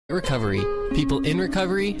Recovery. People in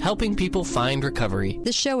recovery, helping people find recovery.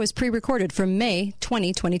 This show is pre-recorded from May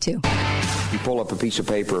 2022. He pulled up a piece of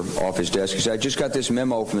paper off his desk. He said, I just got this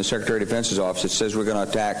memo from the Secretary of Defense's office that says we're going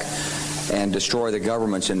to attack and destroy the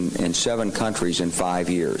governments in 7 countries in 5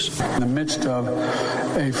 years. In the midst of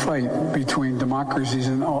a fight between democracies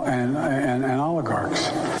and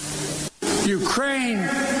oligarchs. Ukraine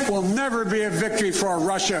will never be a victory for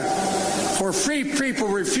Russia, for free people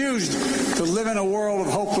refused to live in a world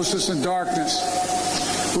of hopelessness and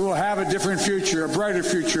darkness. We will have a different future, a brighter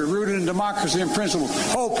future, rooted in democracy and principle,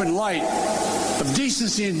 hope and light, of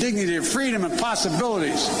decency and dignity, of freedom and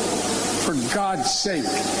possibilities. For God's sake,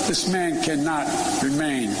 this man cannot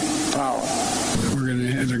remain in power.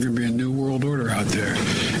 There's going to be a new world order out there,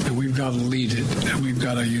 and we've got to lead it, and we've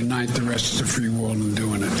got to unite the rest of the free world in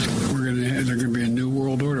doing it. There's going to be a new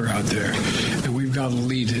world order out there, and we've got to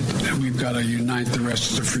lead it, and we've got to unite the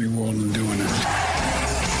rest of the free world in doing it.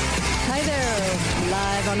 Hi there,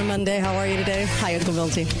 live on a Monday. How are you today? Hi, Uncle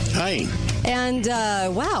Milty. Hi. And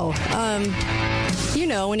wow,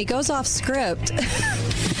 when he goes off script,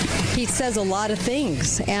 he says a lot of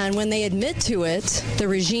things. And when they admit to it, the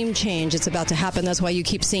regime change, it's about to happen. That's why you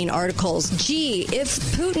keep seeing articles. Gee, if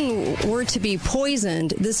Putin were to be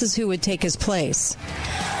poisoned, this is who would take his place.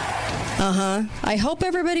 I hope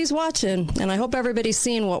everybody's watching, and I hope everybody's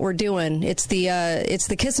seeing what we're doing. It's the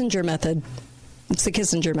Kissinger method. It's the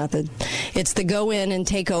Kissinger method. It's the go in and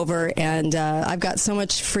take over. And I've got so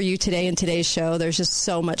much for you today in today's show. There's just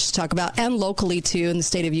so much to talk about, and locally, too, in the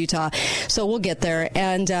state of Utah. So we'll get there.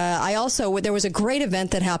 And there was a great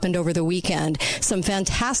event that happened over the weekend. Some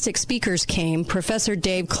fantastic speakers came. Professor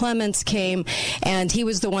Dave Clements came, and he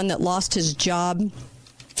was the one that lost his job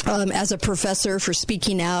as a professor for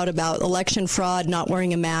speaking out about election fraud, not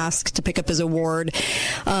wearing a mask to pick up his award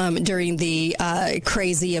during the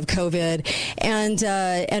crazy of COVID,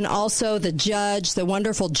 and also the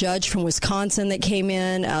wonderful judge from Wisconsin that came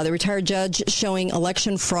in, the retired judge showing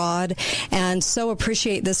election fraud, and so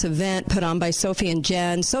appreciate this event put on by Sophie and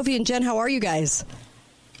Jen. Sophie and Jen, how are you guys?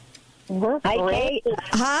 Hi, Kate.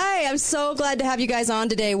 Hi, I'm so glad to have you guys on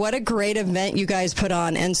today. What a great event you guys put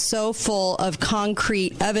on, and so full of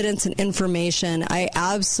concrete evidence and information. I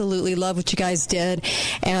absolutely love what you guys did,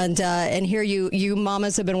 and here you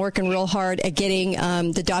mamas have been working real hard at getting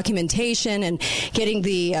the documentation and getting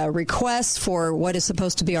the requests for what is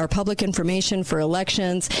supposed to be our public information for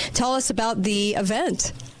elections. Tell us about the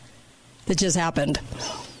event that just happened.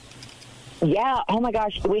 Yeah, oh my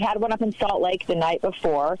gosh, we had one up in Salt Lake the night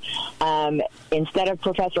before. Instead of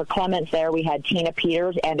Professor Clements there, we had Tina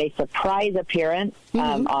Peters and a surprise appearance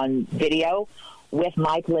on video with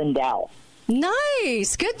Mike Lindell.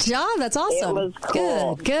 Nice. Good job. That's awesome. It was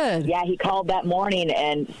cool. Good. Yeah, he called that morning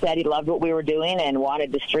and said he loved what we were doing and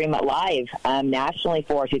wanted to stream it live nationally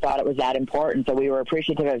for us. He thought it was that important, so we were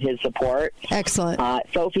appreciative of his support. Excellent.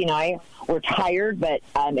 Sophie and I were tired, but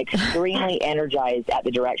extremely energized at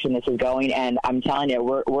the direction this is going. And I'm telling you,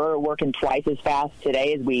 we're working twice as fast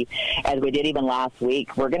today as we did even last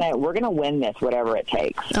week. We're gonna win this, whatever it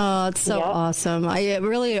takes. Oh, it's so awesome. I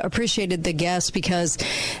really appreciated the guests, because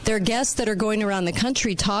they're guests that are going around the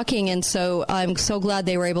country talking, and so I'm so glad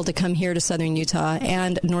they were able to come here to Southern Utah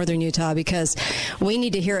and Northern Utah, because we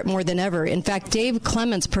need to hear it more than ever. In fact, Dave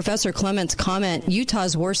Clements, Professor Clements' comment,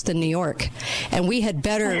 Utah's worse than New York, and we had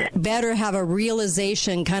better have a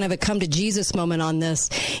realization, kind of a come to Jesus moment on this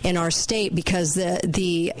in our state, because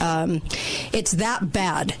it's that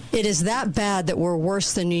bad. It is that bad that we're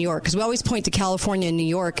worse than New York, because we always point to California and New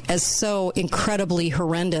York as so incredibly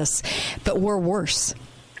horrendous, but we're worse.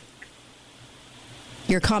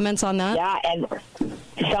 Your comments on that? Yeah, and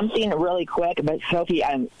something really quick, but Sophie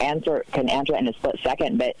can answer it in a split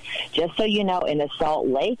second. But just so you know, in the Salt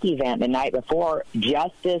Lake event the night before,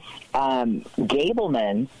 Justice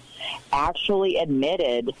Gableman actually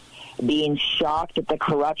admitted being shocked at the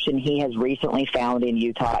corruption he has recently found in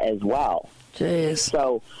Utah as well. Jeez.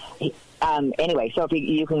 So anyway, Sophie,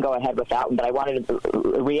 you can go ahead with that one, but I wanted to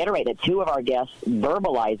reiterate that 2 of our guests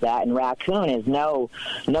verbalized that, and Raccoon is no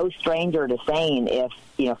stranger to saying if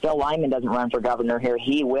Phil Lyman doesn't run for governor here,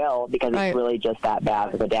 he will, because it's really just that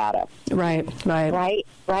bad of the data. Right.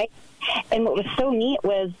 And what was so neat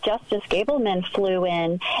was Justice Gableman flew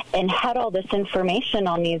in and had all this information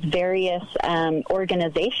on these various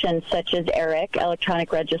organizations, such as ERIC,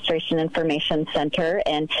 Electronic Registration Information Center,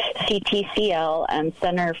 and CTCL,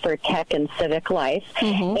 Center for Tech and Civic Life.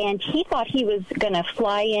 And he thought he was going to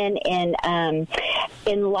fly in and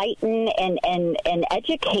enlighten and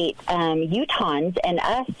educate Utahns and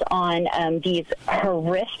us on these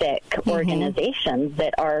horrific organizations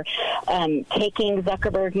that are taking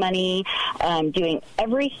Zuckerberg money blatantly doing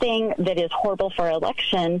everything that is horrible for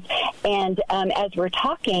elections. And as we're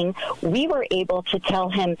talking, we were able to tell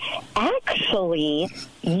him, actually,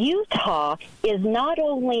 Utah is not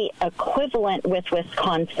only equivalent with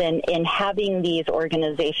Wisconsin in having these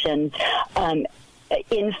organizations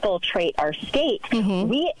infiltrate our state.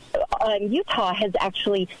 Utah has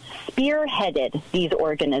actually spearheaded these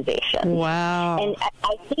organizations. Wow. And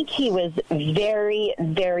I think he was very,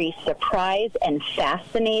 very surprised and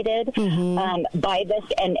fascinated by this,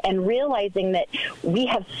 and realizing that we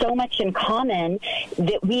have so much in common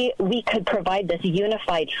that we could provide this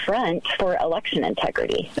unified front for election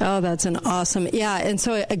integrity. Oh, that's an awesome. Yeah. And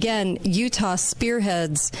so, again, Utah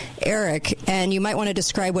spearheads ERIC, and you might want to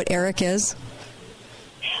describe what ERIC is.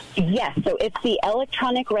 Yes, so it's the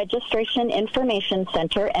Electronic Registration Information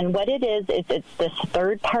Center, and what it is it's this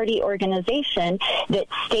third-party organization that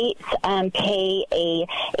states pay a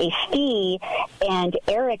fee, and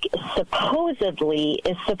ERIC supposedly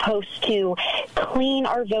is supposed to clean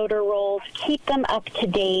our voter rolls, keep them up to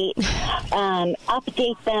date,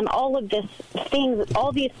 update them, all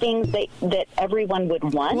these things that everyone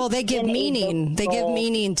would want. Well, they give meaning. They give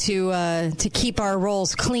meaning to keep our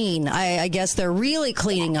rolls clean. I guess they're really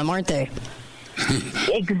cleaning them, aren't they?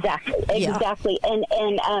 Exactly.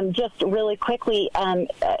 And just really quickly, and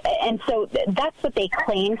so that's what they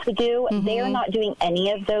claim to do. They are not doing any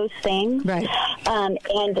of those things. Right. And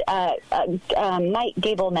Mike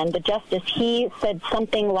Gableman, the justice, he said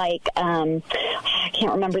something like, I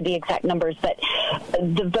can't remember the exact numbers, but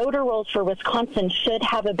the voter rolls for Wisconsin should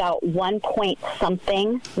have about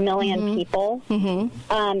 1-point-something million people. And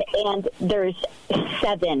there's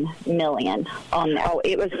 7 million on there. Oh,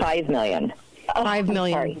 it was 5 million. 5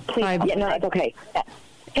 million. Sorry, please. Yeah, no, it's okay.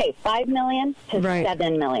 Okay, 5 million to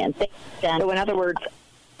 7 million. So in other words,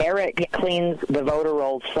 ERIC cleans the voter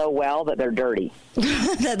rolls so well that they're dirty.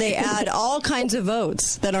 That they add all kinds of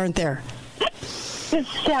votes that aren't there.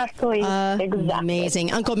 Exactly.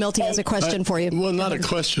 Amazing. Uncle Milty has a question for you. Well, not a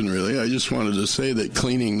question, really. I just wanted to say that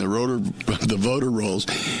cleaning the voter rolls,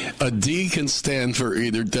 a D can stand for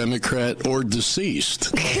either Democrat or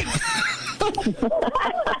deceased.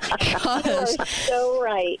 Gosh. You are so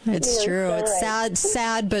right. It's true. So it's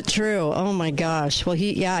sad, but true. Oh my gosh. Well,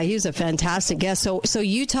 he's a fantastic guest. So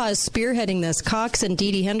Utah is spearheading this. Cox and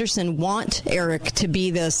Dee Dee Henderson want ERIC to be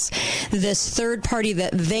this third party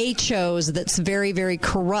that they chose that's very, very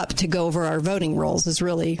corrupt to go over our voting rolls is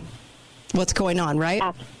really what's going on, right?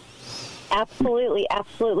 Absolutely.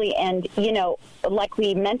 And, like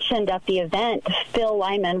we mentioned at the event,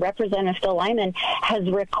 Representative Phil Lyman has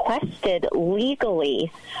requested legally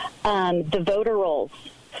the voter rolls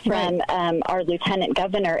from our lieutenant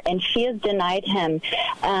governor, and she has denied him.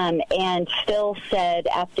 And Phil said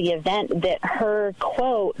at the event that her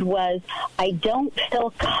quote was, "I don't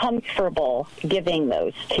feel comfortable giving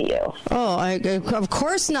those to you." Oh, of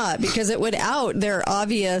course not, because it would out their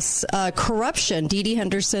obvious corruption. Dee Dee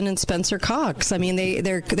Henderson and Spencer Cox. I mean,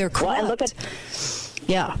 they're corrupt. Well, and look at.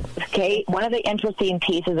 Yeah. Okay, one of the interesting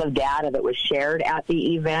pieces of data that was shared at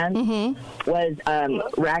the event was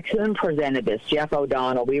Raccoon presented this, Jeff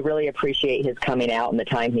O'Donnell. We really appreciate his coming out and the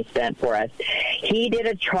time he spent for us. He did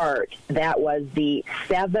a chart that was the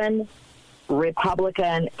 7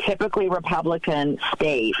 typically Republican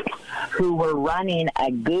states who were running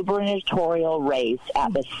a gubernatorial race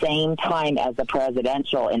at the same time as the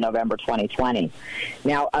presidential in November 2020.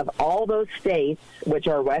 Now, of all those states, which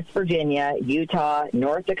are West Virginia, Utah,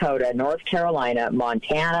 North Dakota, North Carolina,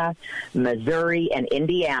 Montana, Missouri, and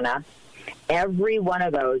Indiana, every one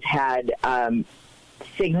of those had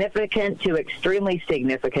significant to extremely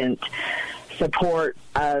significant support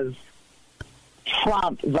of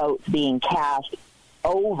Trump votes being cast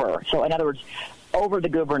over. So, in other words, over the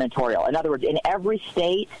gubernatorial. In other words, in every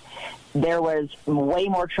state, there was way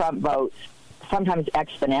more Trump votes, sometimes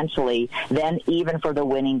exponentially, than even for the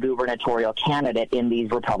winning gubernatorial candidate in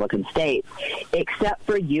these Republican states, except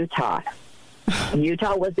for Utah.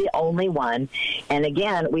 Utah was the only one. And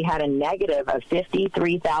again, we had a negative of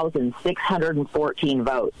 53,614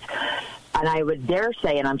 votes. And I would dare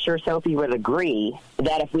say, and I'm sure Sophie would agree,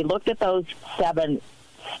 that if we looked at those 7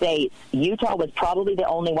 states, Utah was probably the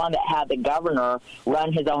only one that had the governor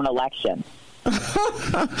run his own election.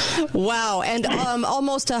 Wow. And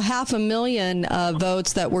almost 500,000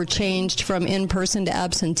 votes that were changed from in-person to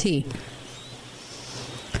absentee.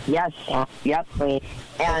 Yes. Yep.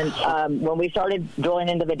 And when we started drilling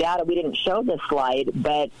into the data, we didn't show this slide,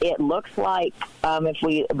 but it looks like, if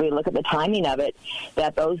we look at the timing of it,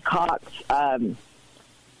 that those Cox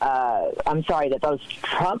that those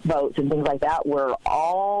Trump votes and things like that were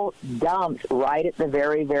all dumped right at the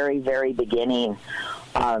very, very, very beginning.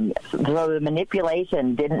 So the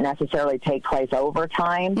manipulation didn't necessarily take place over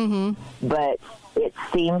time, but it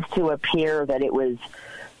seems to appear that it was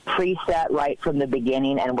preset right from the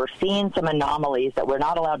beginning, and we're seeing some anomalies that we're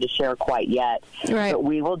not allowed to share quite yet. Right. But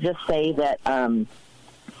we will just say that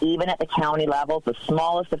even at the county level, the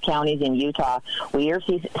smallest of counties in Utah, we are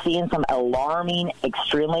seeing some alarming,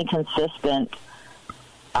 extremely consistent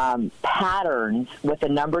patterns with the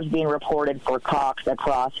numbers being reported for Cox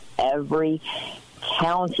across every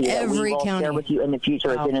county that we will share with you in the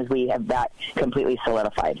future as soon as we have that completely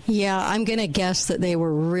solidified. Yeah, I'm going to guess that they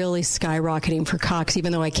were really skyrocketing for Cox,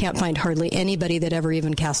 even though I can't find hardly anybody that ever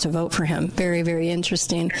even cast a vote for him. Very, very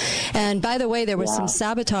interesting. And by the way, there was some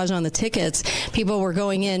sabotage on the tickets. People were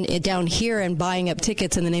going in down here and buying up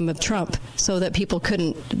tickets in the name of Trump so that people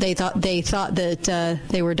couldn't, they thought that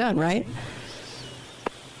they were done, right?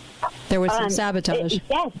 There was some sabotage.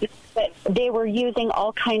 Yes, but they were using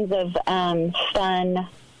all kinds of fun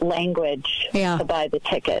language to buy the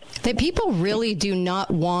ticket. That people really do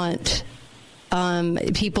not want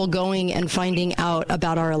people going and finding out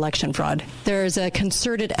about our election fraud. There's a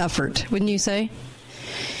concerted effort, wouldn't you say?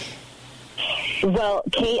 Well,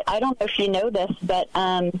 Kate, I don't know if you know this, but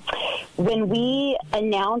when we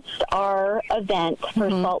announced our event for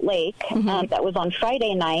Salt Lake, that was on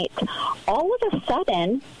Friday night, all of a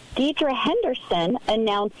sudden, Deidre Henderson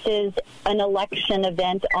announces an election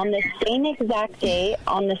event on the same exact day,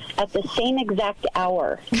 at the same exact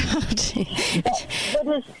hour.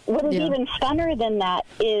 What is even funner than that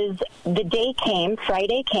is the day came,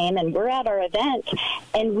 Friday came, and we're at our event,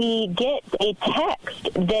 and we get a text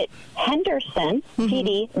that Henderson,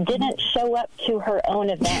 Petey, didn't show up to her own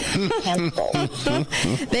event. Canceled.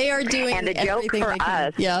 They are doing and the joke for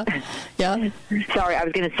us. Yeah. Sorry, I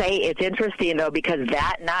was going to say it's interesting though because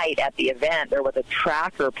that night at the event there was a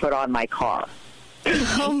tracker put on my car.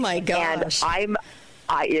 Oh my gosh! And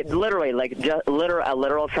it literally like just a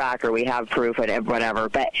literal tracker. We have proof and whatever.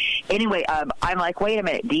 But anyway, I'm like, wait a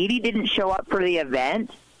minute, Dee Dee didn't show up for the event.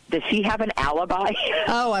 Does she have an alibi?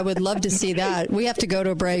 Oh, I would love to see that. We have to go to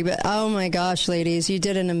a break, but oh my gosh, ladies, you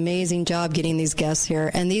did an amazing job getting these guests here,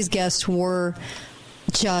 and these guests were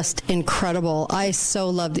just incredible. I so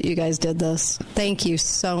love that you guys did this. Thank you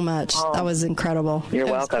so much. That was incredible. You're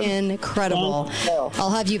welcome. Incredible.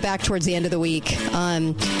 I'll have you back towards the end of the week.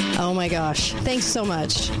 Oh my gosh. Thanks so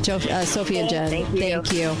much, Sophie and Jen.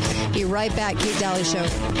 Thank you. Be right back. Kate Daly Show.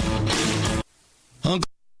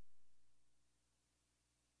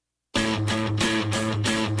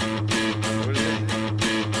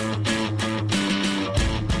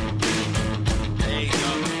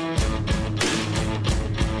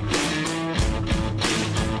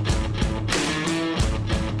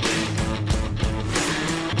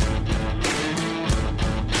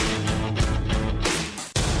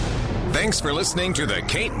 Thanks for listening to The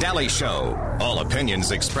Kate Daly Show. All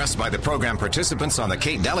opinions expressed by the program participants on The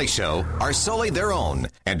Kate Daly Show are solely their own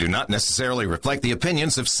and do not necessarily reflect the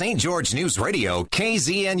opinions of St. George News Radio,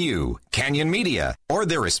 KZNU, Canyon Media, or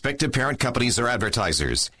their respective parent companies or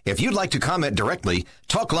advertisers. If you'd like to comment directly,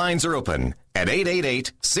 talk lines are open at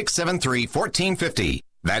 888-673-1450.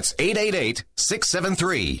 That's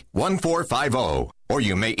 888-673-1450. Or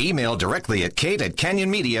you may email directly at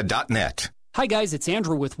kate@canyonmedia.net. Hi guys, it's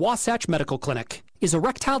Andrew with Wasatch Medical Clinic. Is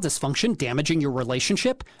erectile dysfunction damaging your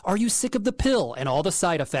relationship? Are you sick of the pill and all the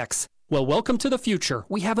side effects? Well, welcome to the future.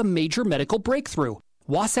 We have a major medical breakthrough.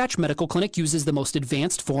 Wasatch Medical Clinic uses the most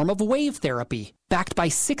advanced form of wave therapy. Backed by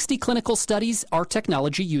 60 clinical studies, our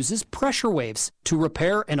technology uses pressure waves to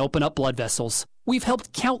repair and open up blood vessels. We've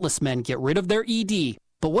helped countless men get rid of their ED.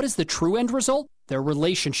 But what is the true end result? Their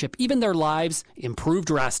relationship, even their lives, improve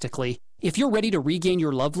drastically. If you're ready to regain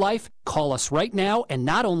your love life, call us right now, and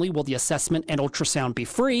not only will the assessment and ultrasound be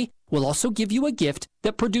free, we'll also give you a gift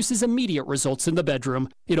that produces immediate results in the bedroom.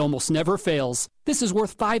 It almost never fails. This is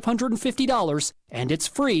worth $550, and it's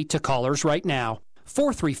free to callers right now.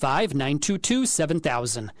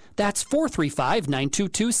 435-922-7000. That's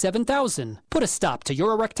 435-922-7000. Put a stop to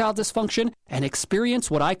your erectile dysfunction and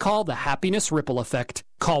experience what I call the happiness ripple effect.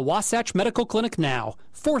 Call Wasatch Medical Clinic now.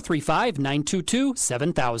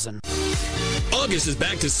 435-922-7000. August is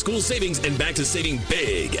back to school savings and back to saving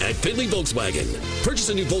big at Findlay Volkswagen. Purchase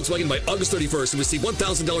a new Volkswagen by August 31st and receive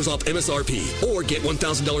 $1,000 off MSRP, or get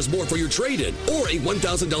 $1,000 more for your trade-in, or a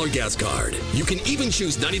 $1,000 gas card. You can even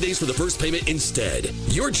choose 90 days for the first payment instead.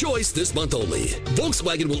 Your choice this month only.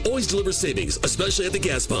 Volkswagen will always deliver savings, especially at the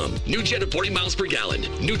gas pump. New Jetta 40 miles per gallon.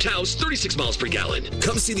 New Taos 36 miles per gallon.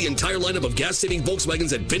 Come see the entire lineup of gas-saving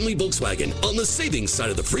Volkswagens at Findlay Volkswagen on the savings side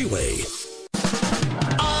of the freeway.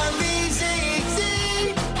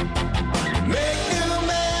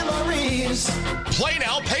 Play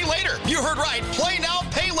now, pay later. You heard right. Play now,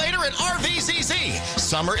 pay later at RVZZ.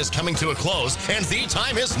 Summer is coming to a close, and the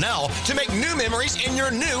time is now to make new memories in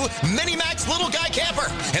your new Minimax Little Guy camper.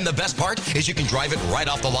 And the best part is you can drive it right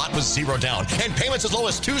off the lot with zero down and payments as low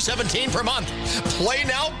as $217 per month. Play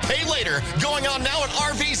now, pay later. Going on now at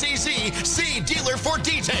RVZZ. See dealer for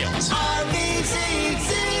details.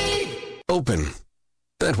 RVZZ. Open.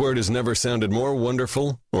 That word has never sounded more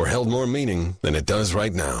wonderful or held more meaning than it does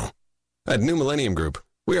right now. At New Millennium Group,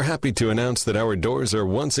 we are happy to announce that our doors are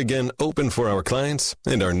once again open for our clients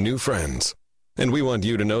and our new friends. And we want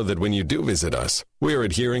you to know that when you do visit us, we are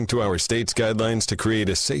adhering to our state's guidelines to create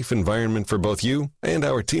a safe environment for both you and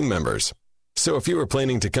our team members. So if you are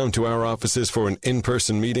planning to come to our offices for an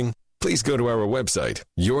in-person meeting, please go to our website,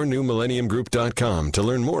 yournewmillenniumgroup.com, to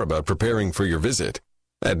learn more about preparing for your visit.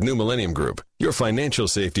 At New Millennium Group, your financial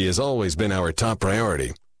safety has always been our top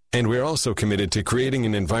priority. And we're also committed to creating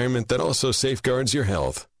an environment that also safeguards your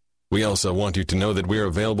health. We also want you to know that we're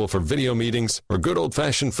available for video meetings or good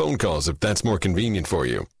old-fashioned phone calls if that's more convenient for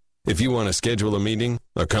you. If you want to schedule a meeting,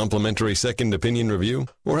 a complimentary second opinion review,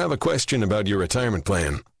 or have a question about your retirement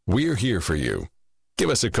plan, we're here for you. Give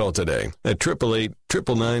us a call today at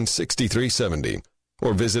 888-999-6370.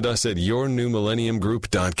 Or visit us at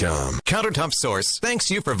yournewmillenniumgroup.com. Countertop Source thanks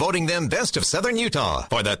you for voting them Best of Southern Utah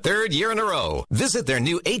for the third year in a row. Visit their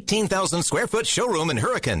new 18,000 square foot showroom in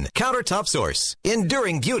Hurricane. Countertop Source.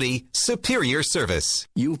 Enduring beauty, superior service.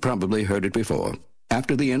 You've probably heard it before.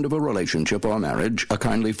 After the end of a relationship or marriage, a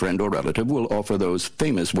kindly friend or relative will offer those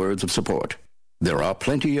famous words of support. There are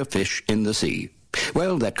plenty of fish in the sea.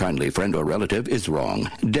 Well, that kindly friend or relative is wrong,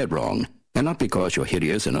 dead wrong. And not because you're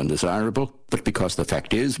hideous and undesirable, but because the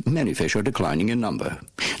fact is many fish are declining in number.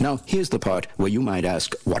 Now, here's the part where you might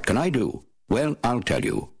ask, what can I do? Well, I'll tell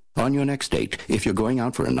you. On your next date, if you're going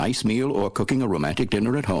out for a nice meal or cooking a romantic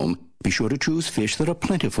dinner at home, be sure to choose fish that are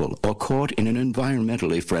plentiful or caught in an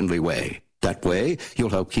environmentally friendly way. That way, you'll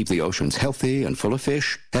help keep the oceans healthy and full of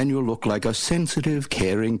fish, and you'll look like a sensitive,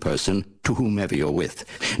 caring person to whomever you're with.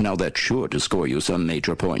 Now, that's sure to score you some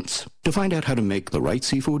major points. To find out how to make the right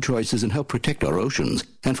seafood choices and help protect our oceans,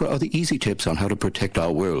 and for other easy tips on how to protect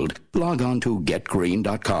our world, log on to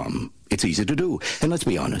getgreen.com. It's easy to do, and let's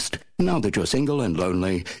be honest, now that you're single and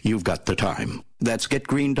lonely, you've got the time. That's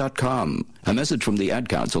getgreen.com. A message from the Ad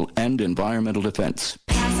Council and Environmental Defense.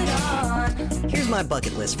 Here's my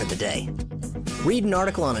bucket list for the day. Read an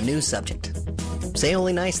article on a news subject. Say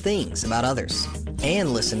only nice things about others.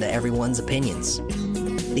 And listen to everyone's opinions.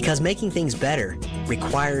 Because making things better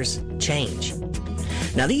requires change.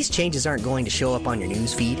 Now, these changes aren't going to show up on your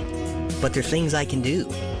news feed, but they're things I can do.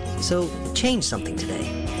 So change something today.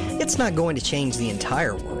 It's not going to change the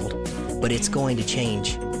entire world, but it's going to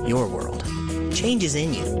change your world. Change is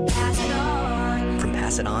in you. From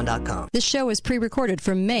PassItOn.com. This show is pre-recorded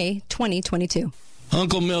for May 2022.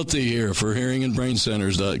 Uncle Milty here for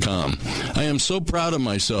HearingAndBrainCenters.com. I am so proud of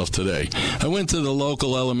myself today. I went to the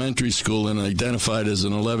local elementary school and identified as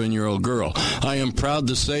an 11-year-old girl. I am proud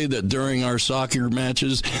to say that during our soccer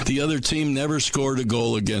matches, the other team never scored a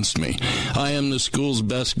goal against me. I am the school's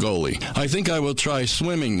best goalie. I think I will try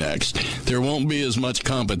swimming next. There won't be as much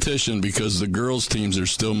competition because the girls' teams are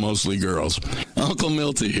still mostly girls. Uncle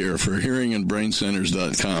Milty here for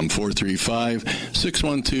HearingAndBrainCenters.com,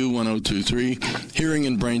 435-612-1023.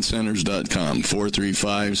 HearingAndBrainCenters.com,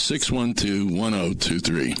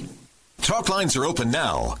 435-612-1023. Talk lines are open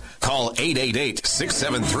now. Call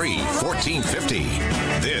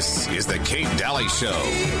 888-673-1450. This is the Kate Daly Show.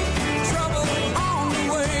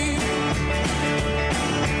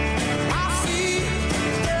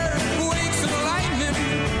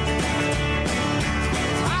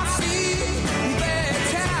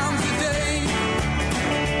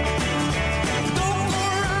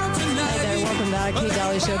 Kate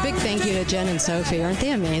Daly Show, a big thank you to Jen and Sophie. Aren't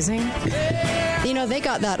they amazing? You know, they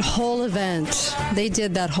got that whole event. They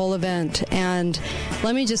did that whole event. And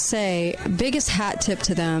let me just say, biggest hat tip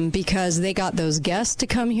to them, because they got those guests to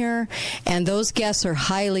come here, and those guests are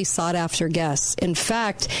highly sought after guests. In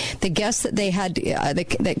fact, the guests that they had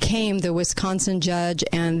that came, the Wisconsin judge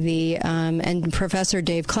and the and Professor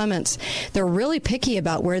Dave Clements, they're really picky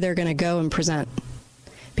about where they're going to go and present,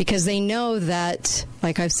 because they know that,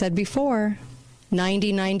 like I've said before,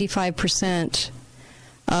 95%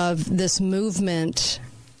 of this movement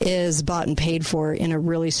is bought and paid for in a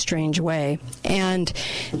really strange way. And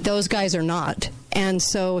those guys are not. And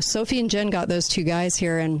so Sophie and Jen got those two guys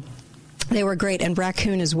here, and they were great. And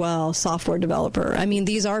Raccoon as well, software developer. I mean,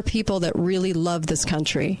 these are people that really love this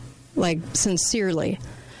country, like sincerely.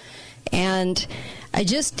 And I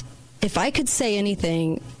just, if I could say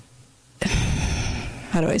anything,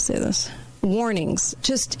 how do I say this? Warnings.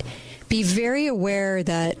 Just be very aware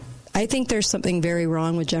that I think there's something very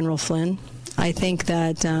wrong with General Flynn. I think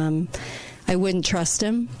that I wouldn't trust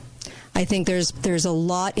him. I think there's a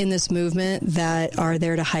lot in this movement that are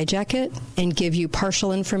there to hijack it and give you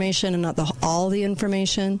partial information and not all the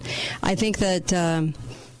information. I think that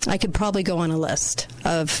I could probably go on a list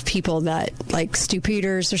of people that, like Stu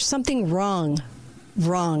Peters, there's something wrong,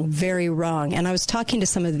 very wrong. And I was talking to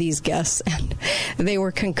some of these guests, and they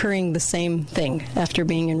were concurring the same thing after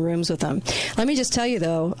being in rooms with them. Let me just tell you,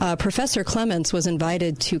 though, Professor Clements was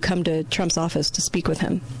invited to come to Trump's office to speak with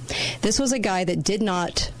him. This was a guy that did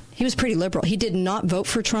not, he was pretty liberal. He did not vote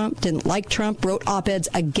for Trump, didn't like Trump, wrote op-eds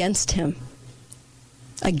against him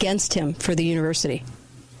for the university.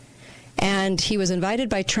 And he was invited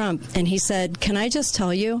by Trump, and he said, can I just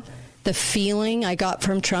tell you, the feeling I got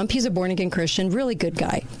from Trump, he's a born-again Christian, really good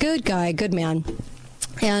guy, good man.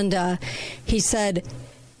 And he said,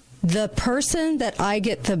 the person that I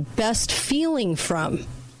get the best feeling from,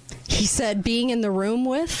 he said, being in the room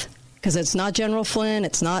with, because it's not General Flynn,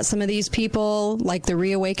 it's not some of these people like the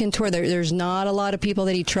Reawaken Tour. There's not a lot of people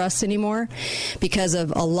that he trusts anymore because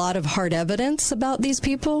of a lot of hard evidence about these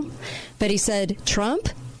people. But he said, Trump,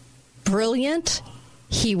 brilliant.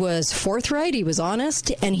 He was forthright, he was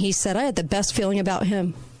honest, and he said, I had the best feeling about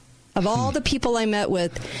him. Of all the people I met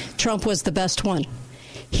with, Trump was the best one.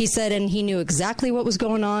 He said, and he knew exactly what was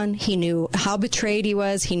going on. He knew how betrayed he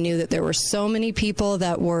was. He knew that there were so many people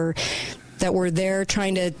that were there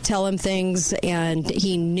trying to tell him things, and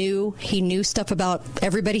he knew stuff about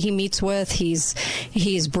everybody he meets with.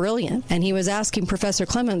 He's brilliant, and he was asking Professor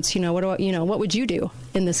Clements, what would you do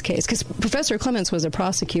in this case? Because Professor Clements was a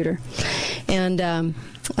prosecutor, and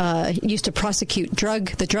used to prosecute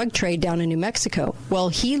the drug trade down in New Mexico. Well,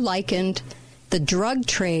 he likened the drug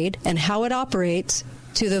trade and how it operates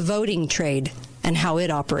to the voting trade and how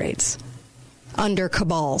it operates under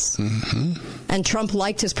cabals. Mm-hmm. And Trump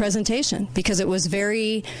liked his presentation because it was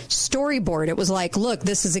very storyboard. It was like, look,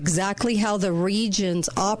 this is exactly how the regions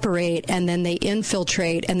operate, and then they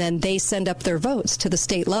infiltrate, and then they send up their votes to the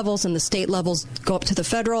state levels, and the state levels go up to the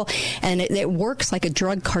federal, and it works like a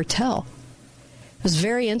drug cartel. It was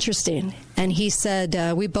very interesting. And he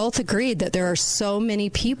said, we both agreed that there are so many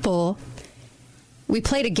people. We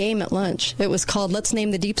played a game at lunch. It was called Let's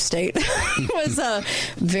Name the Deep State. It was a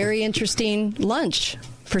very interesting lunch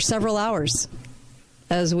for several hours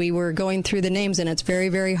as we were going through the names, and it's very,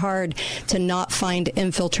 very hard to not find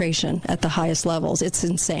infiltration at the highest levels. It's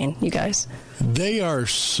insane, you guys. They are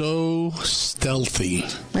so stealthy.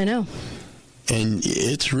 I know. And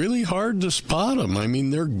it's really hard to spot them. I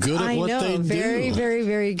mean, they're good at what they do. Very, very,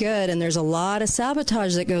 very good. And there's a lot of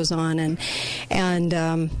sabotage that goes on. And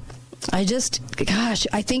I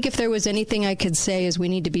think if there was anything I could say is we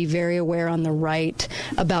need to be very aware on the right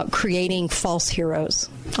about creating false heroes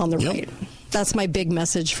on the right. That's my big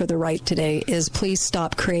message for the right today is please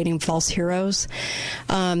stop creating false heroes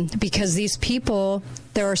because these people,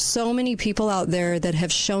 there are so many people out there that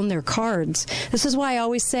have shown their cards. This is why I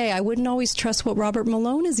always say I wouldn't always trust what Robert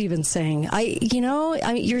Malone is even saying.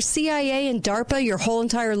 You're CIA and DARPA your whole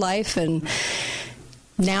entire life, and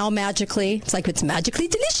now magically, it's magically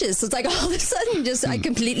delicious. It's like all of a sudden I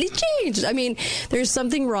completely changed. I mean, there's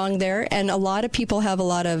something wrong there, and a lot of people have a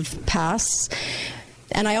lot of pasts.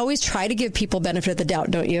 And I always try to give people benefit of the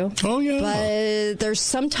doubt, don't you? Oh, yeah. But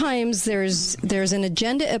there's an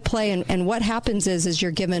agenda at play, and what happens is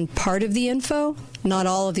you're given part of the info, not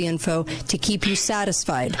all of the info, to keep you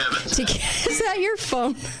satisfied. Is that your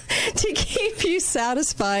phone? To keep you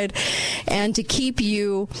satisfied and to keep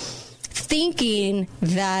you thinking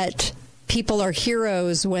that people are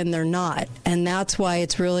heroes when they're not, and that's why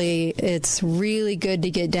it's really good to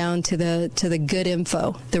get down to the good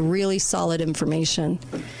info, the really solid information.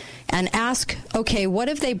 and ask, okay, what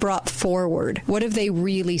have they brought forward? What have they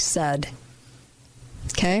really said?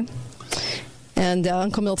 Okay? And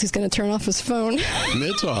Uncle Milty's going to turn off his phone.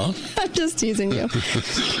 It's off. I'm just teasing you.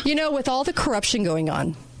 You know, with all the corruption going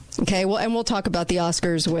on, okay, well, and we'll talk about the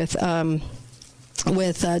Oscars with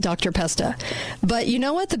Dr. Pesta. But you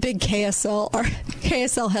know what the big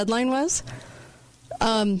KSL headline was?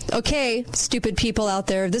 Okay, stupid people out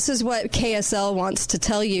there, this is what KSL wants to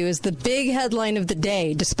tell you is the big headline of the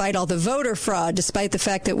day, despite all the voter fraud, despite the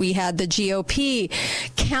fact that we had the GOP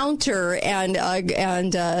counter and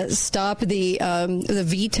stop the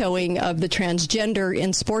vetoing of the transgender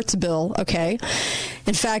in sports bill, okay?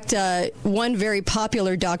 In fact, one very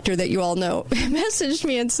popular doctor that you all know messaged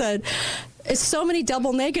me and said, it's so many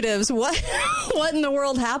double negatives. What in the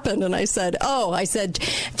world happened? And I said,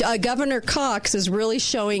 Governor Cox is really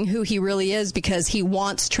showing who he really is because he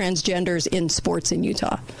wants transgenders in sports in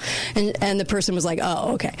Utah. And the person was like,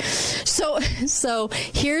 oh, okay. So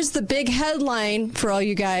here's the big headline for all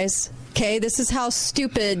you guys. Okay, this is how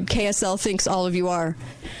stupid KSL thinks all of you are.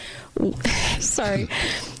 Sorry.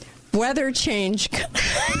 Weather change.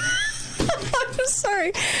 I'm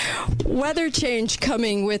sorry. Weather change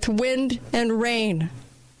coming with wind and rain.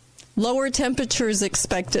 Lower temperatures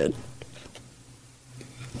expected.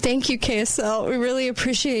 Thank you, KSL. We really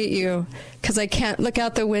appreciate you because I can't look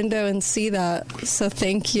out the window and see that. So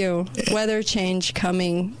thank you. Weather change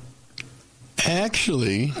coming.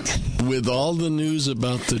 Actually, with all the news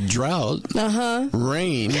about the drought,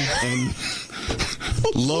 rain, and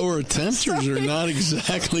lower temperatures are not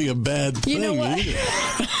exactly a bad thing. You know what? Either.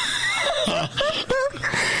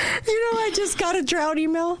 You know, I just got a drought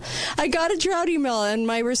email. And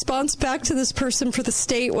my response back to this person for the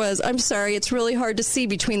state was, I'm sorry, it's really hard to see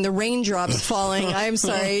between the raindrops falling. I'm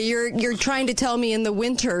sorry. You're trying to tell me in the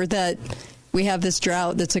winter that we have this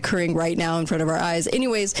drought that's occurring right now in front of our eyes.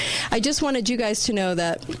 Anyways, I just wanted you guys to know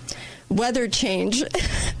that weather change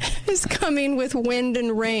is coming with wind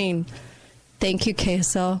and rain. Thank you,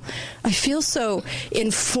 KSL. I feel so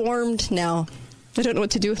informed now. I don't know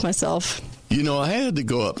what to do with myself. You know, I had to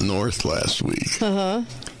go up north last week.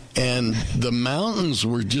 And the mountains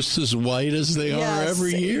were just as white as they are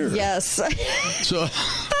every year. Yes. So,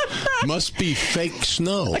 must be fake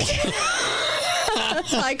snow.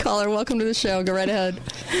 Hi, caller. Welcome to the show. Go right ahead.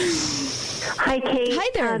 Hi, Kate. Hi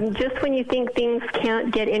there. Just when you think things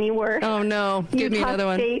can't get any worse. Oh, no. Give me another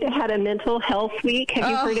one. Utah State had a mental health week. Have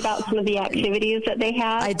you heard about some of the activities that they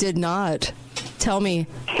had? I did not. Tell me.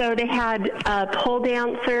 So they had pole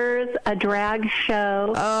dancers, a drag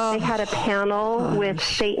show. They had a panel with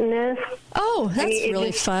Satanists. Oh, that's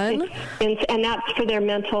really fun. And that's for their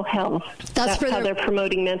mental health. That's for how they're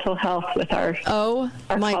promoting mental health with our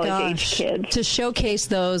my college-age kids. To showcase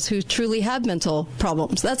those who truly have mental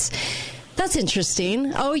problems. That's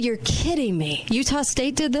interesting. Oh, you're kidding me. Utah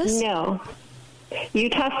State did this? No.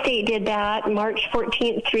 Utah State did that March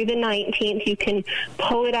 14th through the 19th. You can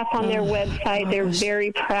pull it up on their website. They're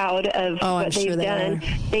very proud of what they've done.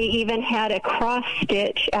 They even had a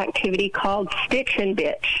cross-stitch activity called Stitch and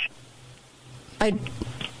Bitch. I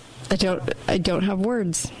don't have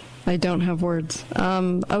words. I don't have words.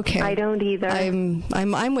 Okay. I don't either.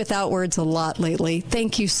 I'm without words a lot lately.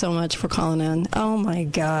 Thank you so much for calling in. Oh my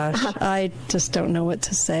gosh. I just don't know what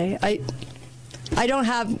to say. I don't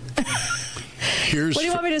have what do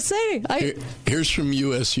you want me to say? Here's from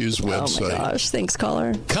USU's website. Oh my gosh. Thanks,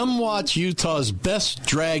 caller. Come watch Utah's best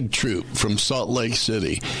drag troupe from Salt Lake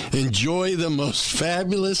City. Enjoy the most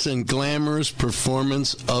fabulous and glamorous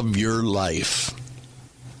performance of your life.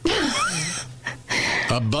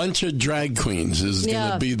 A bunch of drag queens is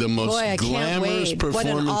going to be the most glamorous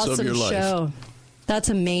performance of your life. Show. That's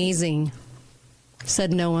amazing.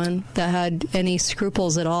 Said no one that had any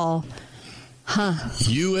scruples at all. Huh.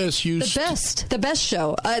 USU. The best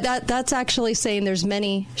show. That's actually saying there's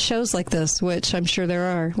many shows like this, which I'm sure there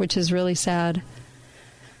are, which is really sad.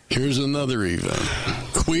 Here's another event.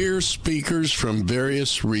 Queer speakers from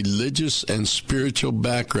various religious and spiritual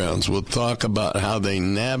backgrounds will talk about how they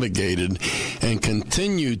navigated and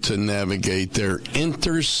continue to navigate their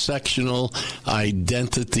intersectional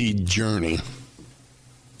identity journey.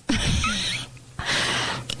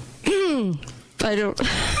 I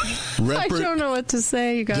don't know what to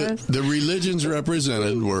say, you guys. The religions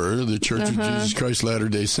represented were the Church of Jesus Christ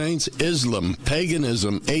Latter-day Saints, Islam,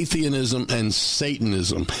 paganism, atheism, and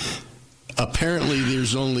Satanism. Apparently,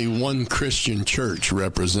 there's only one Christian church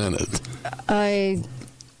represented. The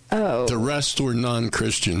rest were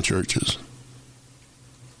non-Christian churches.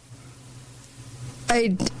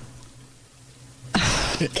 Okay.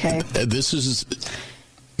 This is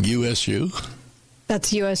USU?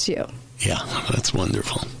 That's USU. Yeah, that's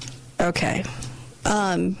wonderful. Okay.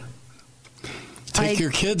 Take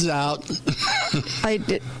your kids out. I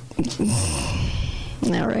did.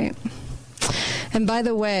 All right. And by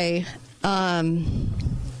the way, Aaron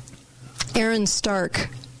Stark,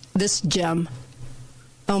 this gem.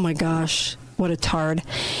 Oh my gosh, what a tard.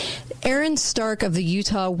 Aaron Stark of the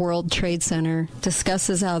Utah World Trade Center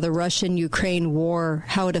discusses how the Russian-Ukraine war,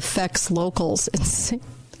 how it affects locals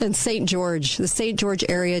in St. George, the St. George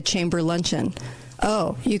area chamber luncheon.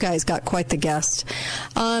 Oh, you guys got quite the guest.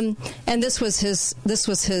 And this was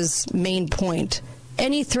his main point.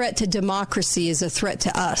 Any threat to democracy is a threat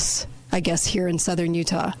to us, I guess, here in southern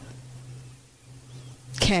Utah.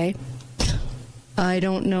 Okay. I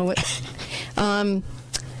don't know what...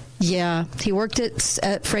 Yeah, he worked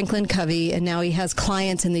at Franklin Covey, and now he has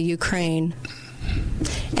clients in the Ukraine.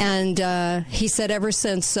 And he said ever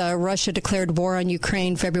since Russia declared war on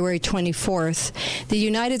Ukraine February 24th, the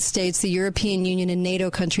United States, the European Union, and NATO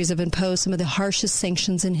countries have imposed some of the harshest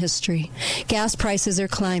sanctions in history. Gas prices are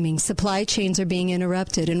climbing, supply chains are being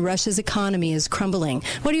interrupted, and Russia's economy is crumbling.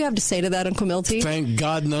 What do you have to say to that, Uncle Milty? Thank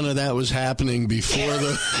God none of that was happening before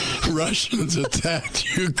the Russians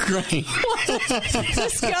attacked Ukraine.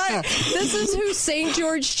 This guy, this is who St.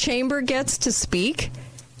 George Chamber gets to speak?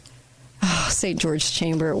 Oh, St. George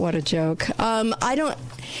Chamber, what a joke.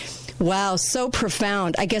 Wow, so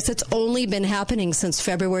profound. I guess it's only been happening since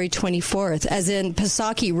February 24th, as in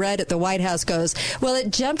Psaki Red at the White House goes, well,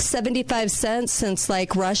 it jumped 75 cents since,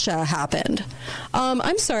 Russia happened.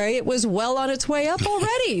 I'm sorry, it was well on its way up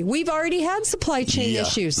already. We've already had supply chain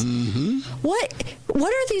issues. Mm-hmm.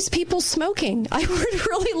 What are these people smoking? I would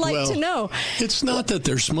really like to know. It's not that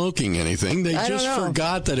they're smoking anything. They just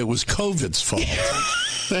forgot that it was COVID's fault.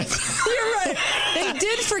 You're right. They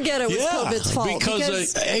did forget it was COVID's fault.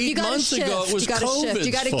 Because 8 months ago it was COVID's fault.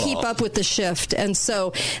 You got to keep up with the shift. And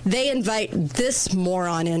so they invite this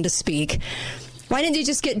moron in to speak. Why didn't you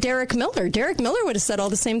just get Derek Miller? Derek Miller would have said all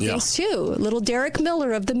the same things, too. Little Derek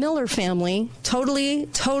Miller of the Miller family. Totally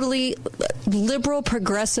liberal,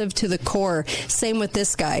 progressive to the core. Same with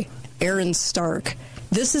this guy, Aaron Stark.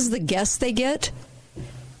 This is the guest they get?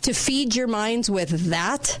 To feed your minds with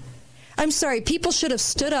that? I'm sorry, people should have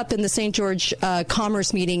stood up in the St. George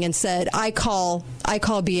Commerce meeting and said, I call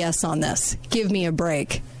BS on this. Give me a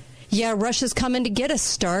break. Yeah, Russia's coming to get us,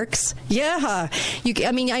 Starks. Yeah.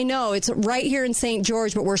 I know it's right here in St.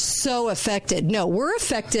 George, but we're so affected. No, we're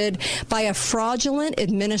affected by a fraudulent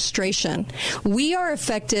administration. We are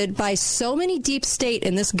affected by so many deep state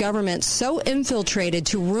in this government, so infiltrated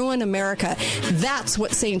to ruin America. That's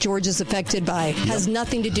what St. George is affected by. Has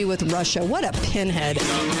nothing to do with Russia. What a pinhead.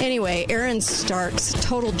 Anyway, Aaron Starks,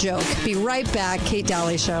 total joke. Be right back. Kate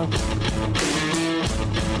Daly Show.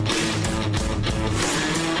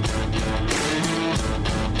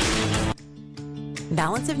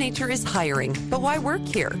 Balance of Nature is hiring, but why work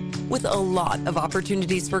here? With a lot of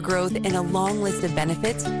opportunities for growth and a long list of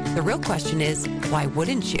benefits, the real question is, why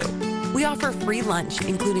wouldn't you? We offer free lunch,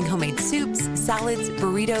 including homemade soups, salads,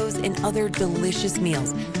 burritos, and other delicious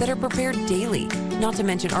meals that are prepared daily, not to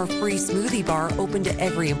mention our free smoothie bar open to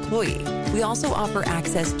every employee. We also offer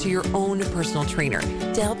access to your own personal trainer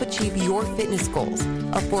to help achieve your fitness goals,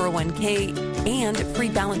 a 401k, and free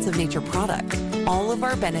Balance of Nature product. All of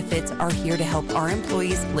our benefits are here to help our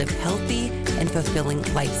employees live healthy and fulfilling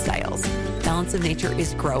lifestyles. Balance of Nature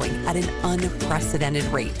is growing at an unprecedented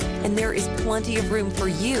rate, and there is plenty of room for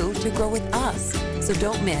you to grow with us. So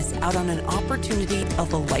don't miss out on an opportunity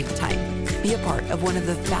of a lifetime. Be a part of one of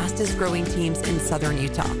the fastest growing teams in Southern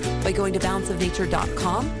Utah by going to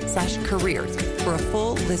balanceofnature.com/careers for a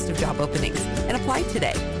full list of job openings and apply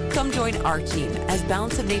today. Come join our team as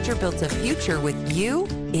Balance of Nature builds a future with you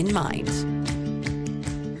in mind.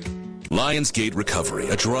 Lionsgate Recovery,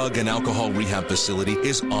 a drug and alcohol rehab facility,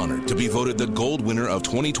 is honored to be voted the gold winner of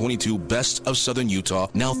 2022 Best of Southern Utah,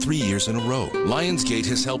 now 3 years in a row. Lionsgate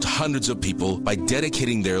has helped hundreds of people by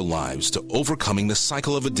dedicating their lives to overcoming the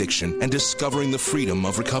cycle of addiction and discovering the freedom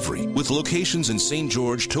of recovery. With locations in St.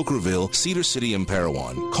 George, Toquerville, Cedar City, and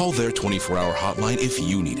Parowan, call their 24-hour hotline if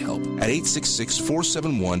you need help at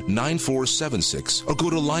 866-471-9476 or go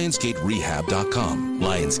to lionsgaterehab.com.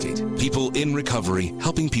 Lionsgate, people in recovery,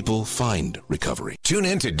 helping people find recovery. Tune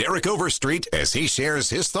in to Derek Overstreet as he shares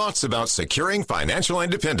his thoughts about securing financial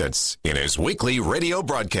independence in his weekly radio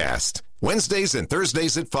broadcast, Wednesdays and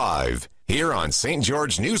Thursdays at 5, here on St.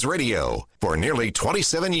 George News Radio. For nearly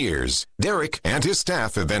 27 years, Derek and his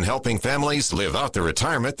staff have been helping families live out the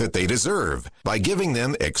retirement that they deserve by giving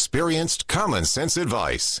them experienced, common-sense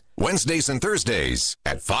advice. Wednesdays and Thursdays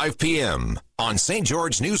at 5 p.m. on St.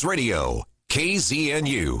 George News Radio,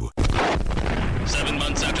 KZNU. 7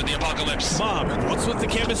 months after the apocalypse. Mom, what's with the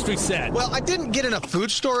chemistry set? Well, I didn't get enough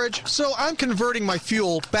food storage, so I'm converting my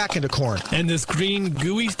fuel back into corn. And this green,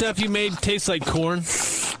 gooey stuff you made tastes like corn?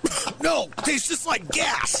 No, tastes just like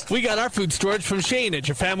gas. We got our food storage from Shane at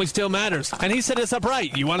Your Family Still Matters, and he set us up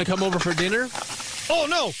right. You want to come over for dinner? Oh,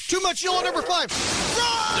 no. Too much yellow number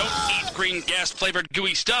 5. Don't eat green gas-flavored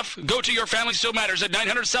gooey stuff. Go to Your Family Still Matters at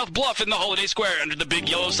 900 South Bluff in the Holiday Square under the big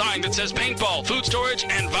yellow sign that says paintball, food storage,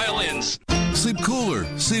 and violins. Sleep cooler,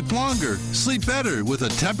 sleep longer, sleep better with a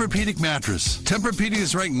Tempur-Pedic mattress. Tempur-Pedic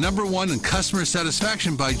is ranked #1 in customer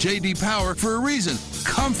satisfaction by J.D. Power for a reason.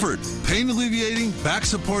 Comfort, pain alleviating, back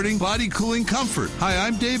supporting, body cooling comfort. Hi,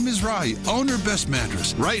 I'm Dave Mizrahi, owner of Best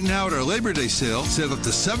Mattress. Right now at our Labor Day sale, save up to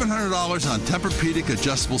 $700 on Tempur-Pedic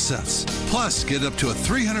adjustable sets. Plus, get up to a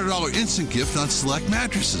 $300 instant gift on select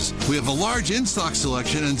mattresses. We have a large in-stock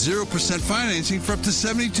selection and 0% financing for up to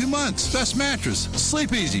 72 months. Best Mattress.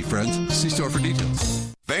 Sleep easy, friends. See store for details.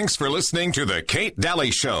 Thanks for listening to The Kate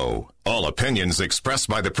Daly Show. All opinions expressed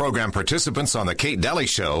by the program participants on The Kate Daly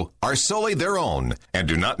Show are solely their own and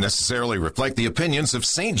do not necessarily reflect the opinions of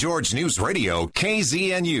St. George News Radio,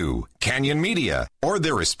 KZNU, Canyon Media, or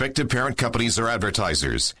their respective parent companies or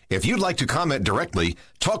advertisers. If you'd like to comment directly,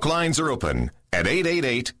 talk lines are open at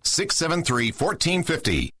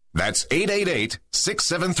 888-673-1450. That's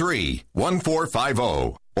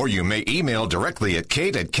 888-673-1450. Or you may email directly at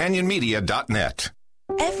kate@canyonmedia.net.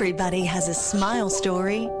 Everybody has a smile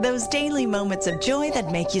story, those daily moments of joy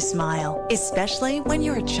that make you smile, especially when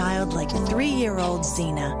you're a child like 3-year-old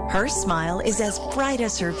Zena. Her smile is as bright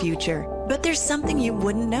as her future, but there's something you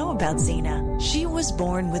wouldn't know about Zena. She was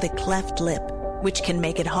born with a cleft lip, which can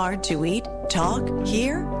make it hard to eat, talk,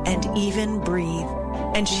 hear, and even breathe.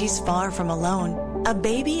 And she's far from alone. A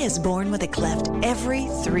baby is born with a cleft every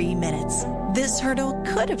 3 minutes. This hurdle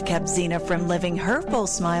could have kept Zena from living her full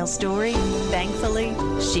smile story. Thankfully,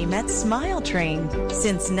 she met Smile Train.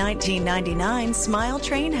 Since 1999, Smile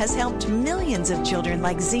Train has helped millions of children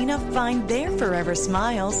like Zena find their forever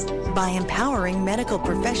smiles by empowering medical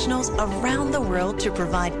professionals around the world to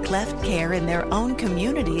provide cleft care in their own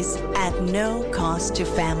communities at no cost to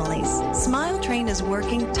families. Smile Train is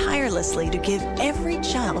working tirelessly to give every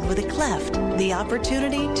child with a cleft the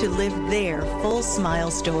opportunity to live their full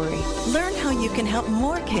smile story. Learn how you can help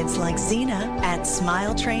more kids like Zena at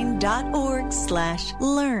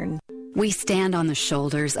smiletrain.org/learn. We stand on the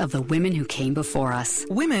shoulders of the women who came before us.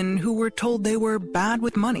 Women who were told they were bad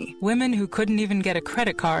with money. Women who couldn't even get a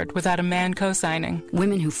credit card without a man co-signing.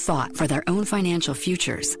 Women who fought for their own financial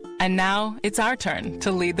futures. And now it's our turn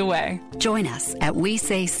to lead the way. Join us at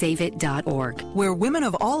WeSaySaveIt.org, where women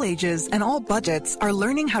of all ages and all budgets are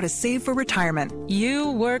learning how to save for retirement.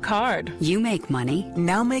 You work hard. You make money.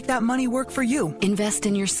 Now make that money work for you. Invest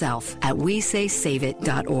in yourself at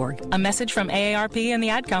WeSaySaveIt.org. A message from AARP and the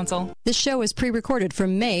Ad Council. This show is pre-recorded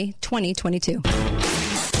from May 2022.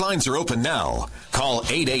 Lines are open now. Call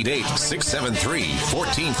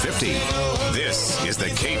 888-673-1450. This is the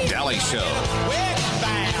Kate Daly Show.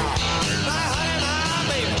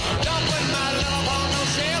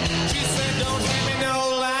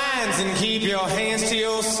 And keep your hands to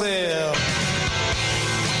yourself.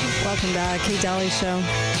 Welcome back, Kate Daly Show.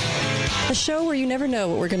 A show where you never know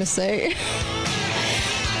what we're going to say.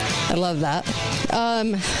 I love that.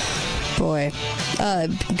 Boy,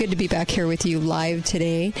 good to be back here with you live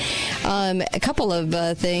today. A couple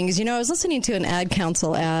of things. You know, I was listening to an Ad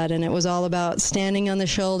Council ad, and it was all about standing on the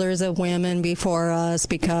shoulders of women before us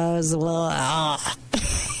because,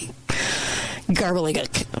 garbly.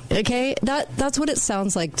 Okay, that's what it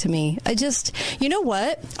sounds like to me. You know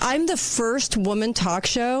what? I'm the first woman talk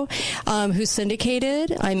show who's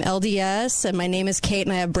syndicated. I'm LDS, and my name is Kate,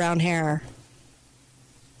 and I have brown hair.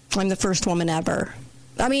 I'm the first woman ever.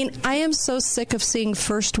 I mean, I am so sick of seeing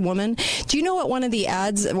first woman. Do you know what one of the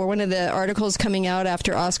ads or one of the articles coming out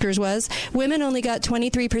after Oscars was? Women only got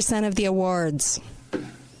 23% of the awards.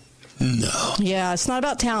 No. Yeah, it's not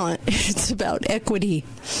about talent. It's about equity.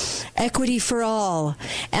 Equity for all.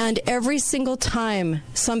 And every single time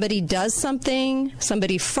somebody does something,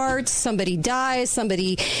 somebody farts, somebody dies,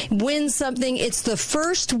 somebody wins something, it's the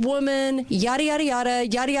first woman, yada, yada, yada,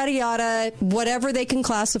 yada, yada, yada, whatever they can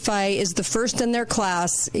classify is the first in their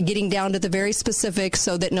class, getting down to the very specifics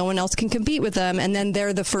so that no one else can compete with them, and then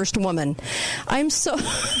they're the first woman. I'm so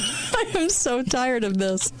tired of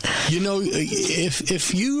this. You know,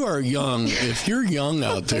 if you are young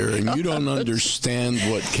out there and you don't understand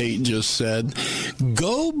what Kate just said,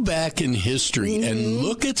 go back in history and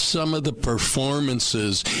look at some of the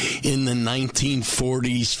performances in the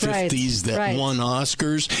 1940s, 50s that won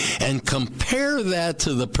Oscars, and compare that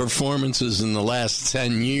to the performances in the last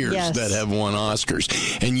 10 years that have won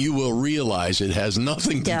Oscars, and you will realize it has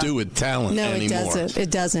nothing to do with talent anymore. No, it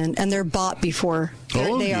doesn't. And they're bought before.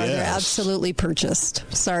 They're absolutely purchased.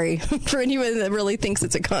 Sorry for anyone that really thinks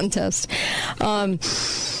it's a contest.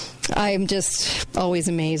 I'm just always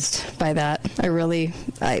amazed by that.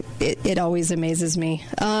 It always amazes me.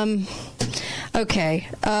 Okay.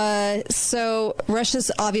 So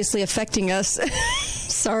Russia's obviously affecting us.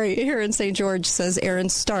 Sorry, here in St. George, says Aaron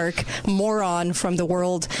Stark, moron from the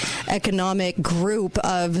World Economic Group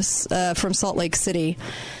from Salt Lake City.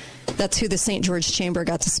 That's who the St. George Chamber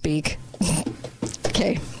got to speak.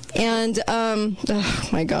 Okay. And, oh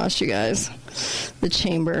my gosh, you guys, the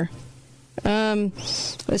chamber.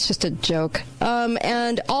 It's just a joke.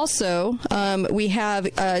 And also, we have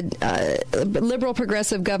liberal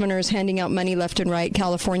progressive governors handing out money left and right.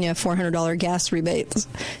 California, $400 gas rebates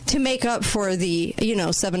to make up for the,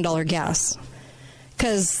 $7 gas,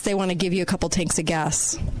 because they want to give you a couple tanks of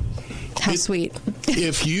gas. How sweet.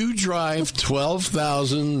 If you drive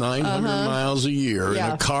 12,900 miles a year in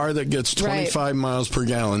a car that gets 25 miles per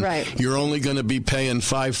gallon, you're only going to be paying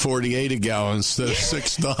 $5.48 a gallon instead of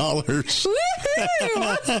 $6.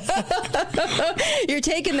 You're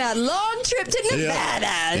taking that long trip to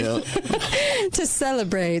Nevada to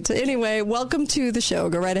celebrate. Anyway, welcome to the show.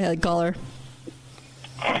 Go right ahead, caller.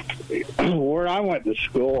 Where I went to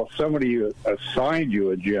school, if somebody assigned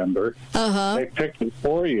you a gender, they picked it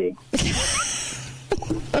for you.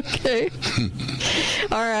 Okay.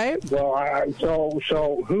 All right. Well,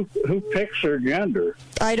 so who picks their gender?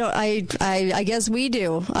 I guess we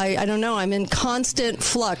do. I don't know. I'm in constant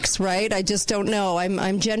flux, right? I just don't know.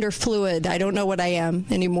 I'm gender fluid. I don't know what I am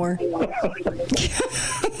anymore.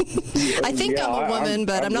 I think I'm a woman,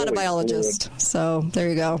 but I'm not really a biologist. Fluid. So there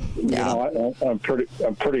you go. Yeah. I'm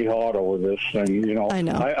pretty hot over this thing. I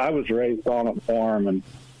know. I was raised on a farm, and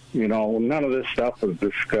none of this stuff was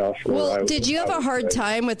discussed. Well, did you have a hard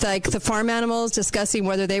time with the farm animals discussing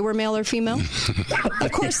whether they were male or female?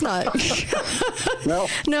 Of course not.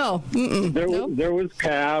 No. There was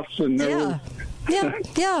calves, and there was.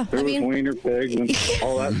 Yeah. There was wiener pigs and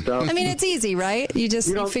all that stuff. I mean, it's easy, right? You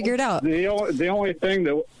just figure it out. The only thing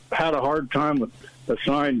that had a hard time with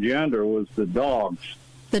assigned gender was the dogs.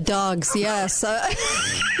 The dogs, yes.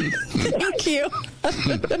 Thank you.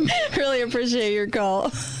 Really appreciate your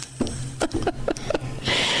call.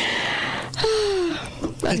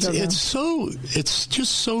 It's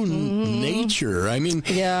just so nature. I mean,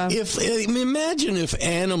 imagine if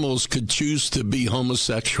animals could choose to be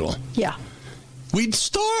homosexual. Yeah. We'd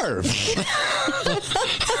starve.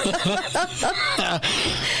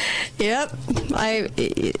 Yep.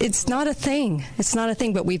 It's not a thing. It's not a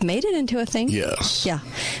thing, but we've made it into a thing. Yes. Yeah.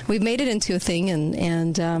 We've made it into a thing,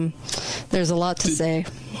 and there's a lot to say.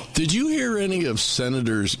 Did you hear any of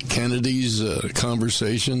Senator Kennedy's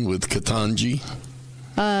conversation with Ketanji?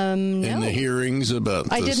 No. In the hearings about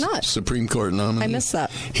the Supreme Court nominee? I missed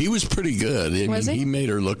that. He was pretty good. He made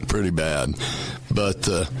her look pretty bad. But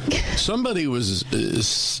somebody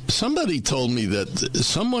told me that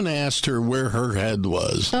someone asked her where her head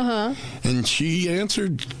was. And she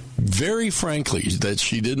answered very frankly that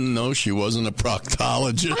she didn't know she wasn't a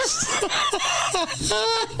proctologist.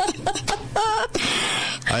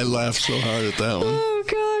 I laughed so hard at that one. Oh,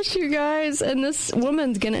 gosh, you guys. And this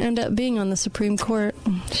woman's going to end up being on the Supreme Court.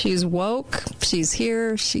 She's woke. She's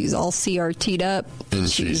here. She's all CRT'd up. And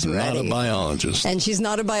she's not a biologist. And she's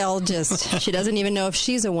not a biologist. She doesn't even know if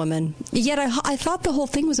she's a woman. Yet I thought the whole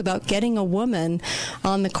thing was about getting a woman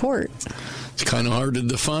on the court. It's kind of hard to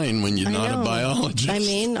define when you're not a biologist. I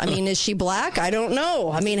mean, is she black? I don't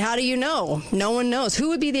know. I mean, how do you know? No one knows. Who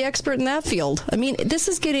would be the expert in that field? I mean, this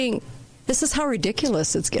is how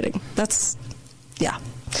ridiculous it's getting. Yeah.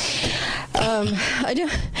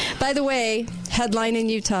 By the way, headline in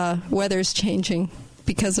Utah, weather's changing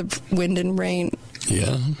because of wind and rain.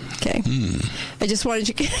 Yeah. Okay. I just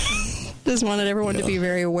wanted everyone to be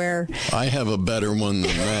very aware. I have a better one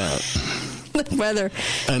than that. The weather.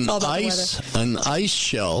 An ice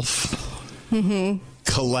shelf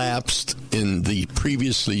collapsed in the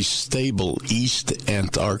previously stable East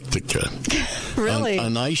Antarctica. Really?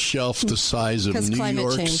 An ice shelf the size of New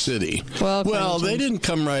York change. City. Well, they didn't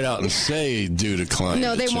come right out and say due to climate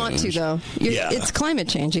change. No, they want to, though. It's climate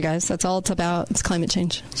change, you guys. That's all it's about. It's climate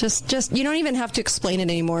change. Just you don't even have to explain it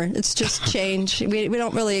anymore. It's just change. We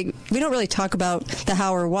don't really talk about the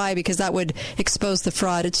how or why because that would expose the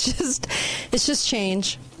fraud. It's just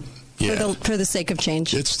change. Yeah. For the sake of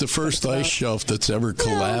change. It's the first ice shelf that's ever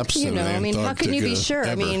collapsed in Antarctica. I mean, how can you be sure? Ever.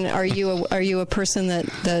 I mean, are you a person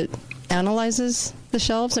that analyzes the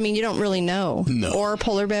shelves? I mean, you don't really know. No. Or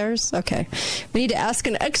polar bears? Okay. We need to ask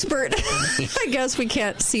an expert. I guess we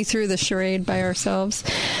can't see through the charade by ourselves.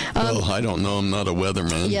 Well, I don't know. I'm not a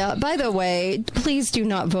weatherman. Yeah. By the way, please do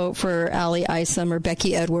not vote for Allie Isom or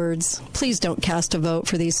Becky Edwards. Please don't cast a vote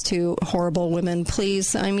for these two horrible women.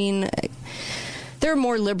 Please. I mean, they're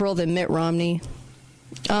more liberal than Mitt Romney.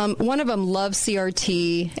 One of them loves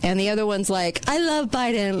CRT, and the other one's like, I love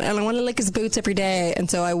Biden, and I want to lick his boots every day, and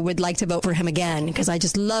so I would like to vote for him again, because I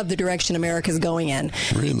just love the direction America's going in.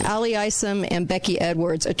 Really? Allie Isom and Becky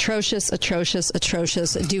Edwards, atrocious, atrocious,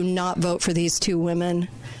 atrocious. Do not vote for these two women.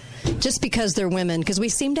 Just because they're women, because we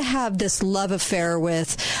seem to have this love affair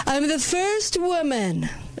with, I'm the first woman.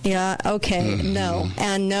 Yeah, okay, no,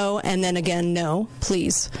 and then again, no,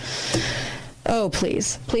 please. Oh,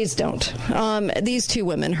 please. Please don't. These two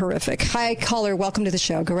women, horrific. Hi, caller. Welcome to the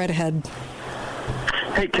show. Go right ahead.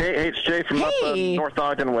 Hey, Kate. Hey, it's Jay from up North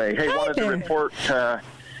Ogden Way. Hey, wanted to report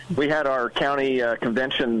we had our county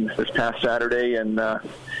convention this past Saturday, and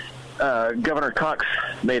Governor Cox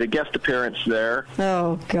made a guest appearance there.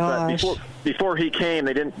 Oh, gosh. But before he came,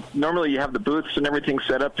 they didn't. Normally, you have the booths and everything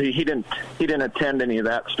set up. He didn't attend any of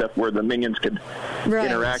that stuff where the minions could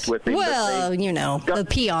interact with him. Well, the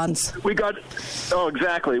peons.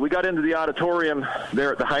 Exactly. We got into the auditorium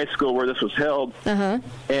there at the high school where this was held,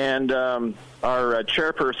 and our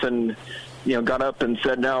chairperson, got up and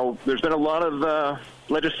said, "Now, there's been a lot of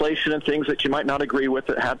legislation and things that you might not agree with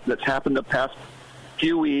that's happened the past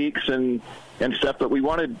few weeks and stuff, but we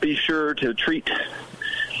want to be sure to treat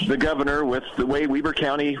the governor with the way Weber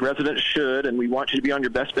County residents should, and we want you to be on your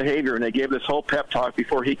best behavior." And they gave this whole pep talk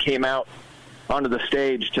before he came out onto the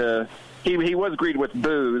stage he was greeted with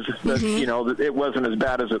boos, but it wasn't as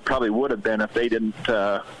bad as it probably would have been if they didn't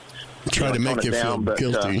try to make you feel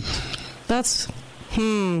guilty. That's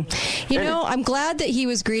I'm glad that he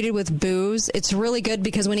was greeted with boos. It's really good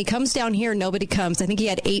because when he comes down here, nobody comes. I think he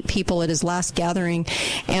had 8 people at his last gathering,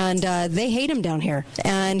 and they hate him down here,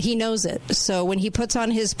 and he knows it. So when he puts on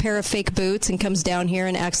his pair of fake boots and comes down here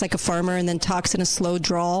and acts like a farmer and then talks in a slow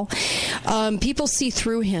drawl, people see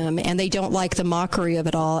through him, and they don't like the mockery of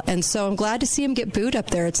it all. And so I'm glad to see him get booed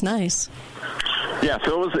up there. It's nice. Yeah,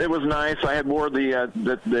 so it was nice. I had wore the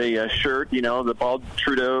shirt, the bald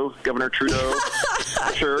Governor Trudeau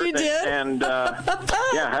shirt. You did? And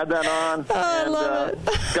had that on. I love it.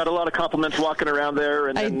 Got a lot of compliments walking around there.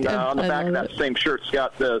 And then on the back of that same shirt's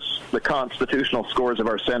got the constitutional scores of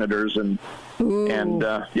our senators and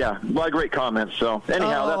a lot of great comments. So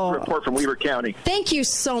anyhow, that's the report from Weber County. Thank you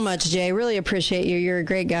so much, Jay. Really appreciate you. You're a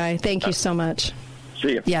great guy. Thank you so much.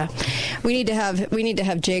 See you. Yeah, we need to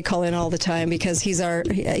have Jay call in all the time because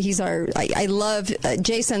I love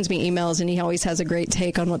Jay sends me emails and he always has a great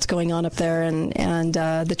take on what's going on up there and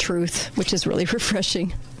the truth, which is really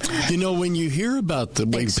refreshing. When you hear about the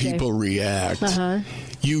way people react,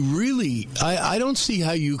 you really, I don't see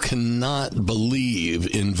how you cannot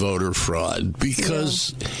believe in voter fraud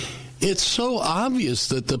because it's so obvious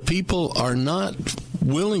that the people are not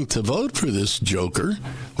willing to vote for this joker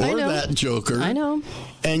or that joker. I know.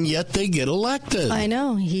 And yet they get elected. I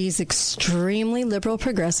know. He's extremely liberal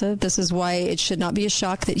progressive. This is why it should not be a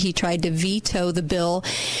shock that he tried to veto the bill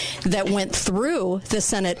that went through the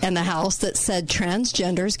Senate and the House that said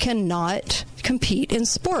transgenders cannot compete in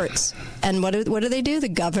sports. And what do they do? The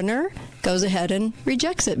governor goes ahead and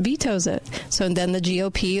rejects it, vetoes it. So then the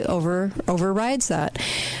GOP overrides that.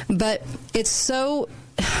 But it's so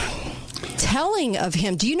telling of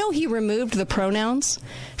him. Do you know he removed the pronouns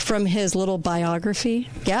from his little biography?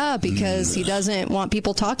 Yeah, because he doesn't want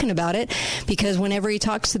people talking about it. Because whenever he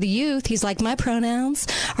talks to the youth, he's like, my pronouns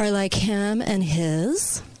are like him and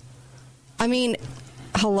his. I mean,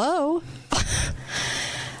 hello.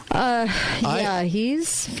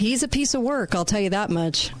 He's a piece of work. I'll tell you that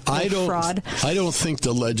much. Fraud. I don't think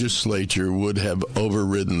the legislature would have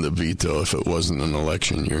overridden the veto if it wasn't an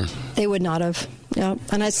election year. They would not have. Yeah,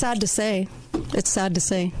 and it's sad to say.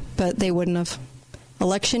 But they wouldn't have.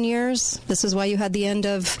 Election years, this is why you had the end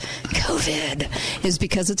of COVID, is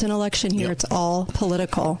because it's an election year. Yep. It's all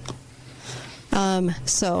political.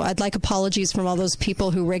 So I'd like apologies from all those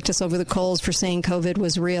people who raked us over the coals for saying COVID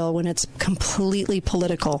was real when it's completely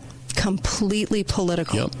political. Completely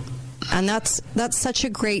political. Yep. And that's such a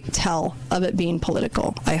great tell of it being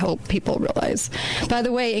political. I hope people realize. By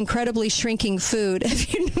the way, incredibly shrinking food. Have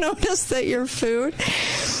you noticed that your food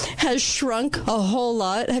has shrunk a whole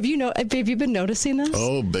lot? Have you been noticing this?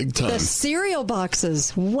 Oh, big time. The cereal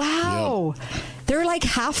boxes. Wow. Yep. They're like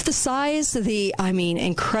half the size.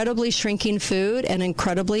 Incredibly shrinking food and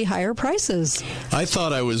incredibly higher prices. I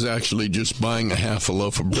thought I was actually just buying a half a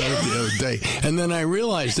loaf of bread the other day, and then I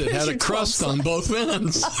realized it had a crust on both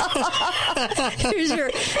ends.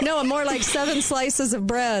 More like 7 slices of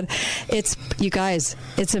bread. You guys,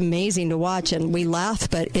 it's amazing to watch, and we laugh,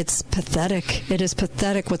 but it's pathetic. It is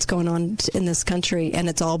pathetic what's going on in this country, and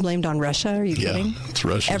it's all blamed on Russia. Are you kidding? Yeah, it's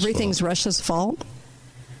Russia's Everything's fault. Russia's fault.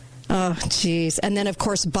 Oh, geez. And then, of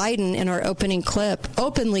course, Biden in our opening clip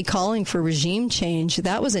openly calling for regime change.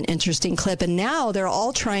 That was an interesting clip. And now they're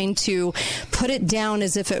all trying to put it down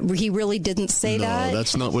as if he really didn't say that. No,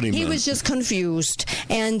 that's not what he meant. He was just confused.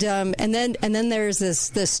 And then there's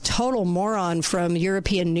this total moron from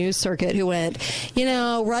European news circuit who went,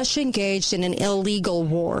 Russia engaged in an illegal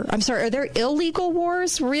war. I'm sorry, are there illegal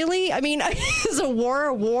wars? Really? I mean, is a war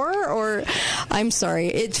a war? Or, I'm sorry,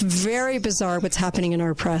 it's very bizarre what's happening in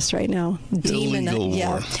our press right now. Illegal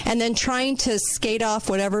war. And then trying to skate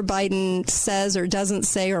off whatever Biden says or doesn't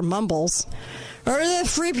say or mumbles. Or the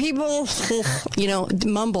free people,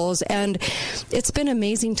 mumbles. And it's been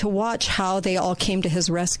amazing to watch how they all came to his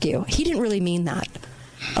rescue. He didn't really mean that.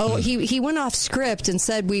 Oh, he went off script and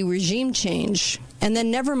said we regime change. And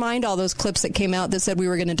then never mind all those clips that came out that said we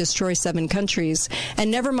were going to destroy 7 countries.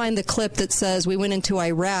 And never mind the clip that says we went into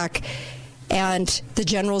Iraq and the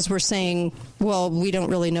generals were saying, well, we don't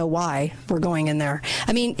really know why we're going in there.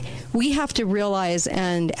 I mean, we have to realize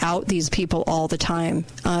and out these people all the time.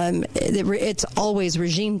 It's always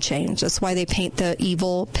regime change. That's why they paint the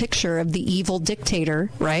evil picture of the evil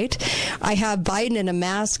dictator, right? I have Biden in a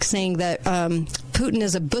mask saying that Putin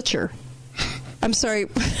is a butcher. I'm sorry,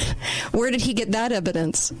 where did he get that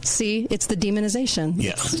evidence? See, it's the demonization.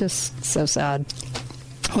 Yeah. It's just so sad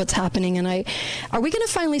what's happening. And are we going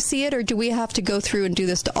to finally see it, or do we have to go through and do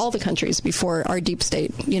this to all the countries before our deep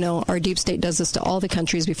state, our deep state does this to all the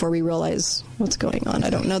countries before we realize what's going on? I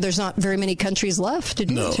don't know. There's not very many countries left to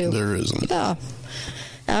do it to. No, there isn't. Yeah.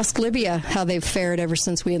 Ask Libya how they've fared ever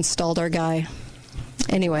since we installed our guy.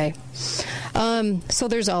 Anyway, so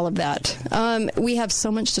there's all of that. We have so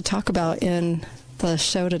much to talk about in the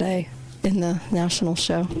show today, in the national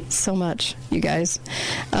show. So much, you guys.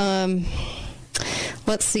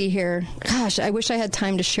 Let's see here. Gosh, I wish I had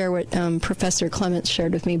time to share what Professor Clements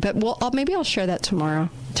shared with me, but maybe I'll share that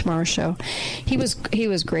tomorrow's show. He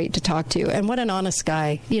was great to talk to, and what an honest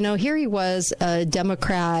guy. Here he was, a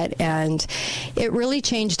Democrat, and it really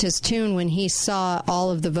changed his tune when he saw all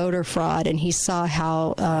of the voter fraud, and he saw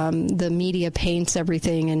how the media paints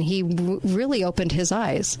everything, and he really opened his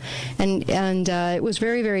eyes, and it was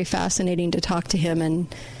very, very fascinating to talk to him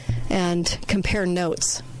and compare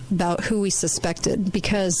notes about who we suspected,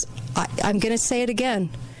 because I'm going to say it again.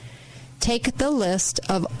 Take the list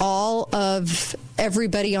of all of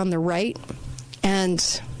everybody on the right,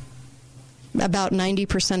 and about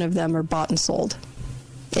 90% of them are bought and sold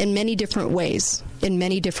in many different ways.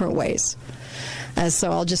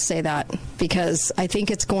 So I'll just say that, because I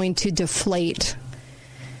think it's going to deflate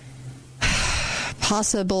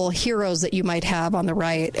possible heroes that you might have on the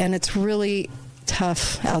right, and it's really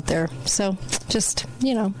tough out there. So just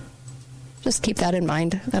keep that in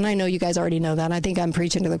mind. And I know you guys already know that. I think I'm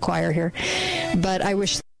preaching to the choir here, but I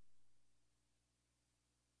wish.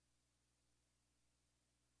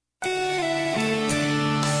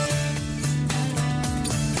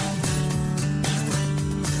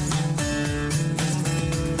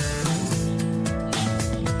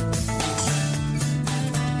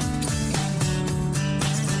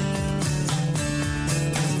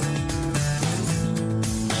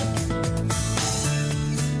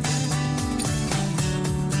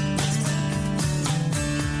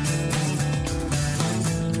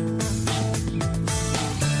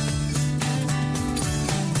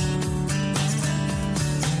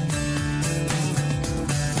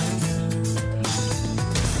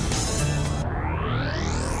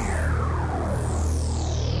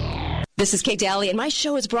 This is Kate Daly, and my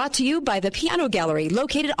show is brought to you by the Piano Gallery,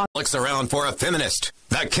 located on... Looks around for a feminist.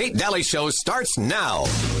 The Kate Daly Show starts now.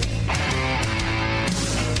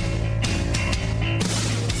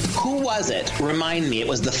 Who Who was it? Remind me. It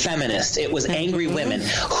was the feminists. It was angry women.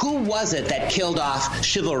 Who was it that killed off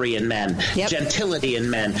chivalry in men, gentility in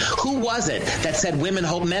men? Who was it that said men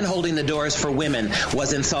holding the doors for women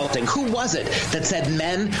was insulting? Who was it that said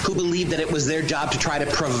men who believed that it was their job to try to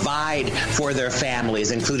provide for their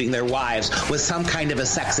families, including their wives, was some kind of a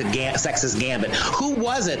sexist gambit? Who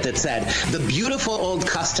was it that said the beautiful old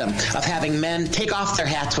custom of having men take off their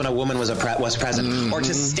hats when a woman was present, or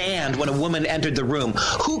to stand when a woman entered the room?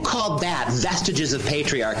 Who called that vestiges of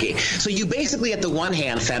patriarchy? So you basically, at the one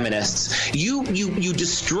hand, feminists, you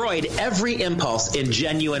destroyed every impulse in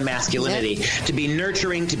genuine masculinity, to be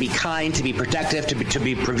nurturing, to be kind, to be protective, to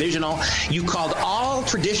be provisional. You called all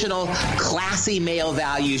traditional classy male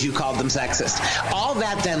values, you called them sexist. All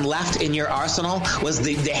that then left in your arsenal was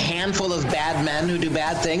the handful of bad men who do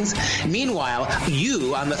bad things. Meanwhile,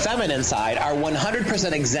 you, on the feminine side, are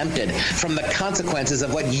 100% exempted from the consequences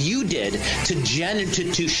of what you did to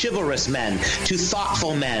chivalrous men, to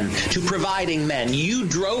thoughtful men, to providing men. You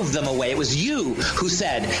drove them away. It was you who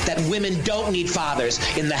said that women don't need fathers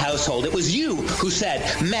in the household. It was you who said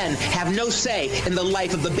men have no say in the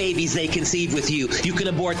life of the babies they conceive with you. You can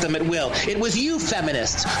abort them at will. It was you,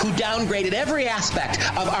 feminists, who downgraded every aspect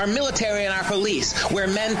of our military and our police, where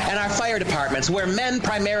men, and our fire departments, where men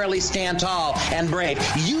primarily stand tall and brave.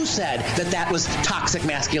 You said that was toxic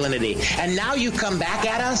masculinity. And now you come back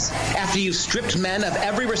at us after you've stripped men of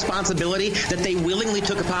every responsibility that they willingly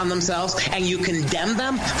took upon themselves, and you condemn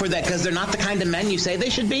them for that because they're not the kind of men you say they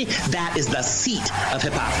should be. That is the seat of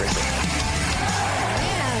hypocrisy.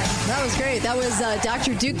 That was great. That was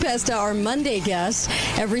Dr. Duke Pesta, our Monday guest.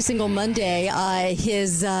 Every single Monday,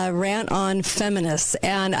 his rant on feminists.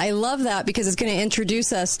 And I love that because it's going to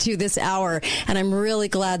introduce us to this hour. And I'm really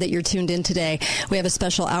glad that you're tuned in today. We have a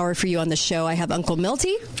special hour for you on the show. I have Uncle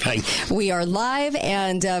Milty. Hi. We are live,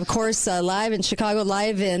 and of course, live in Chicago,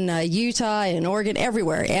 live in Utah, in Oregon,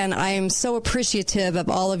 everywhere. And I am so appreciative of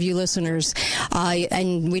all of you listeners.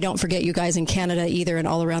 And we don't forget you guys in Canada either, and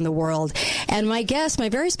all around the world. And my guest, my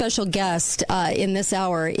very special guest in this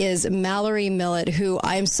hour is Mallory Millett, who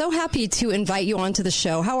I'm so happy to invite you onto the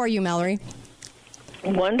show. How are you, Mallory?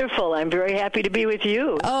 Wonderful. I'm very happy to be with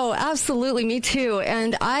you. Oh, absolutely. Me too.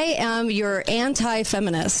 And I am your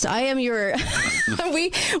anti-feminist. I am your...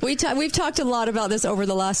 We've talked a lot about this over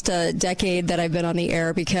the last decade that I've been on the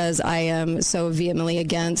air, because I am so vehemently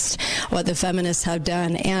against what the feminists have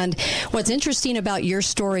done. And what's interesting about your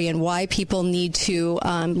story and why people need to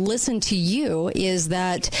listen to you is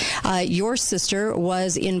that your sister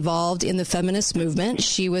was involved in the feminist movement.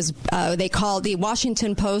 She was, the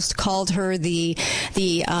Washington Post called her the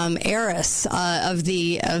heiress of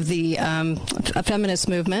the feminist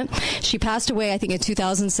movement. She passed away, I think, in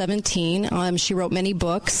 2017. She wrote many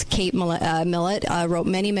books. Kate Millett wrote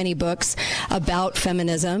many books about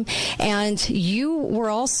feminism. And you were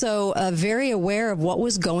also very aware of what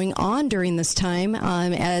was going on during this time,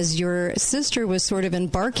 as your sister was sort of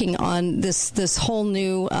embarking on this whole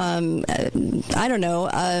new,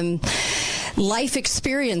 life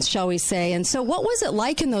experience, shall we say. And so what was it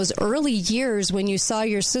like in those early years when you saw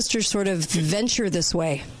your sister sort of venture this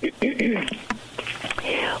way?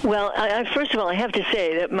 Well, first of all, I have to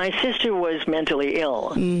say that my sister was mentally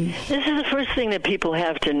ill. This is the first thing that people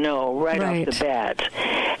have to know right off the bat.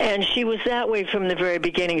 And she was that way from the very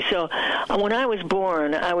beginning. So when I was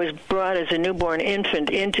born, I was brought as a newborn infant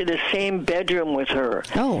into the same bedroom with her.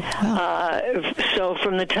 Oh, wow. So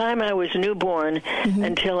from the time I was newborn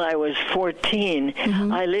until I was 14,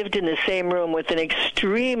 I lived in the same room with an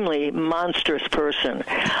extremely monstrous person.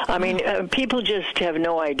 I mean, people just have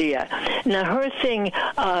no idea. Now, her thing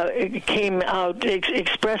came out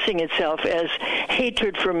expressing itself as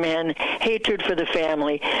hatred for men, hatred for the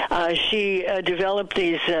family. She developed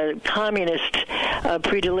these communist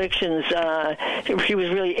predilections. She was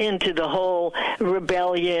really into the whole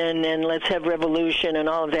rebellion and let's have revolution and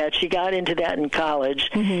all of that. She got into that in college.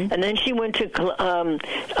 And then she went to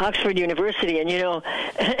Oxford University. And, you know,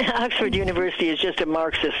 Oxford University is just a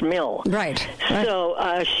Marxist mill. Right.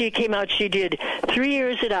 So she came out, she did 3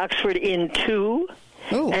 years at Oxford in 2.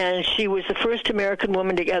 And she was the first American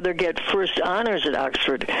woman to ever get first honors at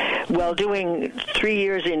Oxford while doing 3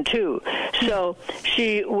 years in 2. So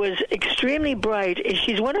she was extremely bright.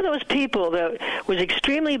 She's one of those people that was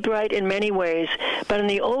extremely bright in many ways, but in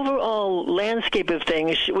the overall landscape of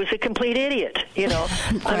things, she was a complete idiot, you know.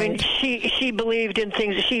 I mean, she believed in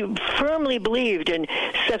things. She firmly believed in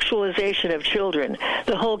sexualization of children,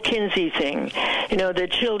 the whole Kinsey thing, you know,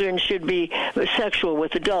 that children should be sexual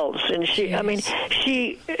with adults. And she, I mean, she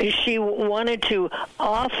she wanted to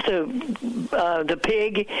off the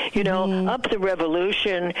pig, up the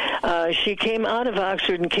revolution. She came out of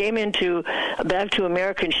Oxford and came back to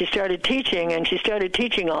America, and she started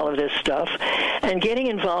teaching all of this stuff and getting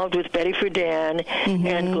involved with Betty Friedan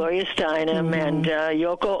and Gloria Steinem and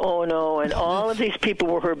Yoko Ono, and all of these people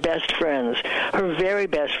were her best friends, her very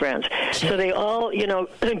best friends. So they all,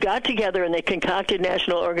 got together and they concocted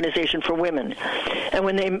National Organization for Women. And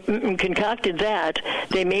when they concocted that,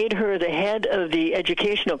 they made her the head of the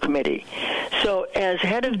Educational Committee. So as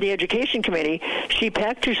head of the Education Committee, she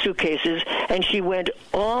packed her suitcases and she went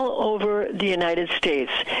all over the United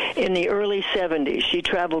States in the early 70s. She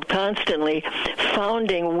traveled constantly,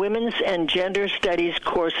 founding women's and gender studies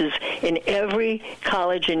courses in every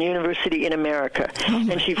college and university in America.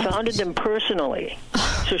 And she founded them personally.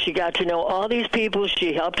 So she got to know all these people.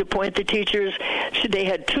 She helped appoint the teachers. They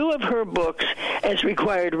had 2 of her books as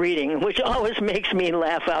required reading, which always makes me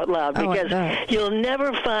laugh out loud, because you'll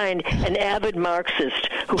never find an avid Marxist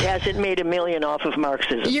who hasn't made $1 million off of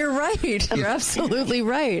Marxism. You're right. You're absolutely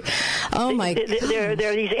right. Oh, my God. There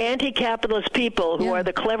are these anti-capitalist people who are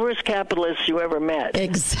the cleverest capitalists you ever met.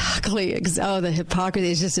 Exactly. Oh, the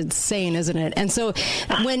hypocrisy is just insane, isn't it? And so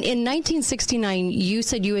when in 1969, you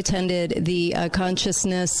said you attended the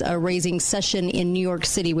consciousness raising session in New York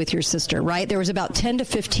City with your sister, right? There was about 10 to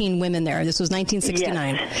 15 women there. This was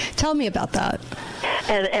 1969. Yes. Tell me about that.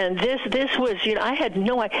 And this was, I had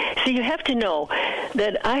no idea. See, you have to know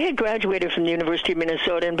that I had graduated from the University of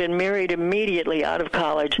Minnesota and been married immediately out of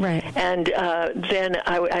college. Right. And then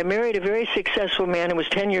I married a very successful man who was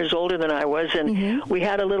 10 years older than I was, and we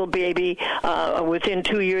had a little baby within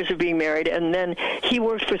 2 years of being married. And then he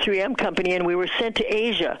worked for 3M Company, and we were sent to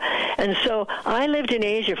Asia. And so I lived in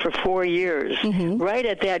Asia for 4 years, right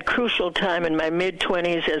at that crucial time in my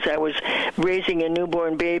mid-20s as I was raising a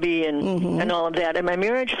newborn baby and all of that. And my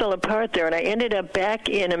marriage fell apart there, and I ended up back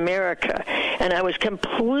in America, and I was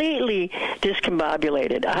completely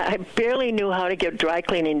discombobulated. I barely knew how to get dry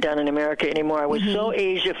cleaning done in America anymore. I was so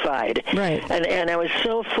Asiafied, right? And I was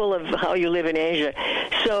so full of how you live in Asia.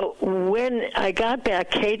 So when I got back,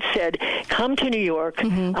 Kate said, come to New York.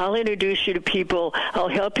 I'll introduce you to people. I'll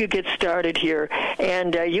help you get started here,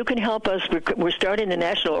 and you can help us. We're starting the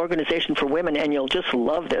National Organization for Women, and you'll just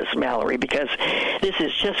love this, Mallory, because this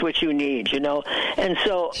is just what you need, And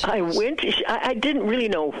so I went. I didn't really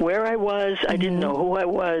know where I was. I didn't know who I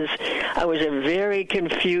was. I was a very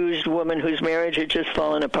confused woman whose marriage had just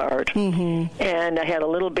fallen apart. And I had a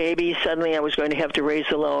little baby. Suddenly I was going to have to raise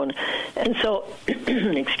alone. And so,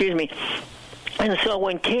 excuse me. And so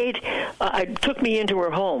when Kate took me into her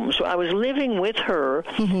home, so I was living with her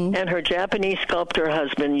and her Japanese sculptor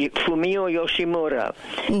husband, Fumio Yoshimura,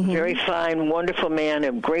 very fine, wonderful man,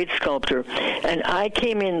 a great sculptor. And I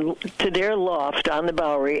came in to their loft on the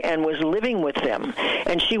Bowery and was living with them.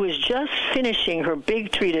 And she was just finishing her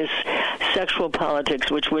big treatise, Sexual Politics,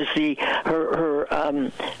 which was her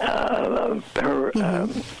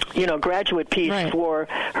graduate piece for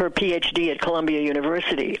her PhD at Columbia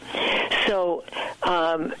University. So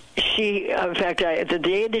she, in fact, the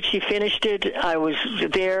day that she finished it, I was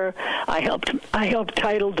there. I helped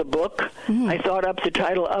title the book. I thought up the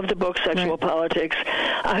title of the book, Sexual Politics.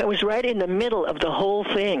 I was right in the middle of the whole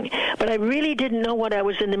thing, but I really didn't know what I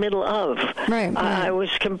was in the middle of. I was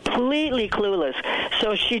completely clueless.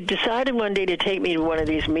 So she decided one day to take me to one of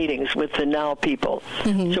these meetings with the Now people.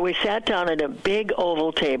 So we sat down at a big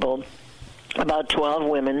oval table, about 12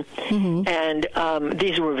 women, and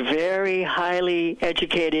these were very highly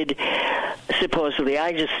educated, supposedly.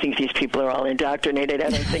 I just think these people are all indoctrinated. I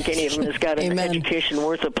don't think any of them has got an education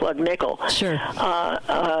worth a plug nickel. Sure.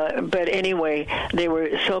 But anyway, they were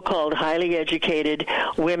so-called highly educated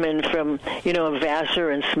women from, Vassar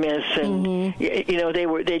and Smith, and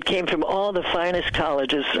they came from all the finest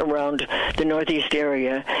colleges around the Northeast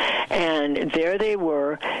area, and there they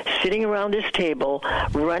were sitting around this table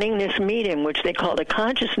running this meeting, which they called a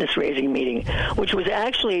consciousness-raising meeting, which was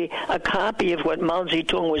actually a copy of what Mao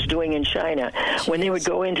Zedong was doing in China, when they would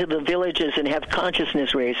go into the villages and have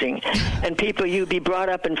consciousness-raising. And you'd be brought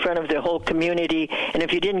up in front of the whole community, and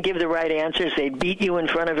if you didn't give the right answers, they'd beat you in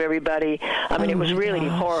front of everybody. I mean, it was really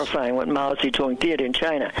horrifying what Mao Zedong did in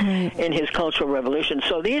China in his Cultural Revolution.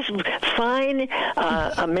 So these fine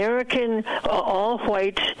American,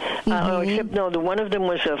 all-white, except, one of them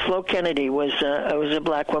was Flo Kennedy, was a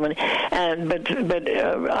black woman, but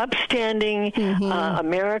upstanding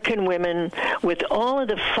American women with all of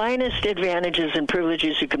the finest advantages advantages and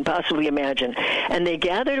privileges you can possibly imagine. And they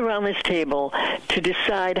gathered around this table to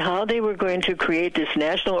decide how they were going to create this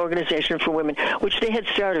national organization for women, which they had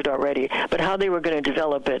started already, but how they were going to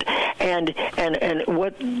develop it, and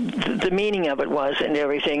what the meaning of it was and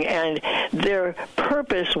everything. And their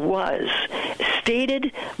purpose was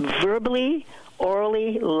stated verbally,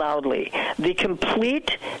 orally, loudly, the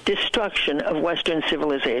complete destruction of Western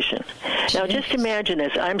civilization. Now, just imagine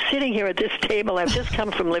this. I'm sitting here at this table. I've just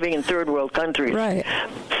come from living in third world countries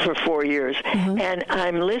for 4 years, and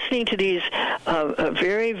I'm listening to these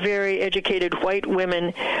very, very educated white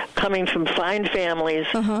women coming from fine families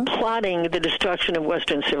plotting the destruction of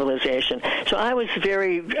Western civilization. So I was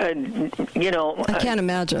very, I can't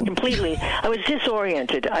imagine. Completely. I was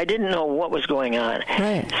disoriented. I didn't know what was going on.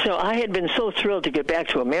 Right. So I had been so thrilled to get back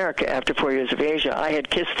to America after 4 years of Asia. I had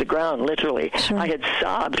kissed the ground, literally. Sure. I had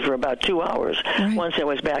sobbed for about 2 hours once I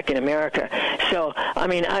was back in America. So, I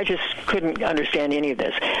mean, I just couldn't understand any of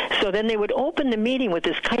this. So then they would open the meeting with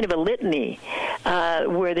this kind of a litany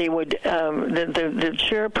where they would, the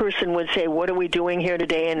chairperson would say, what are we doing here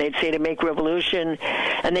today? And they'd say, to make revolution.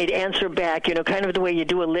 And they'd answer back, kind of the way you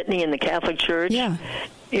do a litany in the Catholic Church. Yeah.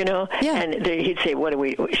 And he'd say,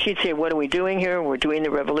 she'd say, what are we doing here? We're doing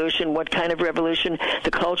the revolution. What kind of revolution?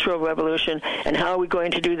 The cultural revolution. And how are we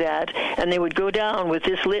going to do that? And they would go down with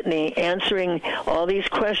this litany, answering all these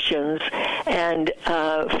questions. And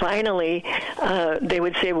finally, they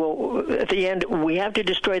would say, well, at the end, we have to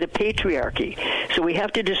destroy the patriarchy. So we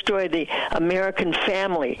have to destroy the American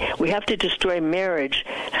family. We have to destroy marriage.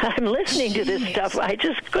 I'm listening to this stuff. I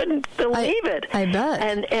just couldn't believe it. I bet.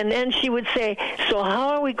 And then she would say, so how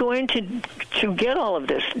are we going to get all of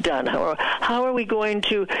this done? How are we going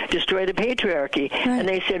to destroy the patriarchy? Right. And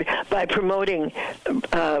they said, by promoting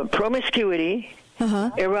promiscuity,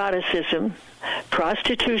 eroticism,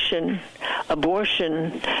 prostitution,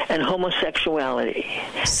 abortion, and homosexuality.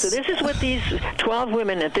 So this is what these 12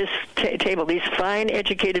 women at this table, these fine,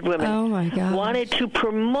 educated women, wanted to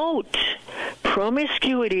promote: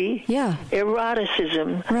 promiscuity,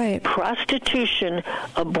 eroticism, prostitution,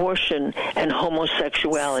 abortion, and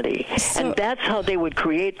homosexuality. And that's how they would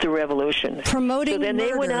create the revolution. Promoting So then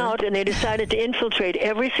murder. They went out and they decided to infiltrate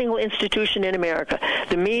every single institution in America: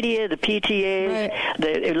 the media, the PTAs,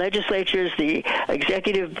 the legislatures, the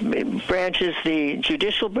executive branches, the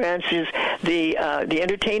judicial branches, the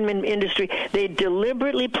entertainment industry. They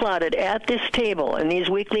deliberately plotted at this table in these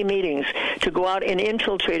weekly meetings to go out and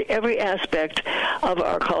infiltrate every aspect of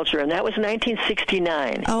our culture. And that was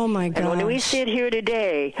 1969. Oh, my gosh. And when we sit here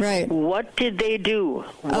today, what did they do?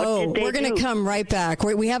 We're going to come right back.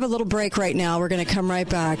 We have a little break right now. We're going to come right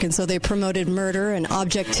back. And so they promoted murder and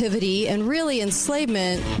objectivity and really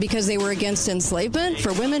enslavement because they were against enslavement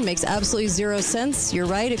for women. Makes absolutely zero sense. You're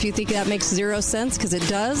right if you think that makes zero sense, because it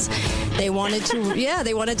does. They wanted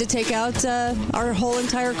to take out our whole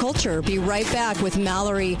entire culture. Be right back with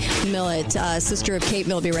Mallory Millett, sister of Kate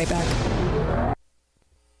Millett. Be right back.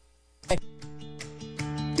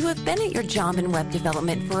 You have been at your job in web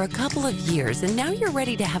development for a couple of years, and now you're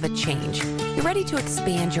ready to have a change. You're ready to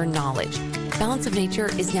expand your knowledge. Balance of Nature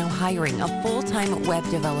is now hiring a full-time web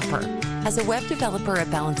developer. As a web developer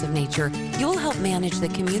at Balance of Nature, you'll help manage the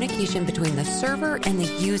communication between the server and the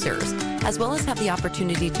users, as well as have the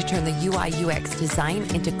opportunity to turn the UI/UX design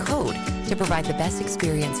into code to provide the best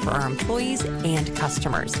experience for our employees and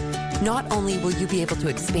customers. Not only will you be able to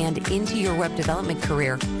expand into your web development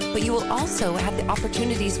career, but you will also have the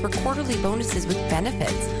opportunities for quarterly bonuses with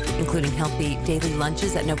benefits, including healthy daily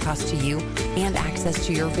lunches at no cost to you and access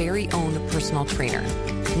to your very own personal trainer.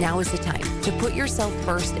 Now is the time to put yourself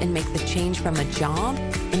first and make the change from a job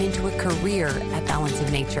and into a career at Balance of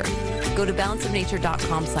Nature. Go to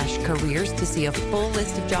balanceofnature.com/careers to see a full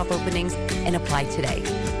list of job openings and apply today.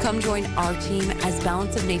 Come join our team as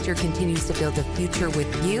Balance of Nature continues to build a future with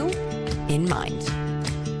you in mind.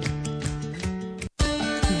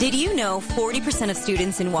 Did you know 40% of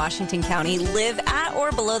students in Washington County live at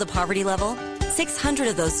or below the poverty level? 600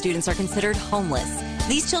 of those students are considered homeless.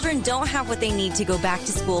 These children don't have what they need to go back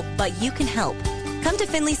to school, but you can help. Come to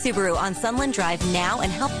Finley Subaru on Sunland Drive now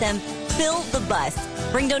and help them fill the bus.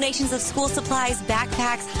 Bring donations of school supplies,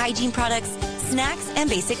 backpacks, hygiene products, snacks, and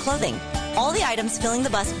basic clothing. All the items filling the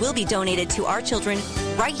bus will be donated to our children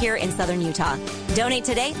right here in Southern Utah. Donate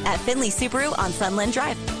today at Finley Subaru on Sunland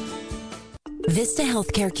Drive. Vista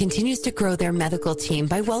Healthcare continues to grow their medical team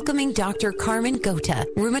by welcoming Dr. Carmen Gota,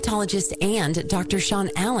 rheumatologist, and Dr.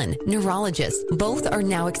 Sean Allen, neurologist. Both are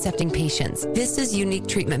now accepting patients. Vista's unique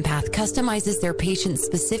treatment path customizes their patients'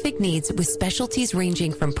 specific needs with specialties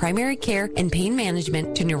ranging from primary care and pain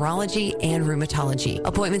management to neurology and rheumatology.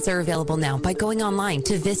 Appointments are available now by going online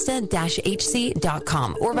to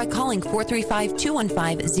vista-hc.com or by calling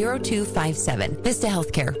 435-215-0257. Vista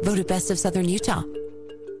Healthcare, voted best of Southern Utah.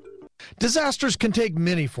 Disasters can take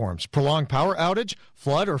many forms: prolonged power outage,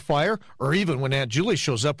 flood or fire, or even when Aunt Julie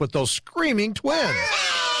shows up with those screaming twins.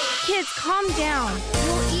 Kids, calm down.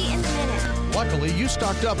 We'll eat in a minute. Luckily, you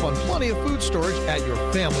stocked up on plenty of food storage at Your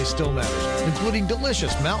Family Still Matters, including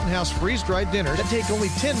delicious Mountain House freeze-dried dinners that take only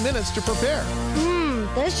 10 minutes to prepare.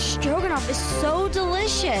 This stroganoff is so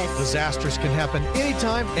delicious. Disasters can happen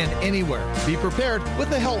anytime and anywhere. Be prepared with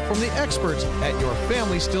the help from the experts at Your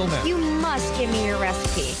Family Still Matters. You must give me your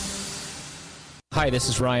recipe. Hi, this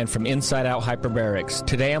is Ryan from Inside Out Hyperbarics.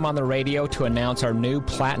 Today I'm on the radio to announce our new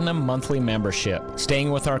Platinum Monthly membership.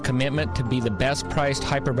 Staying with our commitment to be the best priced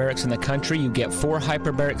hyperbarics in the country, you get 4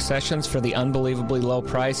 hyperbaric sessions for the unbelievably low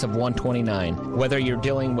price of $129. Whether you're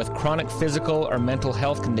dealing with chronic physical or mental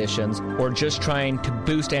health conditions, or just trying to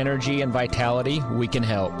boost energy and vitality, we can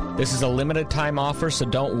help. This is a limited time offer, so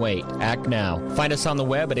don't wait. Act now. Find us on the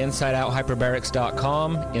web at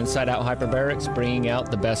InsideOutHyperbarics.com. Inside Out Hyperbarics, bringing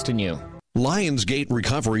out the best in you. Lionsgate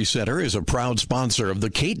Recovery Center is a proud sponsor of the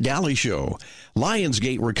Kate Daly Show.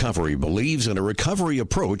 Lionsgate Recovery believes in a recovery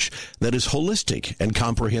approach that is holistic and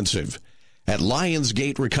comprehensive. At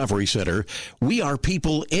Lionsgate Recovery Center, we are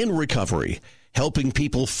people in recovery, helping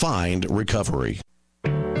people find recovery.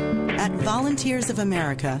 At Volunteers of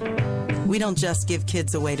America, we don't just give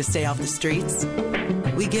kids a way to stay off the streets.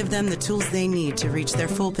 We give them the tools they need to reach their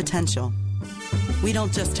full potential. We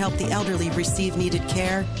don't just help the elderly receive needed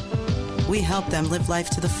care. We help them live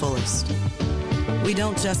life to the fullest. We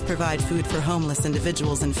don't just provide food for homeless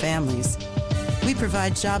individuals and families. We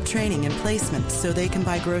provide job training and placement so they can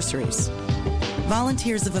buy groceries.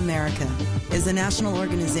 Volunteers of America is a national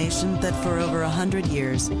organization that for over 100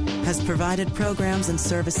 years has provided programs and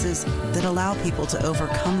services that allow people to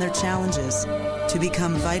overcome their challenges to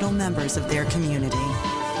become vital members of their community.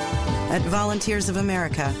 At Volunteers of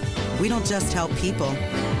America, we don't just help people,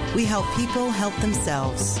 we help people help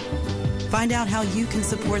themselves. Find out how you can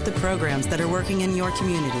support the programs that are working in your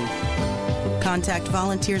community. Contact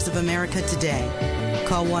Volunteers of America today.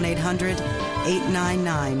 Call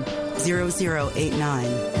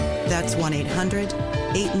 1-800-899-0089. That's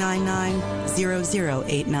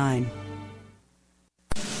 1-800-899-0089.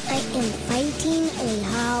 I am fighting a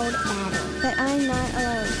loud battle, but I'm not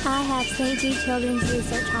alone. I have St. Jude Children's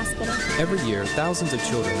Research Hospital. Every year, thousands of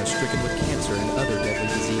children are stricken with cancer and other deadly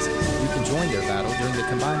diseases. You can join their battle during the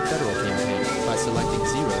combined federal campaign by selecting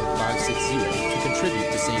 0560 to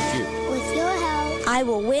contribute to St. Jude. With your help, I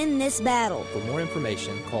will win this battle. For more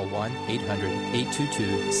information, call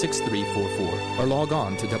 1-800-822-6344 or log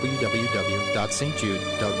on to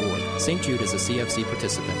www.stjude.org. St. Jude is a CFC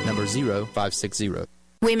participant, number 0560.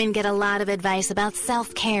 Women get a lot of advice about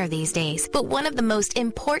self-care these days, but one of the most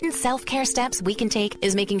important self-care steps we can take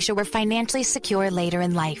is making sure we're financially secure later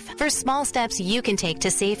in life. For small steps you can take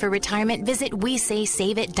to save for retirement, visit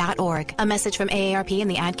WeSaySaveIt.org. A message from AARP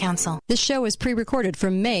and the Ad Council. This show is pre-recorded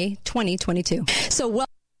from May 2022. So,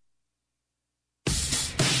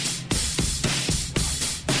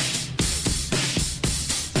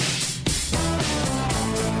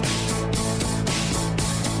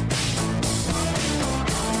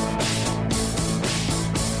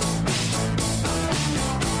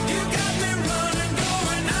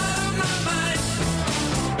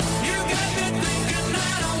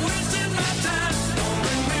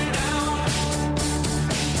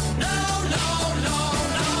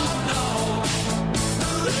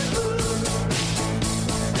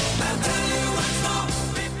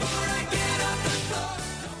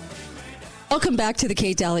 welcome back to the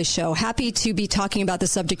Kate Daly Show. Happy to be talking about the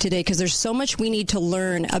subject today because there's so much we need to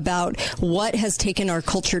learn about what has taken our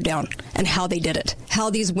culture down and how they did it, how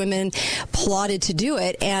these women plotted to do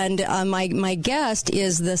it. And my guest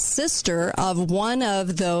is the sister of one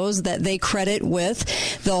of those that they credit with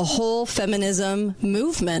the whole feminism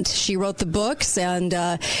movement. She wrote the books and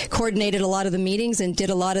coordinated a lot of the meetings and did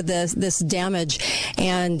a lot of this damage.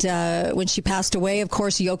 And when she passed away, of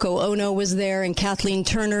course, Yoko Ono was there and Kathleen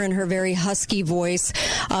Turner and her very husky husky voice,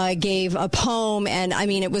 gave a poem, and I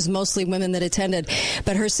mean, it was mostly women that attended.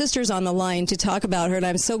 But her sister's on the line to talk about her, and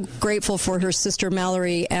I'm so grateful for her sister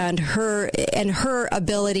Mallory and her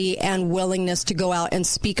ability and willingness to go out and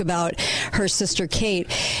speak about her sister Kate.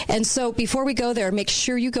 And so before we go there, make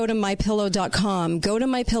sure you go to mypillow.com. Go to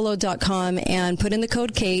mypillow.com and put in the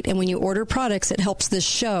code Kate, and when you order products, it helps this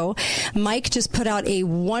show. Mike just put out a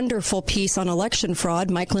wonderful piece on election fraud,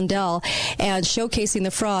 Mike Lindell, and showcasing the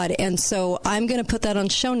fraud. And so I'm going to put that on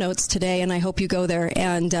show notes today, and I hope you go there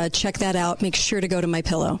and check that out. Make sure to go to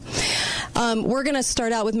MyPillow. We're going to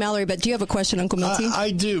start out with Mallory, but do you have a question, Uncle Milty?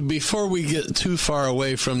 I do. Before we get too far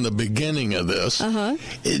away from the beginning of this,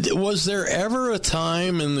 was there ever a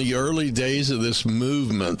time in the early days of this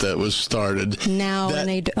movement that was started on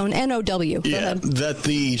NOW? Yeah, that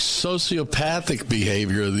the sociopathic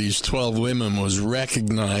behavior of these 12 women was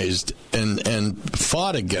recognized and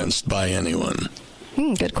fought against by anyone?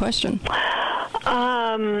 Good question.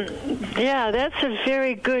 Yeah, that's a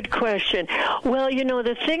very good question. Well, you know,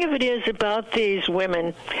 the thing of it is about these women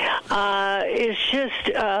is just,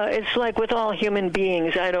 it's like with all human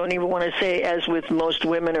beings. I don't even want to say as with most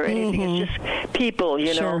women or anything. It's just people,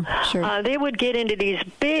 you know. Sure. They would get into these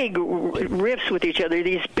big rifts with each other,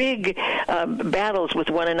 these big battles with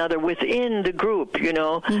one another within the group, you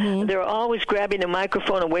know. They're always grabbing the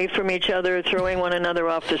microphone away from each other, throwing one another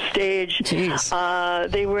off the stage.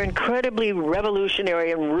 They were incredibly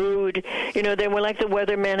revolutionary and rude. You know, they were like the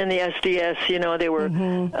weathermen in the SDS. You know, they were,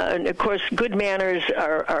 and of course, good manners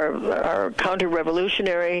are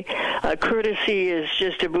counter-revolutionary. Courtesy is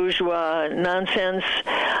just a bourgeois nonsense.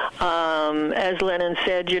 As Lenin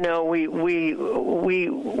said, you know,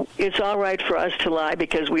 it's all right for us to lie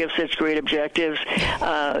because we have such great objectives.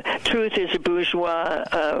 Truth is a bourgeois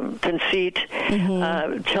conceit.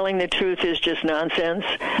 Telling the truth is just nonsense.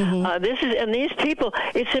 These people,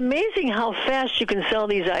 it's amazing how fast you can sell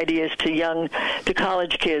these ideas to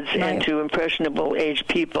college kids and to impressionable age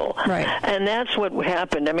people. And that's what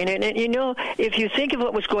happened. I mean, and you know, if you think of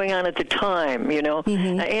what was going on at the time, you know,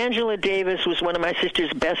 Angela Davis was one of my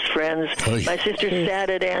sister's best friends. My sister sat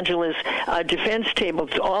at Angela's defense table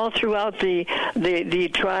all throughout the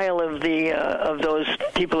trial of those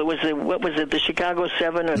people. It was the Chicago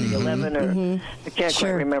 7 or the 11 or I can't quite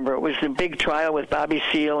remember. It was the big trial with Bobby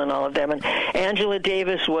Seale and all of them. And Angela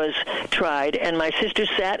Davis was tried, and my sister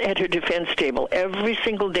sat at her defense table every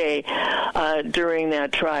single day during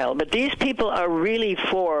that trial. But these people are really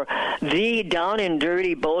for the down and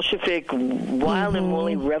dirty Bolshevik, wild and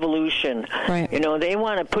woolly revolution. You know, they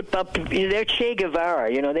want to put up, they're Che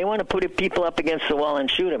Guevara, you know, they want to put people up against the wall and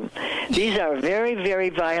shoot them. These are very, very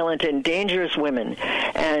violent and dangerous women.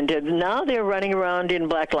 And now they're running around in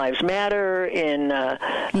Black Lives Matter, in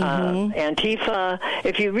Antifa.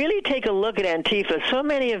 If you really take a look at Antifa, so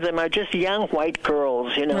many of them are just young white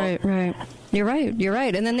girls, you know. Right. You're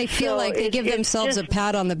right. And then they feel like they give themselves a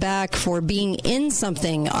pat on the back for being in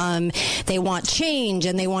something. They want change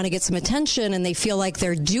and they want to get some attention and they feel like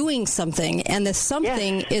they're doing something. And the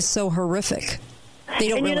something is so horrific. They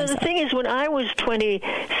don't realize the thing is, when I was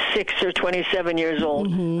 26 or 27 years old,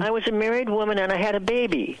 I was a married woman and I had a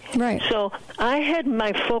baby. So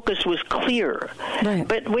my focus was clear.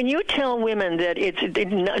 But when you tell women that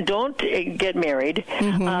don't get married,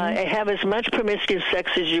 have as much promiscuous sex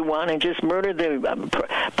as you want, and just murder the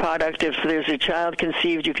product. If there's a child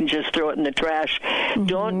conceived, you can just throw it in the trash.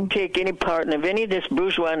 Don't take any part in any of this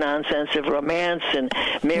bourgeois nonsense of romance and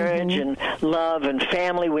marriage and love and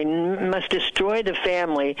family. We must destroy the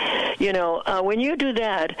family. You know, when you do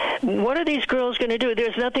that, what are these girls going to do?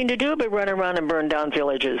 There's nothing to do but run around and burn down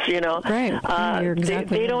villages, you know.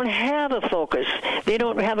 They don't have a focus. They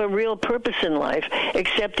don't have a real purpose in life,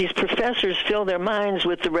 except these professors fill their minds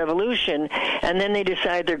with the revolution, and then they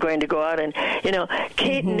decide they're going to go out and, you know,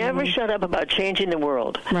 Kate never shut up about changing the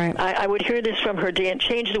world. I would hear this from her, Dan,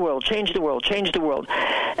 change the world, change the world, change the world.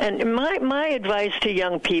 And my advice to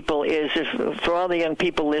young people is, for all the young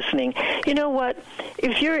people listening, you know what?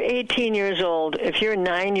 If you're 18 years old, if you're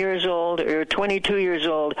 9 years old, or 22 years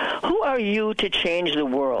old, who are you to change the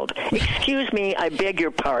world? Excuse me, I beg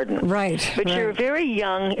your pardon. But you're very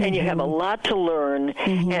young, and you have a lot to learn,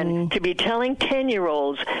 and to be telling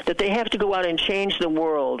 10-year-olds that they have to go out and change the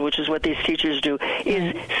world, which is what these teachers do,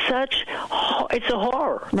 is such it's a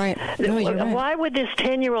horror. Right. No, you're right. Why would this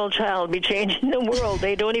 10-year-old child be changing the world?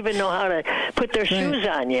 They don't even know how to put their shoes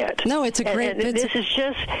on yet. No, it's a great... And this is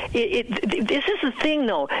just... this is the thing,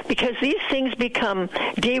 though, because these things become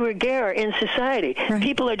de rigueur in society. Right.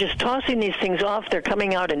 People are just tossing these things off. They're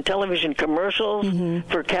coming out in television commercials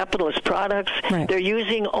for capitalist products. Right. They're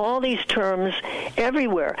using all these terms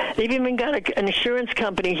everywhere. They've even got an insurance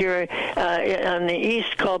company here on the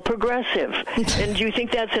East called Progressive. And do you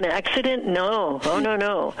think that's an accident? No. Oh,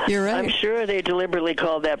 no. You're right. I'm sure they deliberately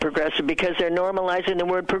called that progressive because they're normalizing the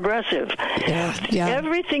word progressive. Yeah.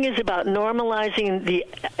 Everything is about normalizing the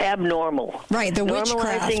abnormal. Right, the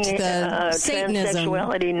normalizing, witchcraft, the Satanism.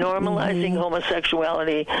 Transsexuality, normalizing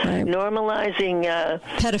homosexuality, normalizing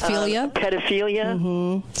pedophilia,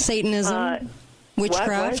 Satanism.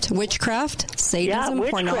 Witchcraft, sadism,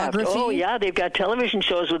 pornography. Oh, yeah, they've got television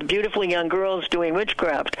shows with beautiful young girls doing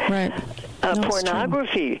witchcraft. Right.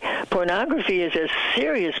 Pornography. Pornography is a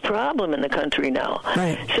serious problem in the country now.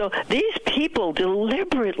 Right. So these people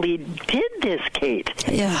deliberately did this, Kate.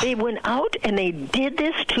 Yeah. They went out and they did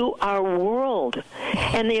this to our world.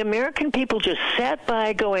 And the American people just sat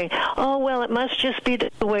by going, oh, well, it must just be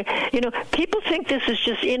the way. People think this is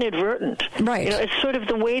just inadvertent. Right. It's sort of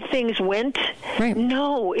the way things went. Right.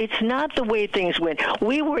 No, it's not the way things went.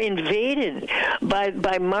 We were invaded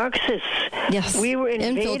by Marxists. Yes. We were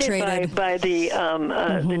invaded by the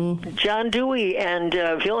John Dewey and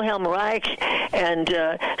Wilhelm Reich and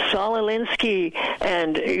Saul Alinsky,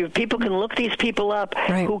 and people can look these people up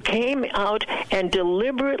who came out and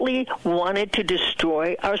deliberately wanted to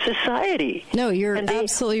destroy our society. No, you're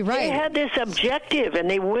absolutely right. They had this objective, and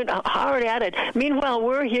they went hard at it. Meanwhile,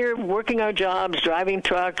 we're here working our jobs, driving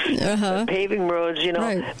trucks, paving roads,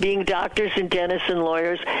 being doctors and dentists and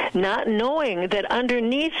lawyers, not knowing that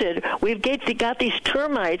underneath it, we've got these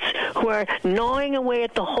termites who are gnawing away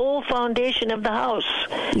at the whole foundation of the house.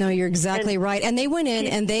 No, you're exactly right. And they went in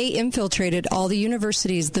and they infiltrated all the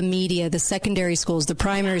universities, the media, the secondary schools, the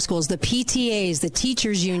primary schools, the PTAs, the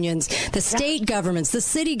teachers' unions, the state governments, the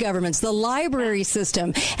city governments, the library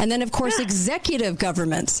system, and then, of course, executive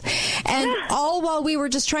governments. And all while we were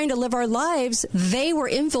just trying to live our lives, they were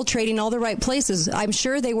infiltrating all the right places. I'm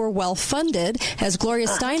sure they were well funded. As Gloria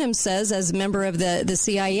Steinem says, as a member of the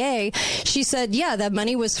CIA, she said, yeah, that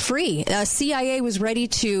money was free. CIA was ready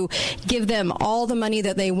to give them all the money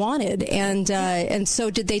that they wanted. And so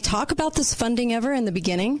did they talk about this funding ever in the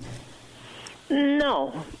beginning?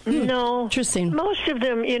 No. Interesting. Most of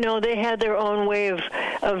them, they had their own way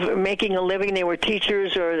of making a living. They were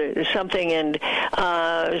teachers or something, and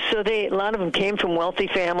so a lot of them came from wealthy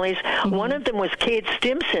families. One of them was Kate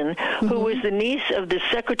Stimson, who was the niece of the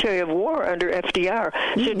Secretary of War under FDR.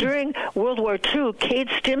 So during World War II, Kate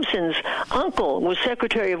Stimson's uncle was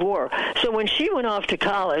Secretary of War. So when she went off to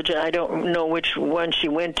college, I don't know which one she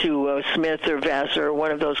went to, Smith or Vassar or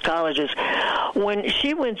one of those colleges. When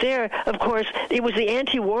she went there, of course, it was the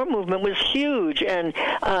anti-war movement was huge, and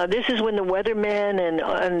this is when the Weathermen and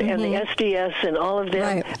the SDS and all of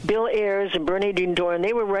them, Bill Ayers and Bernardine Dohrn,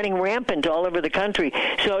 they were running rampant all over the country.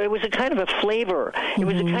 So it was a kind of a flavor. It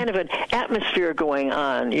was a kind of an atmosphere going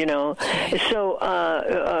on, So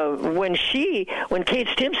when Kate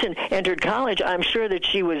Stimson entered college, I'm sure that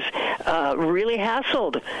she was really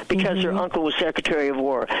hassled because her uncle was Secretary of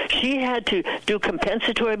War. She had to do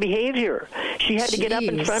compensatory behavior. She had to get up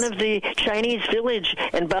in front of the Chinese village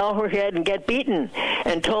and bow her head and get beaten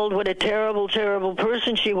and told what a terrible, terrible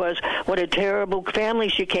person she was, what a terrible family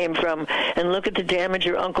she came from, and look at the damage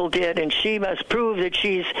her uncle did, and she must prove that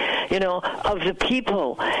she's, of the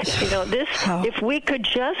people. If we could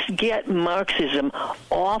just get Marxism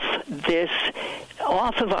off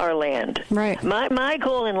of our land. Right. My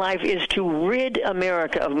goal in life is to rid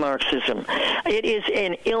America of Marxism. It is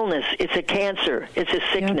an illness. It's a cancer. It's a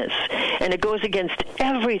sickness. And it goes against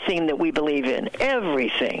everything that we believe in.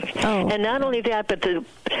 Everything. Oh. And not only that, but the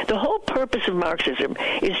whole purpose of Marxism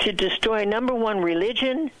is to destroy, number one,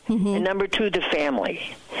 religion, and number two, the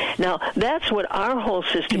family. Now, that's what our whole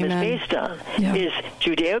system is based on, is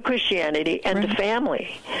Judeo-Christianity and the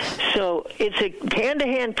family. So it's a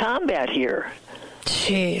hand-to-hand combat here.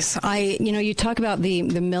 Jeez. You talk about the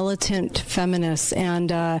militant feminists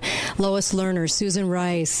and Lois Lerner, Susan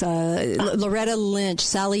Rice, Loretta Lynch,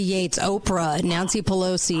 Sally Yates, Oprah, Nancy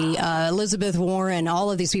Pelosi, Elizabeth Warren,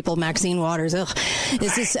 all of these people, Maxine Waters.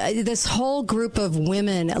 It's this whole group of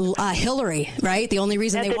women. Hillary, right? The only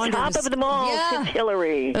reason they wanted her at the top of them all is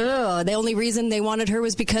Hillary. The only reason they wanted her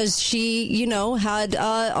was because she, had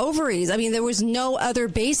ovaries. I mean, there was no other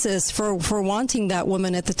basis for wanting that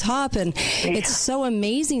woman at the top, and it's so so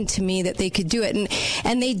amazing to me that they could do it.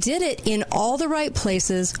 And they did it in all the right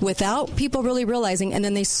places without people really realizing. And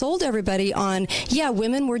then they sold everybody on,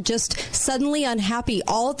 women were just suddenly unhappy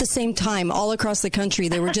all at the same time, all across the country.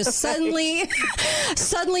 They were just suddenly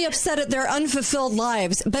upset at their unfulfilled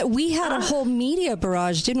lives. But we had a whole media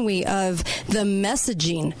barrage, didn't we, of the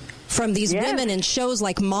messaging from these women in shows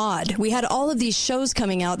like Maude. We had all of these shows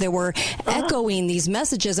coming out that were echoing these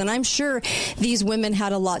messages, and I'm sure these women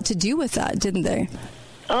had a lot to do with that, didn't they?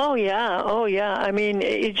 Oh yeah. I mean,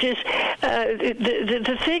 it just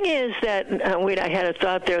the thing is that wait, I had a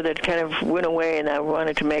thought there that kind of went away, and I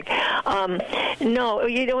wanted to make. No,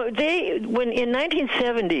 they when in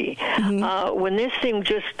 1970, when this thing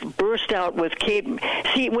just burst out with Kate.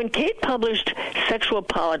 See, when Kate published Sexual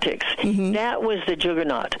Politics, that was the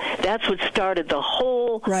juggernaut. That's what started the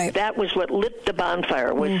whole. Right. That was what lit the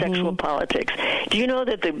bonfire. Was Sexual Politics. Do you know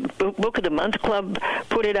that the Book of the Month Club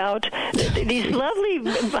put it out? These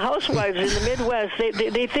lovely housewives in the Midwest,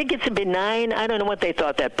 they think it's a benign. I don't know what they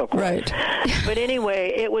thought that book was. Right. But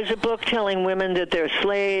anyway, it was a book telling women that they're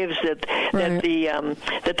slaves, that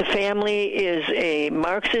the family is a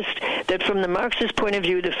Marxist, that from the Marxist point of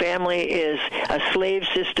view, the family is a slave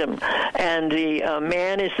system, and the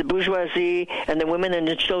man is the bourgeoisie, and the women and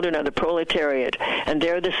the children are the proletariat, and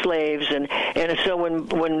they're the slaves. And so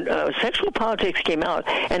when Sexual Politics came out,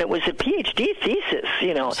 and it was a PhD thesis,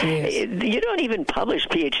 you don't even publish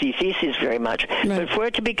PhD theses very much, but for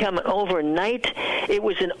it to become an overnight, it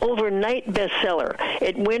was an overnight bestseller.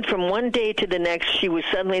 It went from one day to the next. She was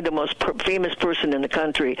suddenly the most famous person in the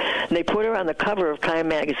country. And they put her on the cover of Time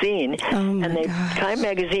magazine, Time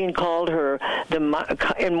magazine called her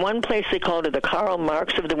in one place they called her the Karl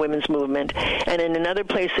Marx of the women's movement, and in another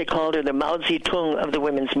place they called her the Mao Zedong of the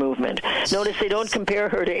women's movement. Notice they don't compare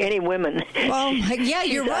her to any women. Well,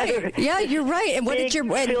 you're right. Yeah, you're right. And what did your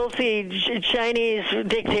filthy Chinese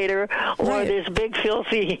dictator or this big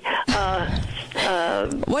filthy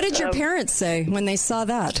what did your parents say when they saw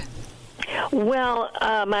that? Well,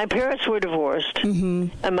 my parents were divorced,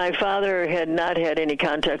 and my father had not had any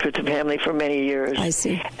contact with the family for many years. I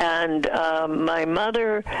see. And my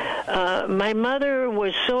mother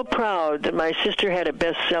was so proud that my sister had a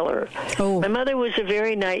bestseller. Oh. My mother was a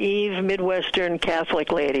very naive Midwestern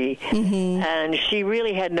Catholic lady, and she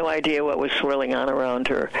really had no idea what was swirling on around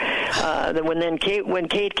her. When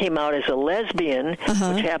Kate came out as a lesbian,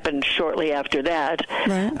 which happened shortly after that,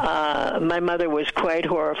 my mother was quite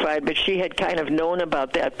horrified, but she had kind of known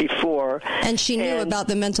about that before. And she knew about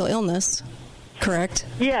the mental illness, correct?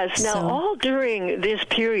 Yes. Now, all during this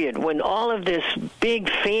period, when all of this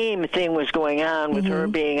big fame thing was going on, with her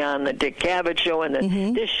being on the Dick Cavett show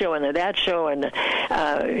and this show and that show, and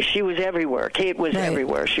she was everywhere. Kate was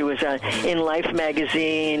everywhere. She was in Life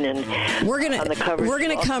magazine, and on the covers. We're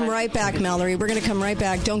gonna come right back, Mallory. We're gonna come right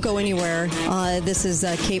back. Don't go anywhere. This is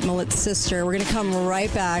Kate Millett's sister. We're gonna come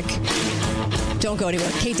right back. Don't go anywhere.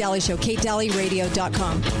 Kate Daly Show,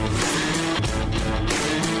 KateDalyRadio.com.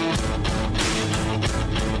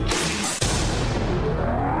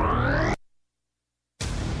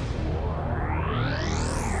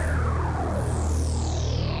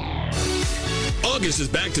 August is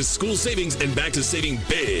back to school savings and back to saving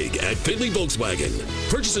big at Findlay Volkswagen.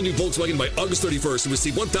 Purchase a new Volkswagen by August 31st and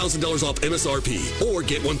receive $1,000 off MSRP, or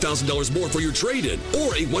get $1,000 more for your trade-in,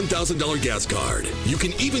 or a $1,000 gas card. You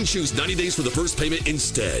can even choose 90 days for the first payment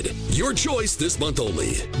instead. Your choice this month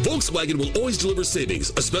only. Volkswagen will always deliver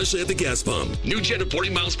savings, especially at the gas pump. New Jetta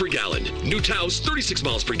 40 miles per gallon. New Taos 36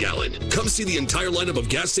 miles per gallon. Come see the entire lineup of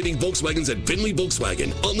gas-saving Volkswagens at Findlay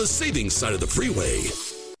Volkswagen on the savings side of the freeway.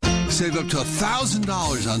 Save up to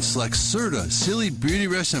 $1,000 on select Serta, Silly, Beauty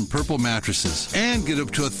Rest, and Purple mattresses. And get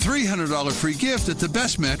up to a $300 free gift at the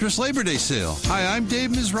Best Mattress Labor Day sale. Hi, I'm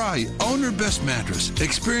Dave Mizrahi, owner of Best Mattress.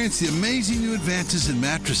 Experience the amazing new advances in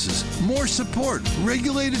mattresses. More support,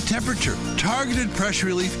 regulated temperature, targeted pressure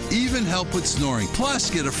relief, even help with snoring. Plus,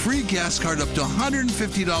 get a free gas card up to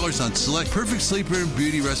 $150 on select Perfect Sleeper and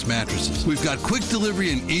Beauty Rest mattresses. We've got quick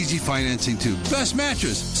delivery and easy financing too. Best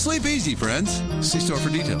Mattress. Sleep easy, friends. See store for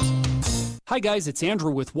details. Hi guys, it's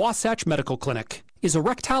Andrew with Wasatch Medical Clinic. Is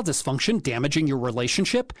erectile dysfunction damaging your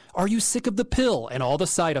relationship? Are you sick of the pill and all the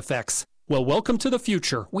side effects? Well, welcome to the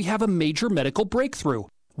future. We have a major medical breakthrough.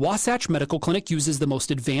 Wasatch Medical Clinic uses the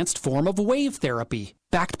most advanced form of wave therapy.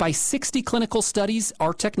 Backed by 60 clinical studies,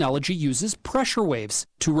 our technology uses pressure waves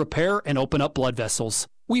to repair and open up blood vessels.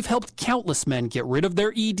 We've helped countless men get rid of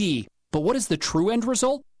their ED. But what is the true end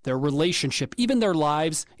result? Their relationship, even their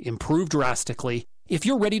lives, improve drastically. If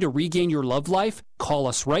you're ready to regain your love life, call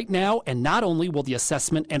us right now, and not only will the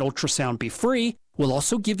assessment and ultrasound be free, We'll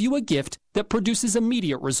also give you a gift that produces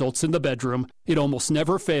immediate results in the bedroom. It almost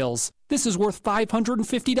never fails. This is worth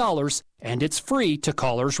 $550, and it's free to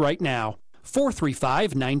callers right now.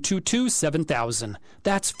 435-922-7000.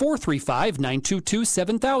 That's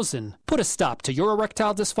 435-922-7000. Put a stop to your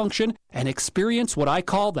erectile dysfunction and experience what I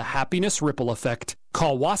call the happiness ripple effect.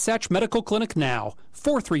 Call Wasatch Medical Clinic now.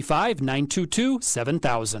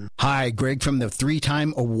 435-922-7000. Hi, Greg from the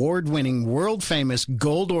 3-time award-winning, world-famous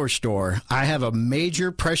Gold Ore Store. I have a major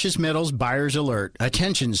precious metals buyer's alert.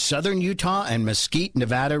 Attention, Southern Utah and Mesquite,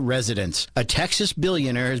 Nevada residents. A Texas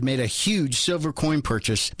billionaire has made a huge silver coin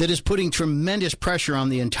purchase that is putting tremendous pressure on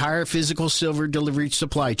the entire physical silver delivery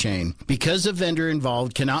supply chain. Because the vendor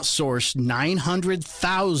involved cannot source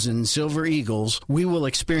 900,000 silver eagles, we will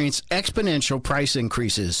experience exponential price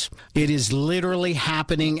increases. It is literally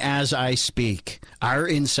happening as I speak. Our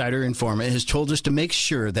insider informant has told us to make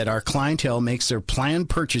sure that our clientele makes their planned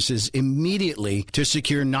purchases immediately to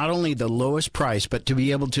secure not only the lowest price, but to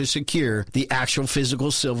be able to secure the actual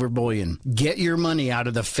physical silver bullion. Get your money out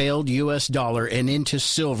of the failed U.S. dollar and into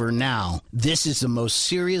silver now. This is the most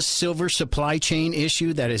serious silver supply chain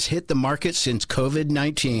issue that has hit the market since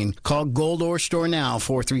COVID-19. Call Gold Ore Store now,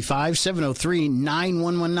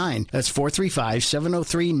 435-703-9119. That's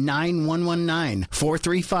 435-703-9119.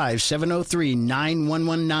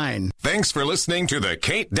 435-703-9119. Thanks for listening to The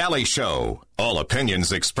Kate Daly Show. All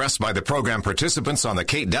opinions expressed by the program participants on The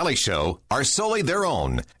Kate Daly Show are solely their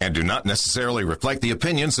own and do not necessarily reflect the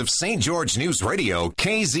opinions of St. George News Radio,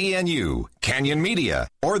 KZNU, Canyon Media,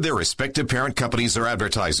 or their respective parent companies or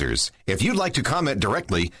advertisers. If you'd like to comment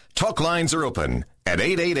directly, talk lines are open at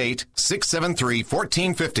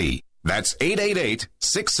 888-673-1450. That's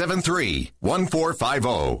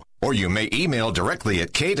 888-673-1450. Or you may email directly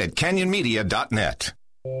at kate@canyonmedia.net.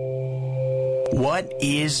 What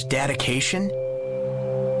is dedication?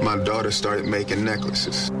 My daughter started making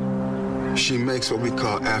necklaces. She makes what we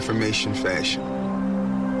call affirmation fashion.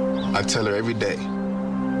 I tell her every day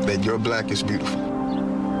that your black is beautiful.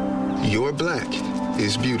 Your black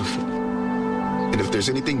is beautiful. And if there's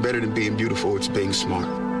anything better than being beautiful, it's being smart.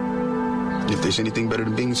 If there's anything better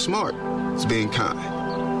than being smart, it's being kind.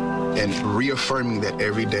 And reaffirming that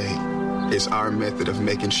every day is our method of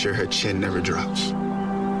making sure her chin never drops.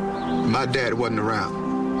 My dad wasn't around,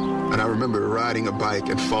 and I remember riding a bike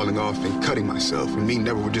and falling off and cutting myself, and me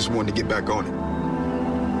never just wanting to get back on it.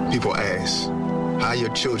 People ask, how your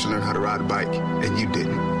children learn how to ride a bike, and you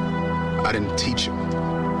didn't. I didn't teach them.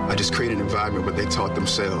 I just created an environment where they taught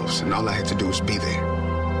themselves, and all I had to do was be there.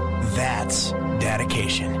 That's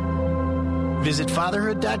dedication. Visit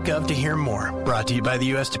fatherhood.gov to hear more. Brought to you by the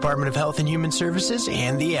U.S. Department of Health and Human Services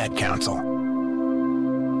and the Ad Council.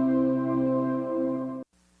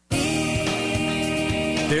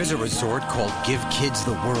 There's a resort called Give Kids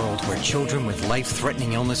the World where children with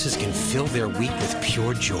life-threatening illnesses can fill their week with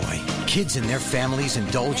pure joy. Kids and their families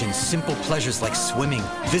indulge in simple pleasures like swimming,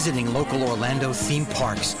 visiting local Orlando theme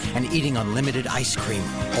parks, and eating unlimited ice cream,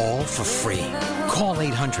 all for free. Call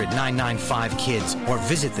 800-995-KIDS or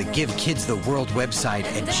visit the Give Kids the World website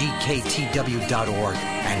at gktw.org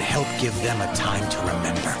and help give them a time to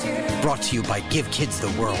remember. Brought to you by Give Kids the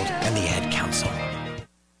World and the Ad Council.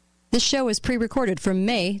 This show is pre-recorded from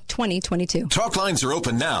May 2022. Talk lines are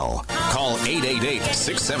open now. Call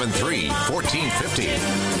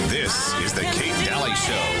 888-673-1450. This is the Kate Daly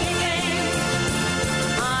Show.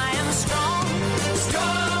 I am strong,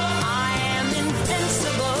 I am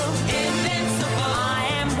invincible, I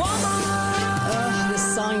am woman.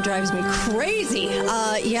 This song drives me crazy.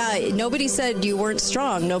 Nobody said you weren't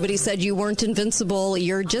strong. Nobody said you weren't invincible.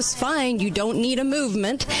 You're just fine. You don't need a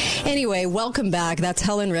movement. Anyway, welcome back. That's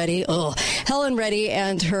Helen Reddy. Helen Reddy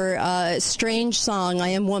and her strange song, I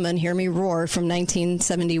Am Woman, Hear Me Roar, from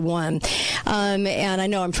 1971. And I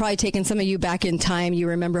know I'm probably taking some of you back in time. You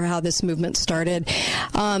remember how this movement started.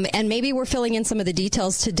 And maybe we're filling in some of the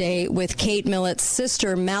details today with Kate Millett's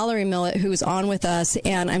sister, Mallory Millett, who's on with us.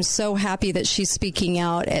 And I'm so happy that she's speaking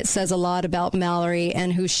out. It says a lot about Mallory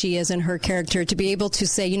and who she is and her character to be able to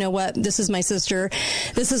say, you know what, this is my sister.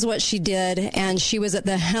 This is what she did. And she was at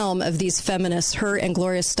the helm of these feminists, her and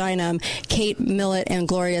Gloria Steinem. Kate Millett and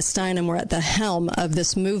Gloria Steinem were at the helm of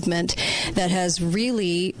this movement that has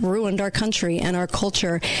really ruined our country and our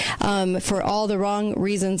culture for all the wrong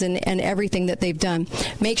reasons and everything that they've done.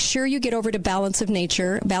 Make sure you get over to Balance of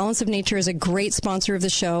Nature. Balance of Nature is a great sponsor of the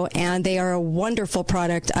show, and they are a wonderful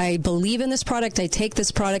product. I believe in this product. I take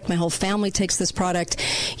this product product. My whole family takes this product.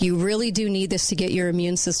 You really do need this to get your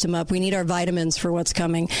immune system up. We need our vitamins for what's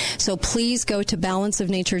coming. So please go to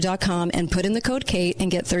balanceofnature.com and put in the code Kate and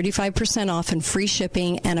get 35% off and free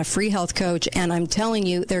shipping and a free health coach. And I'm telling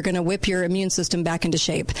you, they're going to whip your immune system back into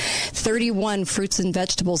shape. 31 fruits and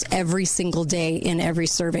vegetables every single day in every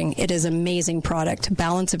serving. It is an amazing product.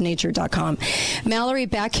 Balanceofnature.com. Mallory,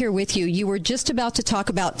 back here with you. You were just about to talk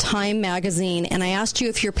about Time Magazine, and I asked you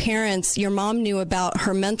if your mom knew about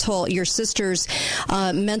your sister's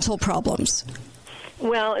mental problems.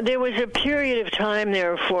 Well, there was a period of time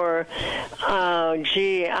there for,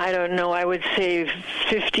 I don't know, I would say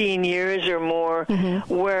 15 years or more,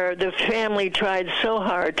 where the family tried so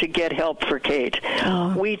hard to get help for Kate.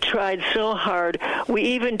 Oh. We tried so hard. We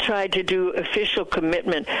even tried to do official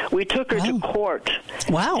commitment. We took her to court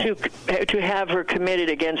to have her committed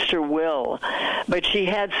against her will. But she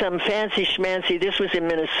had some fancy schmancy. This was in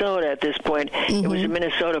Minnesota at this point. It was a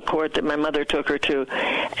Minnesota court that my mother took her to,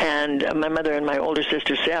 and my mother and my older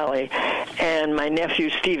sister Sally and my nephew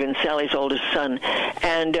Stephen, Sally's oldest son,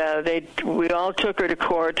 and we all took her to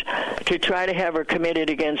court to try to have her committed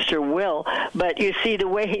against her will. But you see, the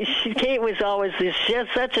way Kate was always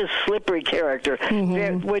such a slippery character,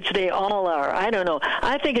 which they all are. I don't know.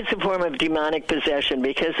 I think it's a form of demonic possession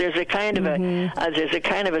because there's a kind of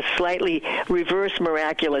a slightly reverse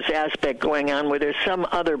miraculous aspect going on where there's some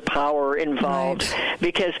other power involved. Right.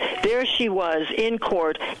 Because there she was in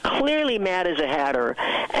court, clearly mad as a hatter.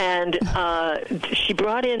 And she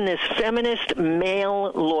brought in this feminist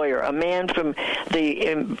male lawyer, a man from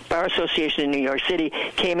the Bar Association in New York City,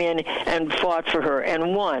 came in and fought for her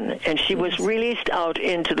and won. And she was released out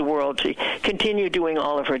into the world to continue doing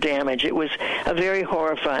all of her damage. It was a very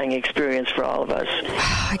horrifying experience for all of us.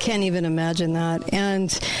 I can't even imagine that.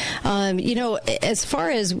 And, as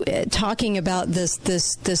far as talking about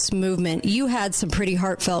this movement, you had some pretty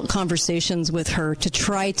heartfelt conversations with her to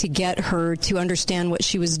try to get her to understand what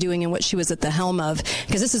she was doing and what she was at the helm of,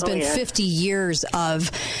 because this has been 50 years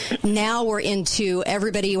of, now we're into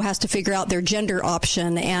everybody who has to figure out their gender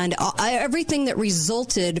option, and everything that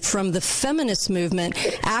resulted from the feminist movement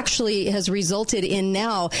actually has resulted in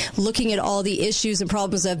now looking at all the issues and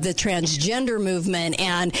problems of the transgender movement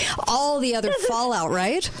and all the other fallout,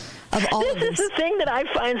 right? This is the thing that I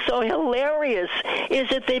find so hilarious, is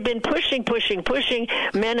that they've been pushing.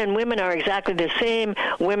 Men and women are exactly the same.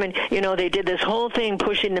 Women, they did this whole thing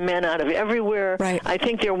pushing the men out of everywhere. Right. I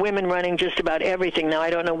think there are women running just about everything now. I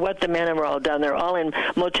don't know what the men have all done. They're all in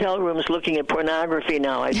motel rooms looking at pornography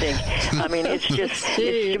now, I think. I mean,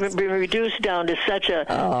 it's been reduced down to such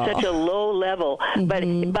a low level. But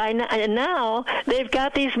by now, they've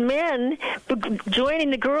got these men joining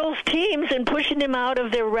the girls' teams and pushing them out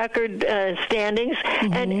of their record standings,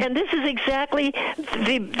 and this is exactly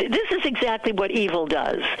what evil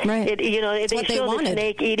does. Right. They show the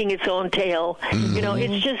snake eating its own tail.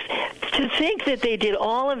 It's just to think that they did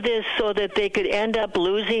all of this so that they could end up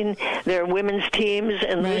losing their women's teams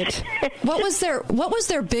and What was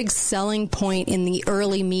their big selling point in the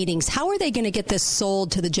early meetings? How are they going to get this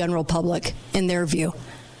sold to the general public, in their view,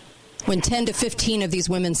 when 10 to 15 of these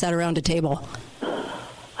women sat around a table?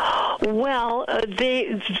 Well,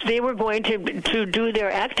 they were going to do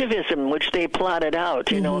their activism, which they plotted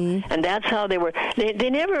out, and that's how they were. They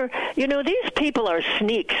never, these people are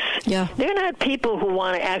sneaks. Yeah. They're not people who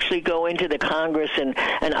want to actually go into the Congress and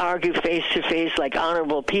argue face to face like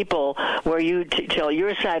honorable people, where you tell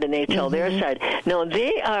your side and they tell their side. No,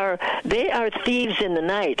 they are thieves in the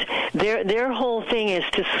night. Their whole thing is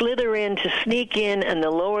to slither in, to sneak in the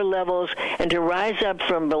lower levels, and to rise up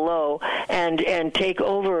from below and take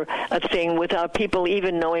over a thing without people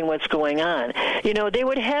even knowing what's going on. They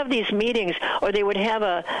would have these meetings, or they would have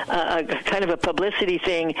a kind of a publicity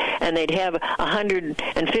thing, and they'd have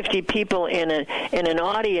 150 people in an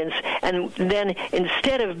audience, and then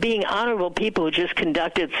instead of being honorable people who just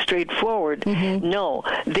conducted straightforward, no,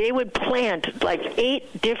 they would plant like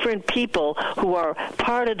 8 different people who are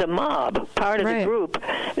part of the mob, part of the group,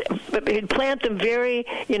 but they'd plant them very,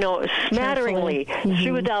 smatteringly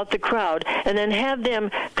throughout the crowd, and then have them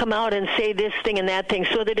come out and say this thing and that thing,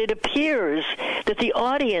 so that it appears that the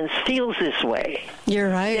audience feels this way. You're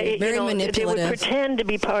right. Very manipulative. They would pretend to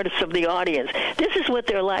be part of the audience. This is what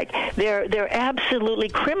they're like. They're absolutely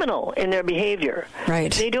criminal. moral in their behavior.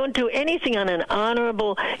 Right. They don't do anything on an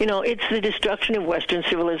honorable, it's the destruction of Western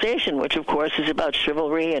civilization, which of course is about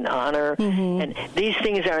chivalry and honor, and these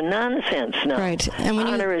things are nonsense now. Right. And when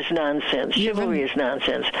honor is nonsense. Chivalry is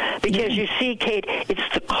nonsense. Because you see, Kate, it's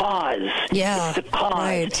the cause. Yeah. It's the cause.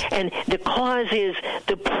 Right. And the cause is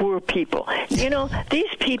the poor people.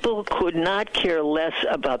 These people could not care less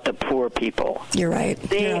about the poor people. You're right.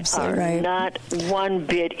 They You're absolutely are right. not one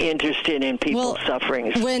bit interested in people's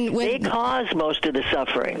sufferings. They cause most of the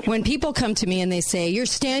suffering. When people come to me and they say, you're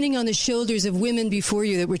standing on the shoulders of women before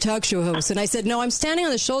you that were talk show hosts, and I said, no, I'm standing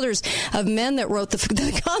on the shoulders of men that wrote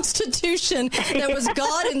the Constitution that was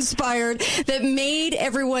God-inspired, that made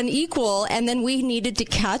everyone equal, and then we needed to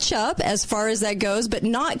catch up as far as that goes, but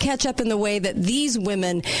not catch up in the way that these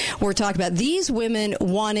women were talking about. These women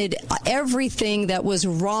wanted everything that was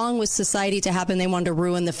wrong with society to happen. They wanted to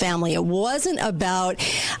ruin the family. It wasn't about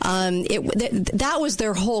that was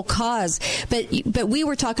their whole cause. But we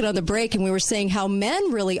were talking on the break, and we were saying how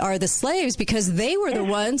men really are the slaves because they were the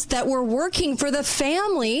ones that were working for the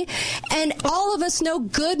family, and all of us know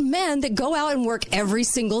good men that go out and work every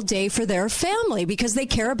single day for their family because they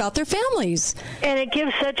care about their families. And it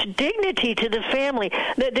gives such dignity to the family.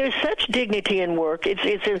 There's such dignity in work.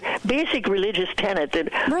 It's a basic religious tenet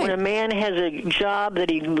that when a man has a job that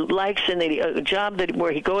he likes and a job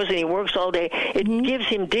where he goes and he works all day, it gives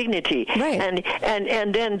him dignity. Right.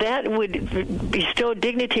 And then that would bestow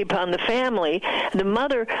dignity upon the family. The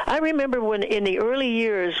mother, I remember when in the early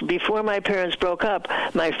years before my parents broke up,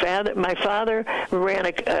 my father ran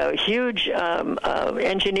a huge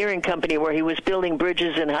engineering company where he was building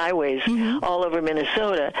bridges and highways all over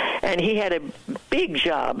Minnesota, and he had a big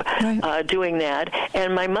job doing that.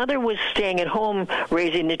 And my mother was staying at home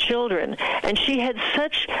raising the children, and she had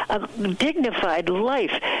such a dignified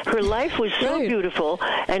life. Her life was so beautiful,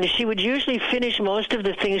 and she would usually finish most of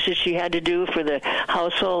the things that she had to do for the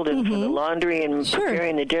household and for the laundry and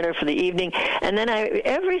preparing the dinner for the evening. And then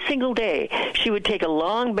every single day she would take a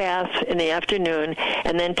long bath in the afternoon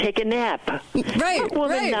and then take a nap. Right.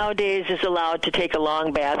 Woman nowadays is allowed to take a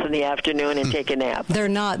long bath in the afternoon and take a nap. They're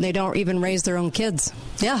not. They don't even raise their own kids.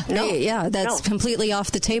 Yeah. That's completely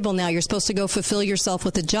off the table now. You're supposed to go fulfill yourself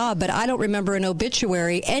with a job, but I don't remember an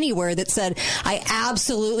obituary anywhere that said,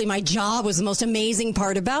 my job was the most amazing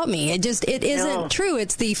part about me. It isn't true.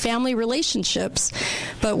 It's the family relationships,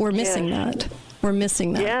 but we're missing that. We're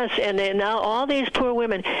missing that. Yes, and then now all these poor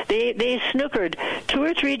women, they snookered 2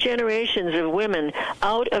 or 3 generations of women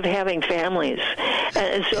out of having families.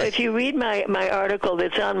 And so if you read my article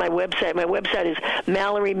that's on my website is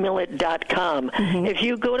MalloryMillett.com. If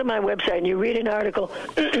you go to my website and you read an article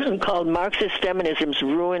called Marxist Feminism's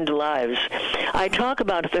Ruined Lives, I talk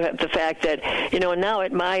about the fact that, now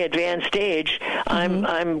at my advanced age,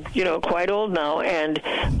 I'm quite old now, and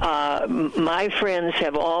my friends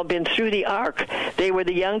have all been through the arc. They were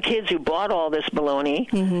the young kids who bought all this baloney,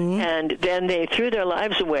 and then they threw their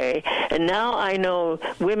lives away. And now I know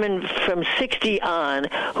women from 60 on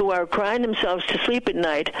who are crying themselves to sleep at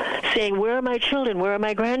night saying, where are my children? Where are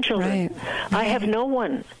my grandchildren? I have no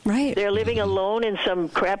one. They're living alone in some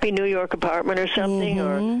crappy New York apartment or something,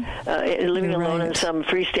 or living alone in some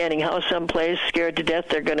freestanding house someplace, scared to death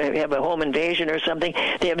they're going to have a home invasion or something.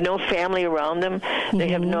 They have no family around them. They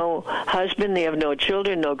have no husband. They have no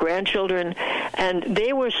children, no grandchildren. And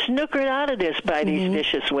they were snookered out of this by these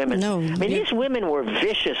vicious women. These women were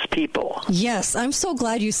vicious people. Yes, I'm so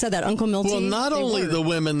glad you said that, Uncle Milty. Well, not only the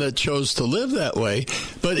women that chose to live that way,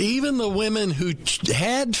 but even the women who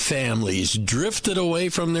had families drifted away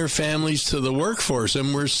from their families to the workforce,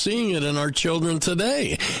 and we're seeing it in our children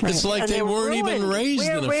today. It's like they weren't even raised in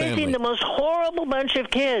a family. We're raising the most horrible bunch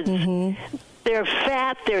of kids. They're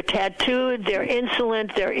fat, they're tattooed, they're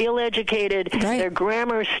insolent, they're ill-educated, their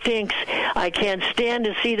grammar stinks. I can't stand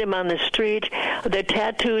to see them on the street. The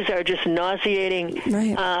tattoos are just nauseating.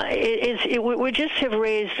 We just have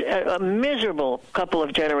raised a miserable couple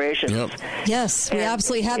of generations. Yes, we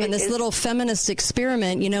absolutely have. And this little feminist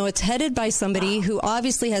experiment, it's headed by somebody who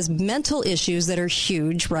obviously has mental issues that are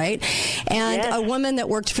huge, right? And a woman that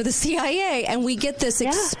worked for the CIA. And we get this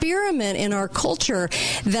experiment in our culture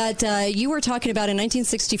that you were talking about. In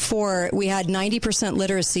 1964, we had 90%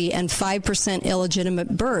 literacy and 5% illegitimate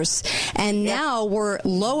births. And now we're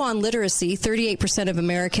low on literacy. 38% of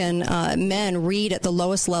American men read at the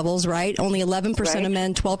lowest levels, right? Only 11% of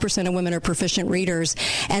men, 12% of women are proficient readers,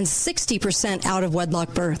 and 60% out of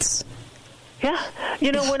wedlock births. Yeah.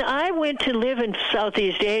 You know, when I went to live in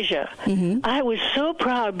Southeast Asia, I was so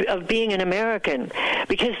proud of being an American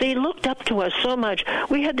because they looked up to us so much.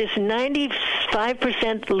 We had this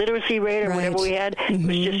 95% literacy rate or whatever we had. It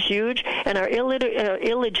was just huge. And our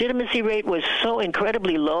illegitimacy rate was so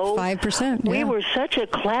incredibly low. 5%. We were such a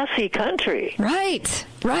classy country. Right.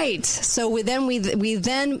 So we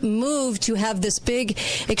then moved to have this big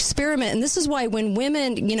experiment, and this is why when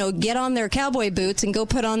women, get on their cowboy boots and go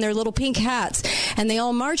put on their little pink hats, and they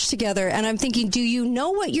all march together, and I'm thinking, do you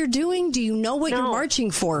know what you're doing? Do you know what you're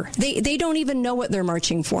marching for? They don't even know what they're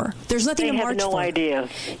marching for. There's nothing to march for. They have no idea.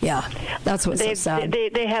 Yeah, that's what's so sad.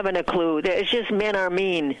 They haven't a clue. It's just men are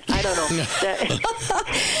mean. I don't know.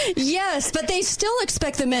 Yes, but they still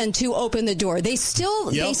expect the men to open the door. They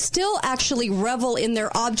still actually revel in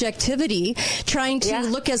their objectivity, trying to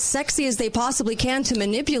look as sexy as they possibly can to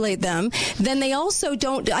manipulate them. Then they also I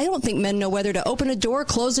don't think men know whether to open a door,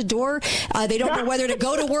 close a door. They don't know whether to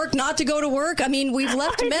go to work, not to go to work. I mean, we've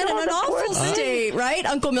left men in an awful state, right,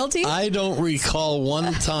 Uncle Milty? I don't recall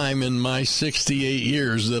one time in my 68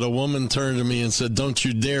 years that a woman turned to me and said, "Don't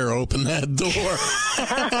you dare open that door."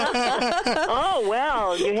 Oh,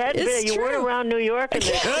 well, you weren't around New York in the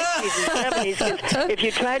 60s and 70s. 'Cause if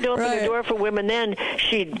you tried to open the door for women then,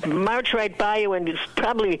 she'd march right by you and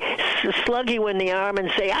probably slug you in the arm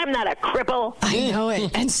and say, "I'm not a cripple." I know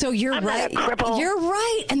it. And so you're right. Not a cripple. You're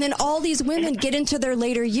right. And then all these women get into their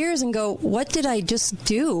later years and go, what did I just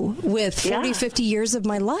do with 40, 50 years of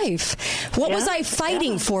my life? What was I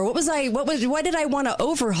fighting for? What did I want to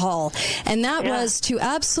overhaul? And that was to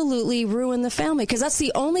absolutely ruin the family, because that's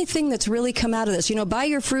the only thing that's really come out of this. By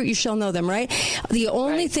your fruit you shall know them, right? The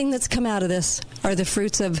only thing that's come out of this are the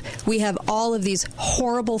fruits of, we have all of these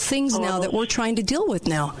horrible things now that we're trying to deal with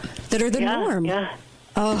now that are the norm. Yeah.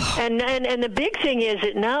 Oh. And the big thing is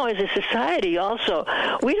that now as a society also,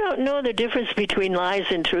 we don't know the difference between lies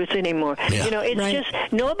and truth anymore. Yeah. It's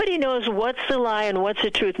just nobody knows what's the lie and what's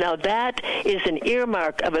the truth. Now that is an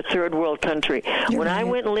earmark of a third world country. When I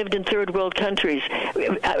went and lived in third world countries,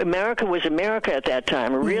 America was America at that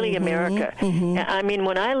time, really America. I mean,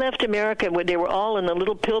 when I left America, they were all in the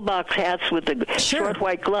little pillbox hats with the short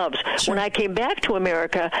white gloves. When I came back to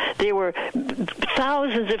America, there were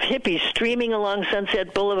thousands of hippies streaming along Sunset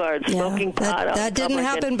Boulevard, smoking pot. That didn't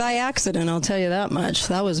happen by accident, I'll tell you that much.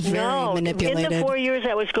 That was very manipulated. In the 4 years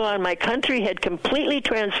I was gone, my country had completely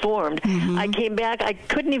transformed. I came back, I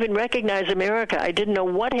couldn't even recognize America. I didn't know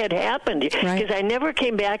what had happened, because I never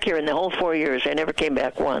came back here in the whole 4 years. I never came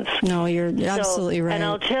back once. No, you're absolutely right. And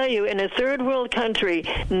I'll tell you, in a third world country,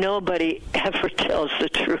 nobody ever tells the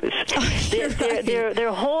truth.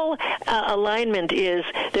 Their whole alignment is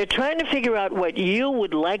they're trying to figure out what you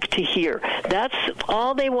would like to hear. That's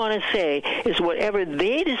all they want to say, is whatever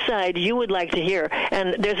they decide you would like to hear.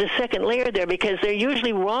 And there's a second layer there, because they're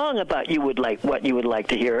usually wrong about what you would like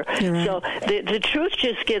to hear. Right. So the truth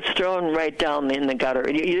just gets thrown right down in the gutter.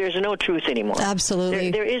 There's no truth anymore.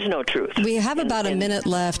 Absolutely. There is no truth. We have about a minute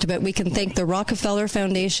left, but we can thank the Rockefeller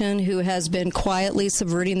Foundation, who has been quietly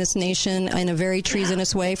subverting this nation in a very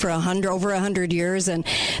treasonous way for over 100 years. And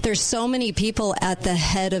there's so many people at the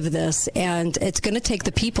head of this, and it's going to take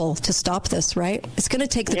the people to stop this, right? It's going to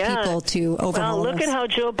take the people to overhaul Well, look at how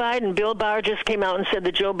Joe Biden, Bill Barr just came out and said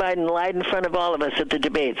that Joe Biden lied in front of all of us at the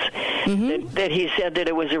debates. That he said that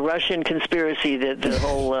it was a Russian conspiracy, that the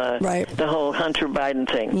whole Hunter Biden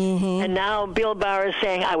thing. And now Bill Barr is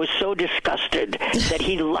saying, I was so disgusted that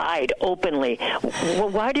he lied openly. Well,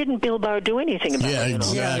 why didn't Bill Barr do anything about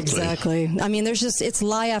it? Yeah, exactly. I mean, it's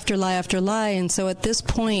lie after lie after lie. And so at this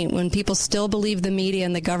point, when people still believe the media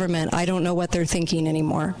and the government, I don't know what they're thinking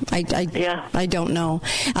anymore. I don't know.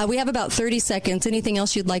 We have about 30 seconds. Anything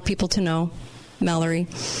else you'd like people to know, Mallory?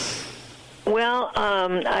 Well,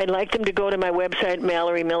 I'd like them to go to my website,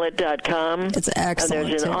 MalloryMillett.com. It's excellent.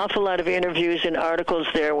 There's an awful lot of interviews and articles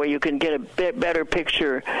there where you can get a better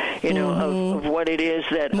picture, of what it is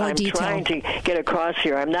that I'm trying to get across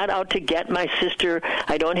here. I'm not out to get my sister.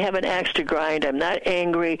 I don't have an axe to grind. I'm not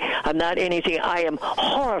angry. I'm not anything. I am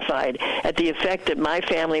horrified at the effect that my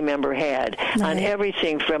family member had on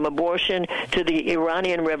everything from abortion to the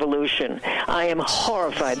Iranian Revolution. I am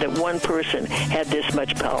horrified that one person had this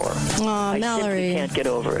much power. Mallory, I can't get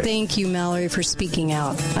over it. Thank you, Mallory, for speaking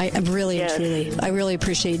out. I really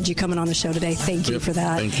appreciate you coming on the show today. Thank you for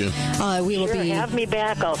that. Thank you. We will have me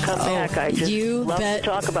back. I'll come back. I just love to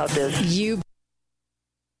talk about this.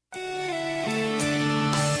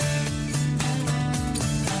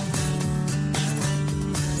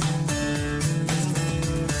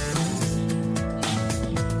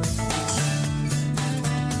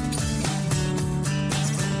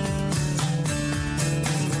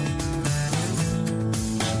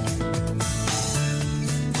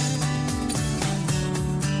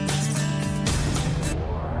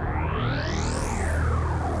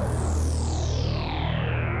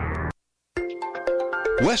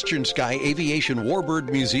 Western Sky Aviation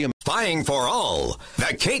Warbird Museum. Flying for all.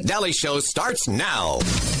 The Kate Daly Show starts now.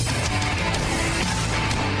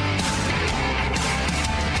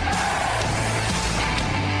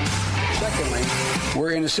 Secondly,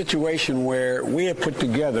 we're in a situation where we have put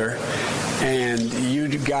together, and you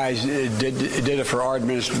guys did it for our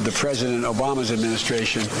administration, the President Obama's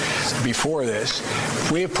administration before this.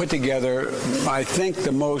 We have put together, I think,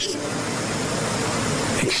 the most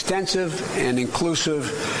extensive and inclusive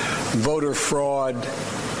voter fraud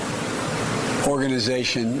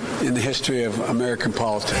organization in the history of American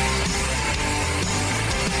politics.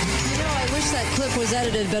 That clip was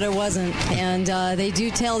edited, but it wasn't. And they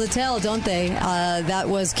do tell the tale, don't they? That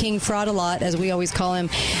was King Fraud-A-Lot, as we always call him.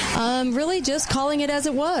 Really just calling it as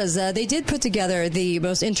it was. They did put together the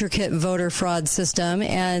most intricate voter fraud system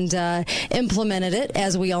and implemented it,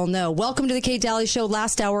 as we all know. Welcome to the Kate Daly Show,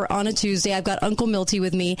 last hour on a Tuesday. I've got Uncle Milty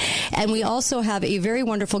with me, and we also have a very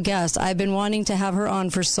wonderful guest. I've been wanting to have her on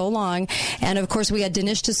for so long. And, of course, we had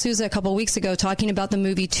Dinesh D'Souza a couple weeks ago talking about the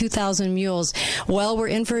movie 2,000 Mules. Well, we're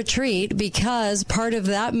in for a treat because part of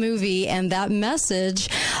that movie and that message,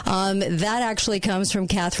 that actually comes from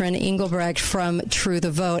Catherine Engelbrecht from True the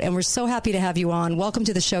Vote. And we're so happy to have you on. Welcome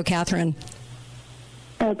to the show, Catherine.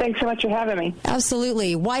 Thanks so much for having me.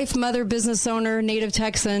 Absolutely. Wife, mother, business owner, native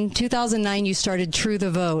Texan. 2009, you started True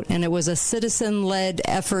the Vote, and it was a citizen-led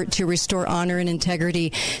effort to restore honor and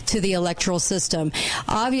integrity to the electoral system.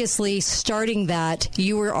 Obviously, starting that,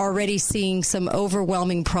 you were already seeing some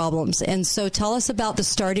overwhelming problems. And so tell us about the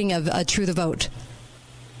starting of True the Vote.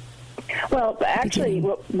 Well, actually,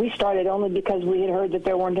 we started only because we had heard that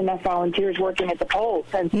there weren't enough volunteers working at the polls.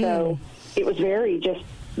 And so it was very just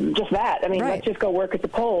that. I mean, let's just go work at the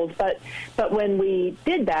polls. But when we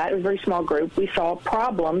did that, it was a very small group. We saw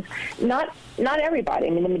problems. Not everybody. I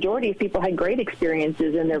mean, the majority of people had great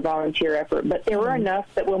experiences in their volunteer effort, but there were enough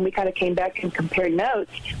that when we kind of came back and compared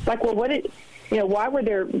notes, like, well, why was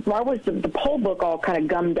the poll book all kind of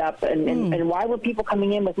gummed up, and why were people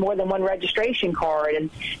coming in with more than one registration card, and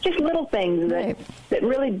just little things that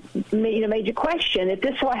really made you question, if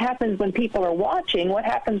this is what happens when people are watching, what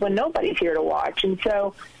happens when nobody's here to watch? And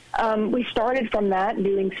so we started from that,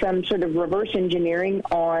 doing some sort of reverse engineering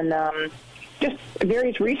on just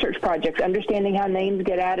various research projects, understanding how names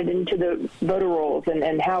get added into the voter rolls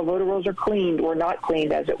and how voter rolls are cleaned or not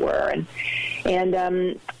cleaned, as it were. And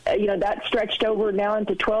that stretched over now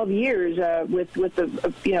into 12 years with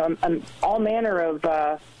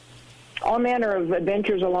all manner of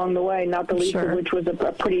adventures along the way, not the least of which was a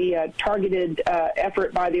pretty targeted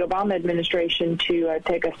effort by the Obama administration to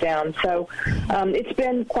take us down. So it's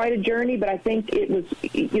been quite a journey, but I think it was,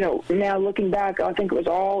 now looking back, I think it was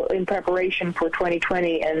all in preparation for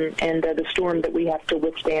 2020 and the storm that we have to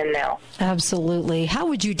withstand now. Absolutely. How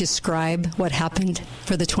would you describe what happened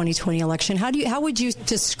for the 2020 election? How would you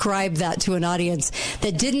describe that to an audience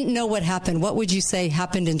that didn't know what happened? What would you say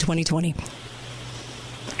happened in 2020?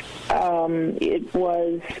 It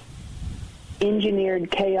was engineered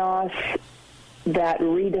chaos that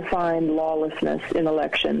redefined lawlessness in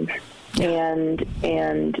elections, and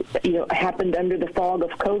happened under the fog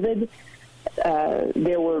of COVID.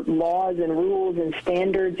 There were laws and rules and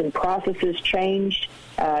standards and processes changed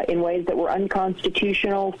in ways that were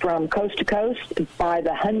unconstitutional from coast to coast by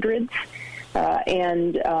the hundreds,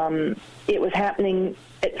 and it was happening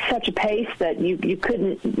at such a pace that you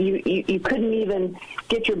couldn't even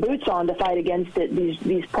get your boots on to fight against it.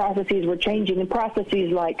 These processes were changing, and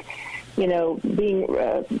processes like, being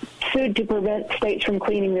sued to prevent states from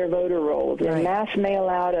cleaning their voter rolls, and mass mail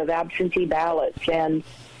out of absentee ballots, and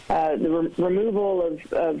the removal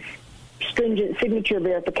of stringent signature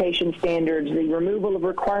verification standards, the removal of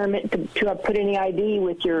requirement to put any ID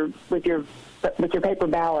with your paper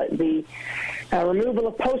ballot, the removal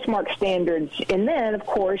of postmark standards, and then, of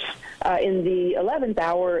course, in the 11th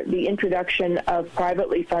hour, the introduction of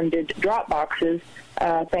privately funded drop boxes,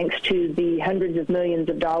 thanks to the hundreds of millions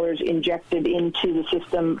of dollars injected into the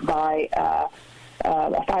system by a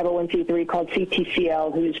 501c3 called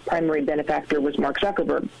CTCL, whose primary benefactor was Mark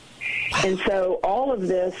Zuckerberg. And so all of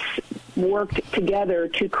this worked together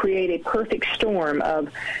to create a perfect storm of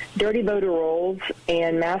dirty voter rolls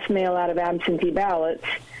and mass mail out of absentee ballots,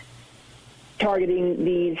 targeting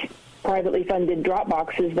these privately funded drop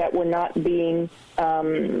boxes that were not being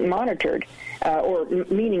monitored or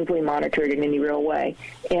meaningfully monitored in any real way.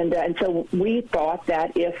 And so we thought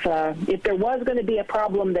that if there was going to be a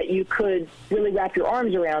problem that you could really wrap your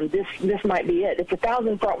arms around, this might be it. It's a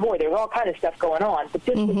 1,000-front war. There's all kind of stuff going on, but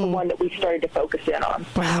this was the one that we started to focus in on.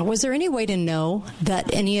 Wow. Was there any way to know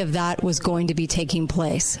that any of that was going to be taking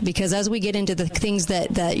place? Because as we get into the things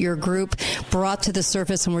that your group brought to the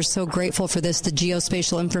surface, and we're so grateful for this, the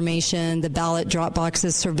geospatial information, the ballot drop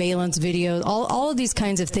boxes, surveillance videos, all of these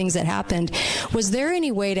kinds of things that happened, was there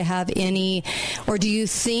any way to have any, or do you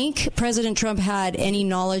think President Trump had any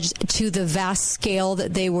knowledge to the vast scale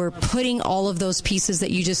that they were putting all of those pieces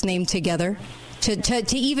that you just named together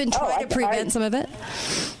to even try to prevent some of it?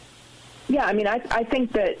 Yeah, I mean, I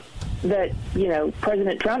think that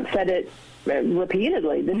President Trump said it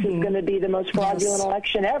repeatedly. This is going to be the most fraudulent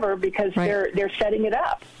election ever because they're setting it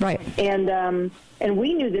up. Right. And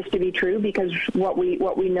we knew this to be true because what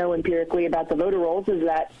we know empirically about the voter rolls is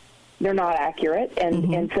that they're not accurate,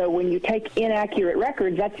 and so when you take inaccurate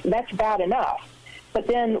records, that's bad enough. But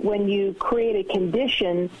then when you create a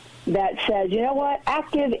condition that says, you know what,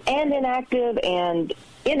 active and inactive and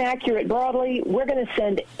inaccurate broadly, we're going to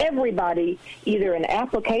send everybody either an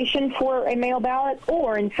application for a mail ballot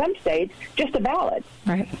or, in some states, just a ballot.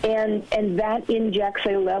 Right. And that injects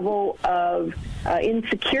a level of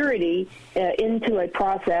insecurity into a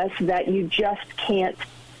process that you just can't.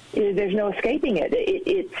 There's no escaping it.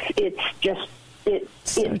 It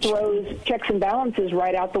throws checks and balances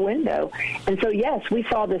right out the window. And so, yes, we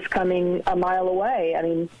saw this coming a mile away. I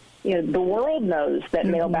mean, the world knows that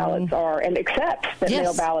mail ballots are, and accepts that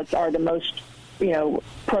mail ballots are the most,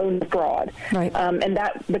 prone to fraud. Right. And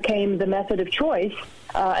that became the method of choice.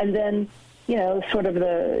 And then, sort of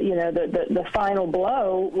the final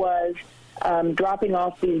blow was dropping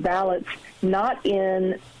off these ballots, not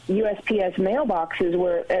in USPS mailboxes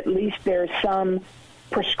where at least there's some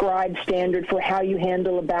prescribed standard for how you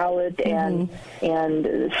handle a ballot and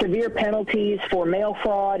severe penalties for mail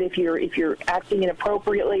fraud if you're acting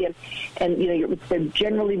inappropriately and they're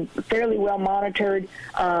generally fairly well monitored.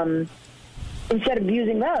 Instead of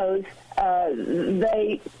using those,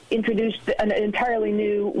 they introduced an entirely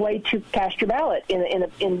new way to cast your ballot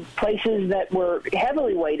in places that were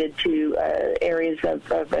heavily weighted to areas of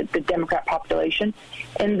the Democrat population,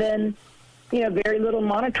 and then very little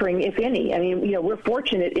monitoring, if any. I mean, we're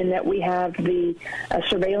fortunate in that we have the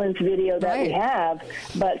surveillance video that we have,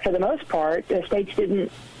 but for the most part, the states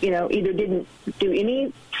didn't do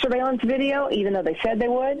any surveillance video, even though they said they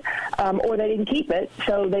would, or they didn't keep it,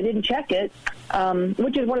 so they didn't check it,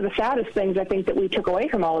 which is one of the saddest things I think that we took away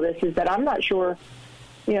from all of this, is that I'm not sure,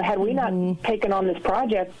 had we not taken on this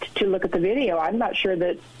project to look at the video, I'm not sure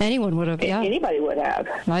that anyone would have. Anybody would have.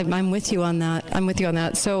 I'm with you on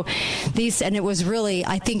that. So and it was really,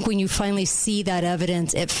 I think when you finally see that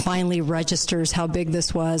evidence, it finally registers how big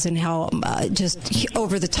this was and how just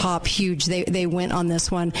over the top huge they went on this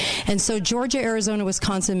one. And so Georgia, Arizona,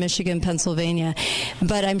 Wisconsin, Michigan, Pennsylvania,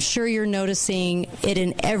 but I'm sure you're noticing it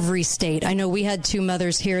in every state. I know we had two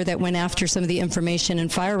mothers here that went after some of the information and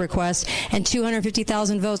fire requests, and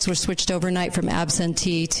 250,000 votes were switched overnight from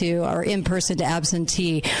absentee or in-person to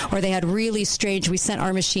absentee, or they had really strange, we sent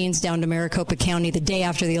our machines down to Maricopa County the day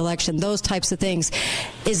after the election, those types of things.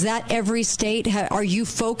 Is that every state? Are you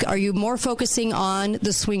more focusing on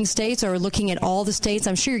the swing states or looking at all the states?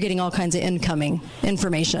 I'm sure you're getting all kinds of incoming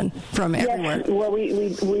information from everywhere. Yes, well,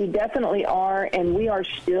 we definitely are, and we are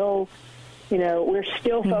still we're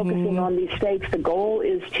still focusing on these states. The goal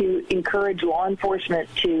is to encourage law enforcement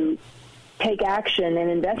to take action and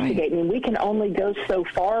investigate. I mean, we can only go so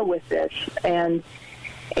far with this, and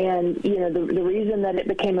the reason that it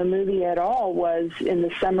became a movie at all was in the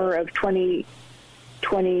summer of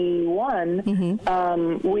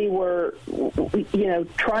 2021. We were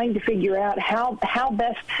trying to figure out how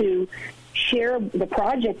best to share the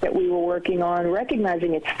project that we were working on,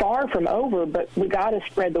 recognizing it's far from over, but we got to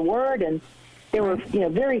spread the word, and there were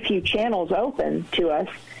very few channels open to us,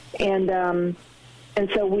 and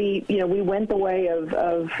so we went the way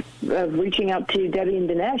of reaching out to Debbie and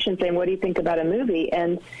Dinesh and saying, "What do you think about a movie?"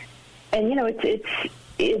 And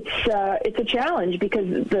it's a challenge because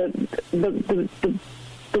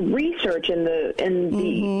the research and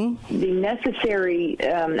the necessary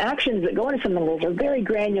actions that go into something like this are very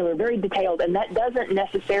granular, very detailed, and that doesn't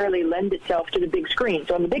necessarily lend itself to the big screen.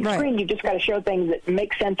 So on the big screen, you just got to show things that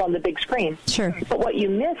make sense on the big screen. Sure. But what you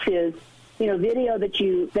miss is video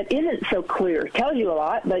that isn't so clear. It tells you a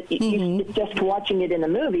lot, but it's just watching it in a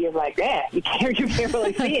movie is like, you can't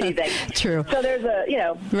really see anything. True. So there's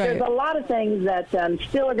a lot of things that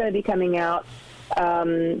still are going to be coming out.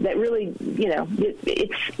 that really,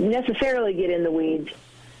 it's necessarily get in the weeds.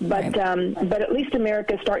 But at least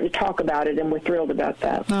America's starting to talk about it, and we're thrilled about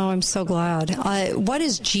that. Oh, I'm so glad. What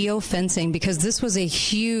is geofencing? Because this was a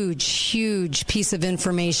huge, huge piece of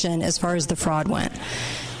information as far as the fraud went.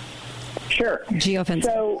 Sure. Geofencing.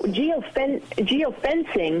 So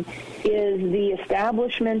geofencing is the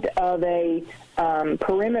establishment of a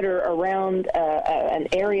perimeter around an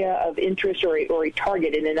area of interest or a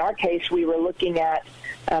target. And in our case, we were looking at,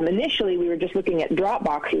 initially we were just looking at drop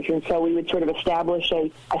boxes. And so we would sort of establish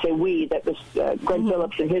that was Greg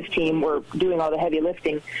Phillips and his team were doing all the heavy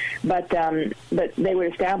lifting. But they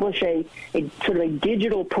would establish a sort of a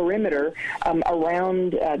digital perimeter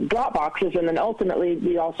around drop boxes. And then ultimately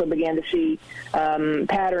we also began to see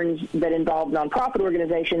patterns that involved nonprofit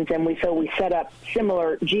organizations. And we set up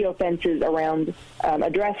similar geofences around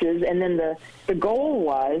addresses, and then the goal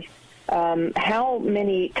was how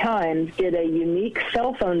many times did a unique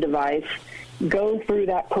cell phone device go through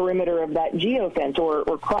that perimeter of that geofence or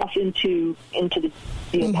cross into the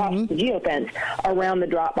past the geofence around the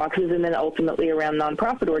drop boxes, and then ultimately around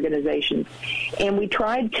nonprofit organizations. And we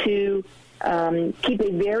tried to keep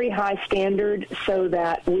a very high standard so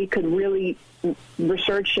that we could really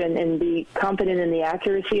research and be confident in the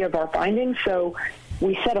accuracy of our findings. So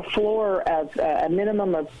we set a floor of a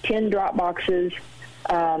minimum of 10 drop boxes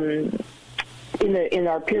in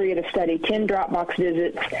our period of study, 10 Dropbox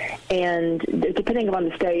visits, and depending upon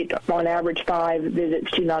the state, on average 5 visits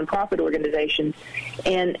to nonprofit organizations.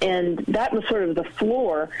 And that was sort of the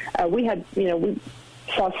floor. We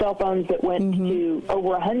saw cell phones that went to over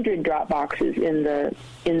 100 drop boxes in the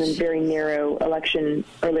very narrow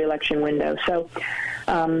early election window. So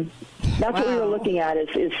that's what we were looking at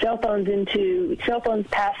is cell phones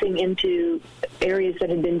passing into areas that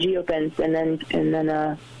had been geofenced, and then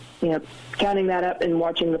counting that up and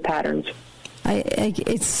watching the patterns.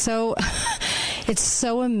 It's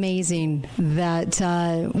so amazing that,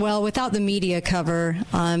 without the media cover,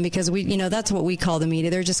 because that's what we call the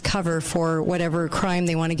media. They're just cover for whatever crime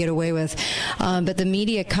they want to get away with. But the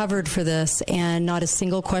media covered for this, and not a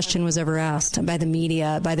single question was ever asked by the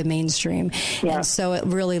media, by the mainstream. Yeah. And so it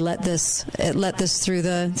really let this through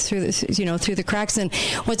the cracks. And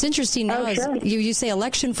what's interesting now is you say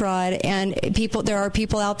election fraud, and there are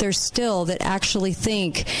people out there still that actually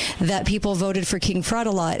think that people voted for King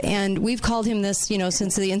Fraud-A-Lot, and we've called him this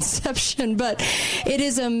since the inception, but it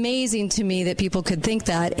is amazing to me that people could think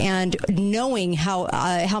that, and knowing how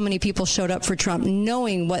many people showed up for Trump,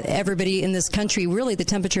 knowing what everybody in this country, really the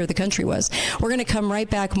temperature of the country was. We're going to come right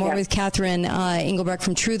back more with Catherine Engelbrecht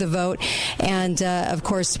from True the Vote, and of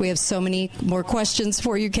course we have so many more questions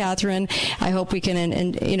for you, Catherine. I hope we can,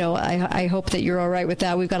 I hope that you're all right with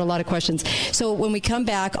that. We've got a lot of questions. So when we come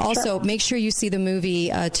back, also make sure you see the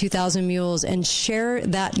movie 2000 Mules and share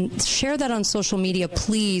that on social media.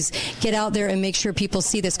 Please get out there and make sure people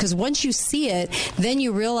see this, because once you see it, then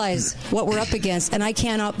you realize what we're up against, and I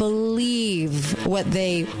cannot believe what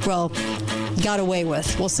they got away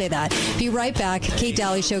with. We'll say that. Be right back. Kate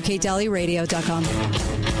Daly Show, KateDalyRadio.com.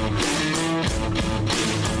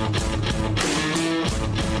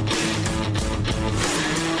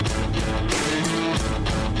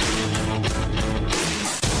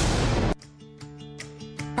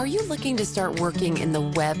 Are you looking to start working in the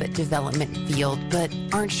web development field but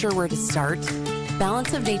aren't sure where to start?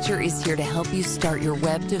 Balance of Nature is here to help you start your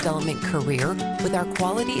web development career with our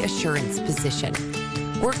quality assurance position.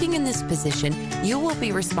 Working in this position, you will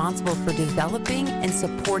be responsible for developing and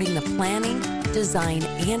supporting the planning, design,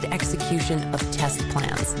 and execution of test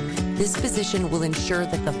plans. This position will ensure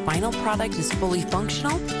that the final product is fully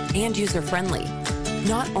functional and user-friendly.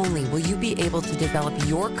 Not only will you be able to develop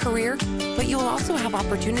your career, but you'll also have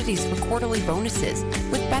opportunities for quarterly bonuses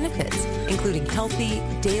with benefits, including healthy,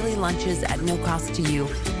 daily lunches at no cost to you,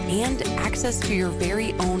 and access to your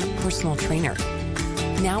very own personal trainer.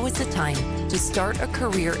 Now is the time to start a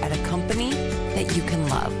career at a company that you can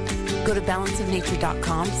love. Go to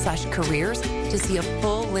balanceofnature.com/careers to see a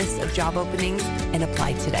full list of job openings and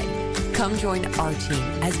apply today. Come join our team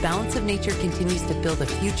as Balance of Nature continues to build a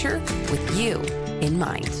future with you in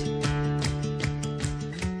mind.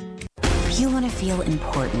 You want to feel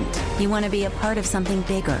important. You want to be a part of something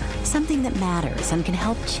bigger, something that matters and can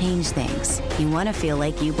help change things. You want to feel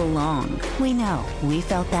like you belong. We know. We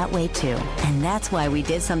felt that way too. And that's why we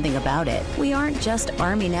did something about it. We aren't just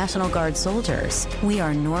Army National Guard soldiers. We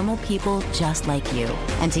are normal people just like you.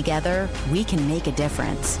 And together, we can make a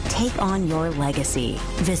difference. Take on your legacy.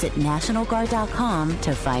 Visit NationalGuard.com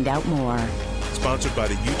to find out more. Sponsored by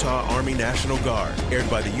the Utah Army National Guard. Aired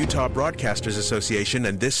by the Utah Broadcasters Association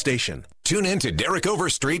and this station. Tune in to Derek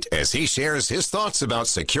Overstreet as he shares his thoughts about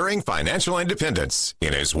securing financial independence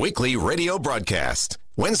in his weekly radio broadcast,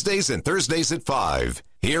 Wednesdays and Thursdays at 5,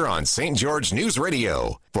 here on St. George News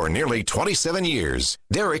Radio. For nearly 27 years,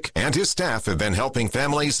 Derek and his staff have been helping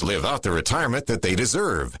families live out the retirement that they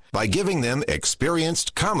deserve by giving them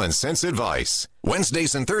experienced, common-sense advice.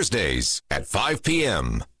 Wednesdays and Thursdays at 5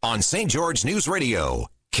 p.m. on St. George News Radio,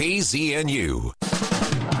 KZNU.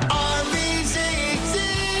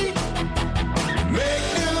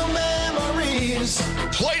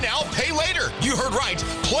 Play now, pay later. You heard right.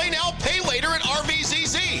 Play now, pay later at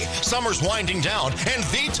RVZZ. Summer's winding down, and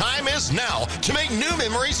the time is now to make new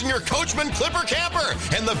memories in your Coachman Clipper camper.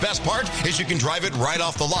 And the best part is you can drive it right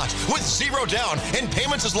off the lot with zero down and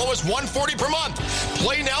payments as low as $140 per month.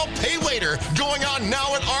 Play now, pay later. Going on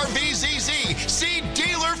now at RVZZ. See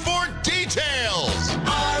dealer for details.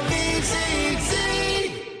 RVZZ.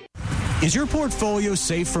 Is your portfolio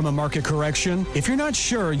safe from a market correction? If you're not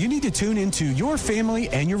sure, you need to tune into Your Family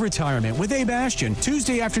and Your Retirement with Abe Ashton,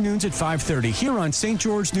 Tuesday afternoons at 5:30 here on St.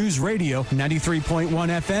 George News Radio, 93.1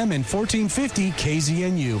 FM and 1450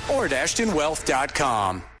 KZNU or at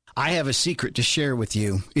AshtonWealth.com. I have a secret to share with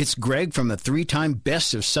you. It's Greg from the 3-time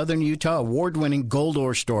Best of Southern Utah award-winning Gold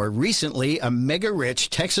Ore Store. Recently, a mega-rich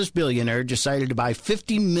Texas billionaire decided to buy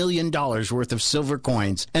 $50 million worth of silver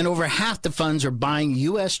coins, and over half the funds are buying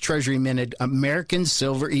U.S. Treasury-minted American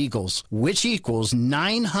Silver Eagles, which equals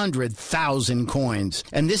 900,000 coins.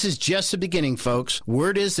 And this is just the beginning, folks.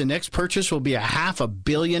 Word is the next purchase will be $500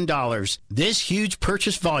 million. This huge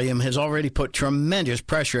purchase volume has already put tremendous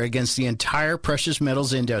pressure against the entire precious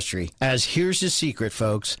metals industry. As here's the secret,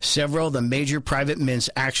 folks. Several of the major private mints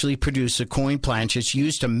actually produce the coin planchets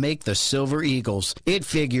used to make the Silver Eagles. It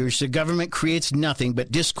figures the government creates nothing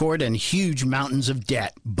but discord and huge mountains of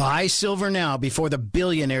debt. Buy silver now before the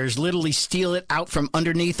billionaires literally steal it out from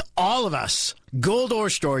underneath all of us. Gold Ore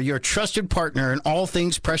Store, your trusted partner in all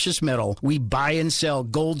things precious metal. We buy and sell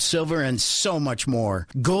gold, silver, and so much more.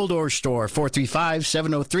 Gold Ore Store,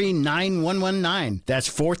 435-703-9119. That's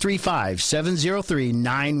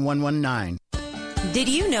 435-703-9119. Did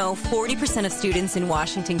you know 40% of students in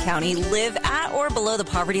Washington County live at or below the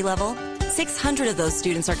poverty level? 600 of those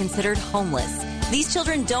students are considered homeless. These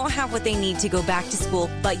children don't have what they need to go back to school,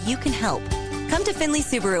 but you can help. Come to Finley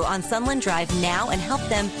Subaru on Sunland Drive now and help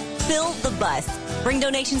them fill the bus. Bring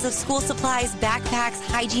donations of school supplies, backpacks,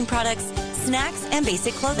 hygiene products, snacks, and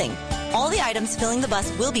basic clothing. All the items filling the bus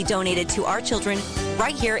will be donated to our children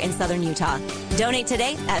right here in Southern Utah. Donate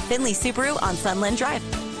today at Finley Subaru on Sunland Drive.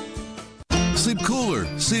 Sleep cooler,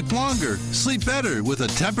 sleep longer, sleep better with a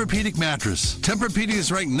Tempur-Pedic mattress. Tempur-Pedic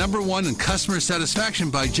is ranked #1 in customer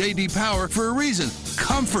satisfaction by J.D. Power for a reason.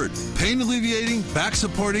 Comfort, pain alleviating, back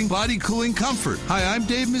supporting, body cooling comfort. Hi, I'm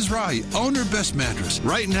Dave Mizrahi, owner of Best Mattress.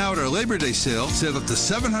 Right now at our Labor Day sale, save up to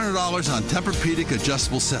 $700 on Tempur-Pedic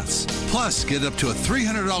adjustable sets. Plus, get up to a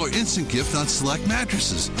 $300 instant gift on select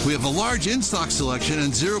mattresses. We have a large in-stock selection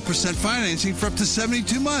and 0% financing for up to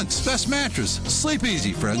 72 months. Best Mattress. Sleep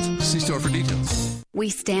easy, friends. See store for details. We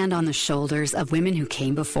stand on the shoulders of women who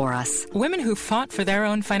came before us. Women who fought for their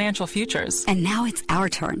own financial futures. And now it's our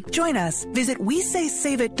turn. Join us. Visit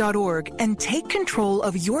WeSaySaveIt.org and take control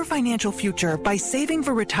of your financial future by saving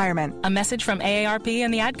for retirement. A message from AARP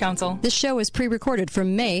and the Ad Council. This show is pre-recorded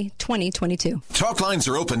from May 2022. Talk lines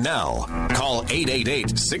are open now. Call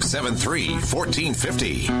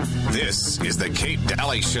 888-673-1450. This is the Kate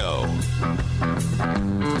Daly Show.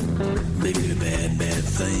 Baby did a bad, bad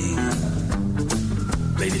thing.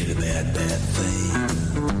 Baby did a bad, bad thing.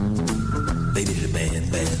 Baby did a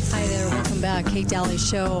bad, bad thing. Hi there, welcome back. Kate Daly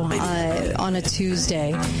Show on a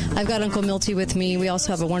Tuesday. I've got Uncle Milty with me. We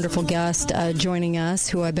also have a wonderful guest joining us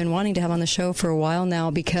who I've been wanting to have on the show for a while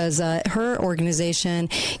now because her organization,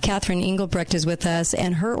 Catherine Engelbrecht, is with us,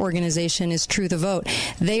 and her organization is True the Vote.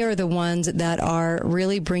 They are the ones that are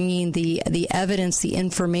really bringing the evidence, the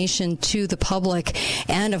information to the public,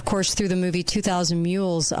 and of course through the movie 2000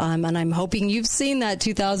 Mules. And I'm hoping you've seen that,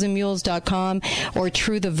 2000mules.com or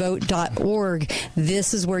truethevote.org.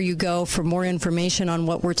 This is where you go for more information on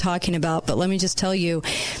what we're talking about. But let me just tell you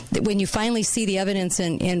that when you finally see the evidence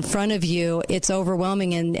in front of you, it's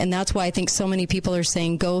overwhelming. And that's why I think so many people are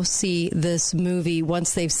saying, go see this movie.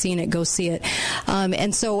 Once they've seen it, go see it.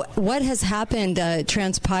 And so what has happened,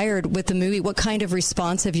 transpired with the movie? What kind of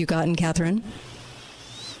response have you gotten, Catherine?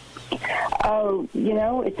 Oh,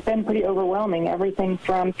 it's been pretty overwhelming. Everything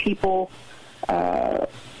from people,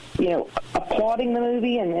 applauding the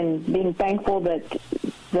movie and being thankful that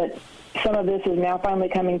some of this is now finally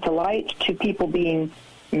coming to light, to people being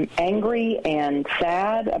angry and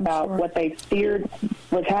sad about what they feared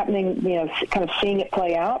was happening, kind of seeing it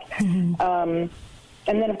play out. And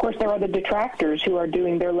then, of course, there are the detractors who are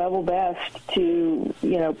doing their level best to,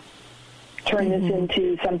 turn this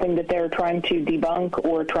into something that they're trying to debunk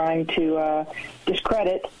or trying to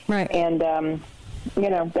discredit. Right. And,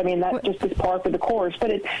 that just is par for the course. But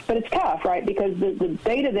it's tough, right? Because the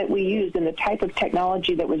data that we used and the type of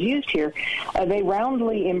technology that was used here, they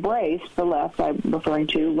roundly embraced, the left I'm referring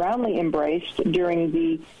to, roundly embraced during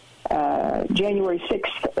the January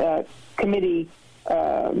 6th committee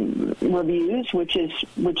reviews, which is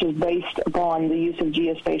based upon the use of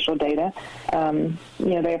geospatial data.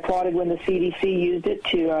 They applauded when the CDC used it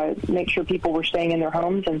to make sure people were staying in their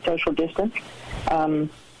homes and social distance.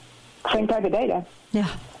 Same type of data. Yeah,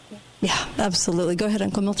 absolutely. Go ahead,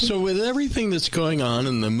 Uncle Milton. So with everything that's going on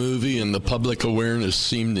in the movie and the public awareness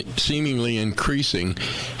seemingly increasing,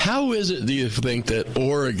 how is it, do you think, that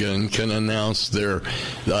Oregon can announce their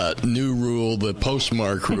new rule, the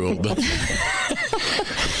postmark rule?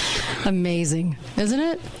 Amazing, isn't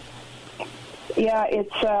it? Yeah,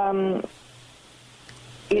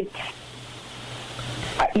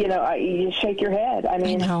 you shake your head. I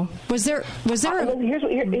mean, I know. Was there?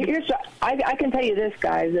 I can tell you this,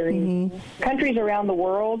 guys. I mean, countries around the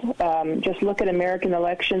world just look at American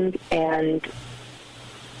elections and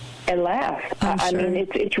laugh. I mean,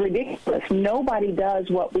 it's ridiculous. Nobody does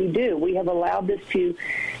what we do. We have allowed this to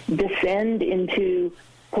descend into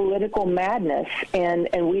political madness, and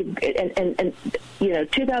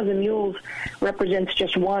 2,000 Mules represents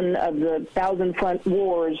just one of the 1,000 front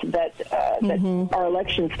wars that our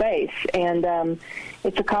elections face, and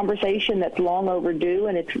it's a conversation that's long overdue,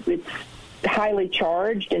 and it's highly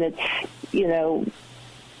charged, and it's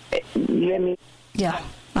yeah.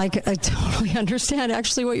 I totally understand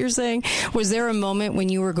actually what you're saying. Was there a moment when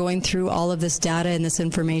you were going through all of this data and this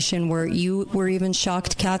information where you were even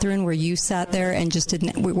shocked, Catherine, where you sat there and just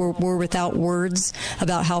were without words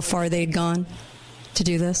about how far they'd gone to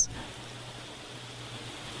do this?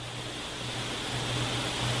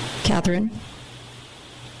 Catherine?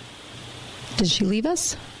 Did she leave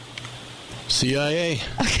us? CIA.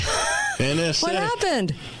 NSA. What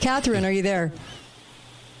happened? Catherine, are you there?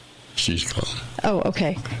 She's gone. Oh,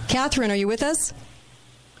 okay. Catherine, are you with us?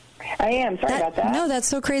 I am. Sorry about that. No, that's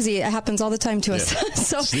so crazy. It happens all the time to us.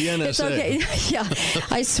 So it's the NSA. It's okay. Yeah,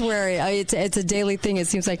 I swear. It's a daily thing, it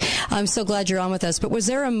seems like. I'm so glad you're on with us. But was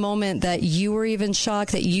there a moment that you were even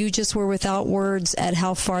shocked, that you just were without words at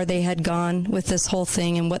how far they had gone with this whole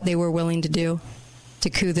thing and what they were willing to do to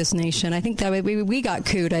coup this nation? I think that we got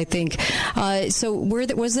couped, I think. So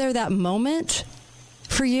was there that moment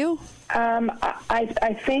for you?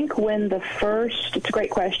 I think when it's a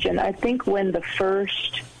great question. I think when the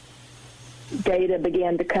first data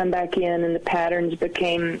began to come back in and the patterns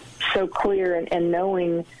became so clear, and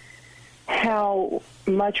knowing how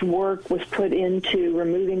much work was put into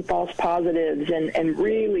removing false positives and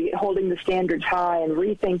really holding the standards high and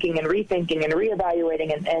rethinking and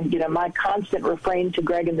reevaluating and my constant refrain to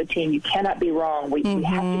Greg and the team, you cannot be wrong. We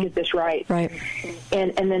have to get this right. Right.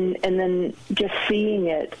 And then just seeing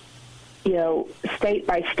it, state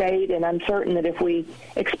by state, and I'm certain that if we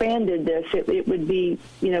expanded this, it would be,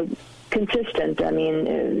 consistent. I mean,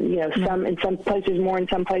 some in some places more, in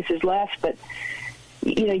some places less, but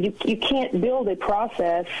you can't build a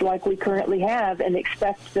process like we currently have and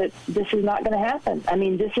expect that this is not going to happen. I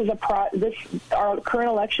mean, this is our current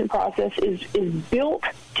election process is built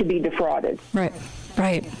to be defrauded. Right.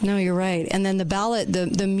 Right. No, you're right. And then the ballot,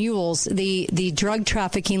 the mules, the drug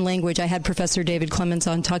trafficking language. I had Professor David Clemens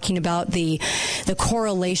on talking about the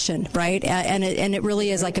correlation, right? And it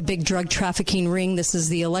really is like a big drug trafficking ring. This is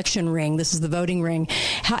the election ring. This is the voting ring.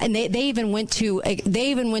 And they even went to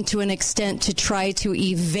an extent to try to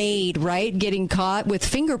evade, right, getting caught with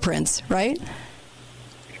fingerprints, right?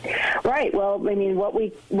 Right. Well, I mean, what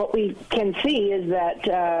we can see is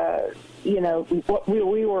that. What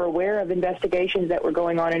we were aware of investigations that were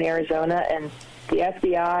going on in Arizona, and the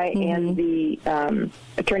FBI and the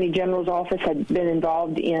Attorney General's office had been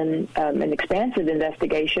involved in an expansive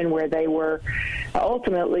investigation where they were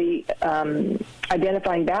ultimately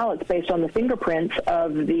identifying ballots based on the fingerprints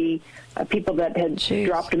of the people that had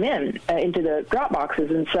dropped them into the drop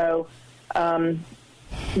boxes. And so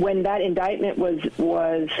when that indictment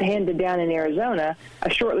was handed down in Arizona,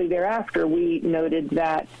 shortly thereafter, we noted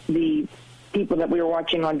that the people that we were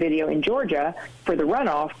watching on video in Georgia for the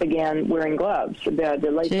runoff began wearing gloves, the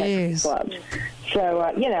latex gloves. So,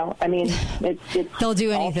 I mean, it's they'll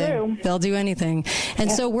do all anything. true. They'll do anything.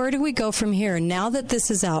 And so where do we go from here? Now that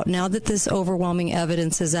this is out, now that this overwhelming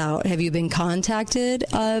evidence is out, have you been contacted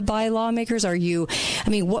by lawmakers? Where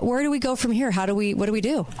do we go from here? What do we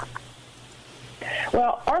do?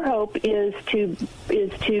 Well, our hope is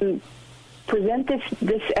to present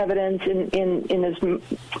this evidence in as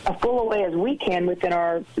a full a way as we can within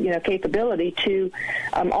our capability to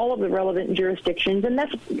all of the relevant jurisdictions, and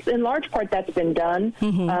that's in large part that's been done.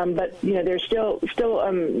 But there's still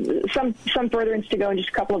some furtherance to go in just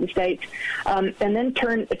a couple of the states, and then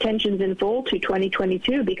turn attentions in full to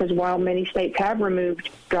 2022, because while many states have removed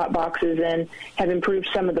drop boxes and have improved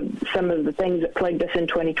some of the things that plagued us in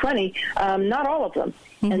 2020, not all of them.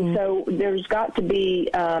 And so there's got to be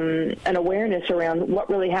an awareness around what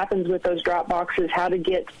really happens with those drop boxes, how to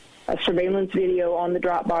get a surveillance video on the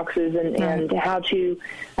drop boxes, and how to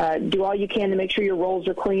do all you can to make sure your rolls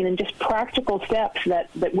are clean, and just practical steps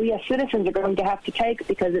that we as citizens are going to have to take,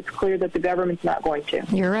 because it's clear that the government's not going to.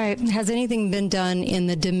 You're right. Has anything been done in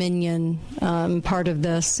the Dominion part of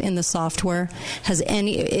this, in the software? Is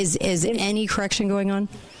any correction going on?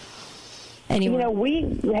 Anyway. We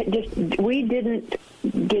didn't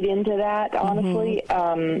get into that, honestly.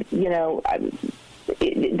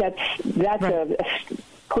 That's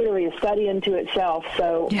clearly a study into itself.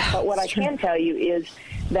 So, but what I can tell you is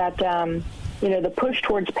that the push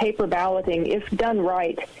towards paper balloting, if done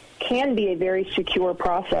right, can be a very secure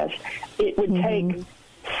process. It would take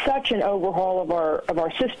such an overhaul of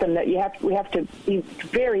our system that we have to be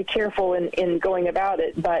very careful in going about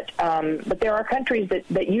it. But there are countries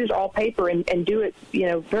that use all paper and do it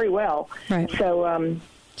very well. Right. So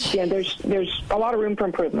there's a lot of room for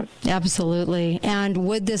improvement. Absolutely. And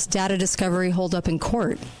would this data discovery hold up in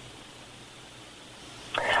court?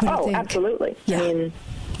 Absolutely. Yeah. I mean,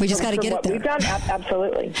 we just got to get it there. We've done,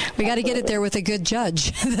 absolutely. We got to get it there with a good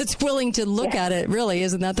judge that's willing to look at it, really.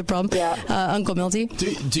 Isn't that the problem? Yeah. Uncle Milty?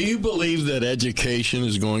 Do you believe that education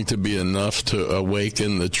is going to be enough to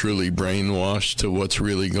awaken the truly brainwashed to what's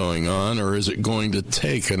really going on, or is it going to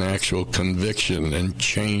take an actual conviction and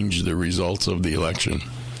change the results of the election?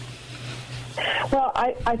 Well,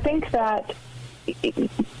 I think that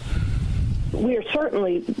we are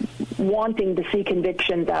certainly wanting to see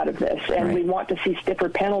convictions out of this, and we want to see stiffer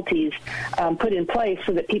penalties put in place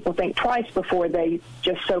so that people think twice before they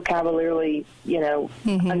just so cavalierly,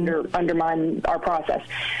 undermine our process.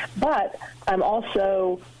 But I'm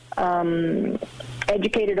also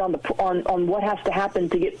educated on what has to happen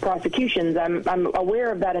to get prosecutions. I'm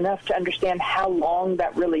aware of that enough to understand how long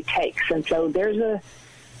that really takes, and so there's a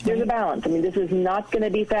balance. I mean, this is not going to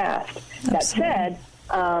be fast. Absolutely. That said,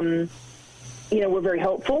 we're very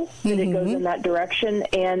hopeful that it goes in that direction.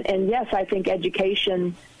 And yes, I think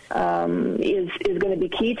education is going to be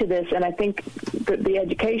key to this. And I think that the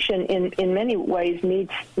education in many ways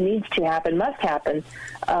needs to happen, must happen,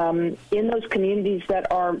 in those communities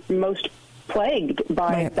that are most plagued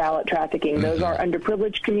by ballot trafficking. Those are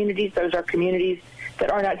underprivileged communities. Those are communities that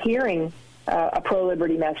are not hearing a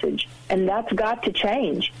pro-liberty message. And that's got to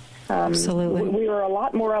change. Absolutely. We are a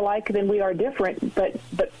lot more alike than we are different, but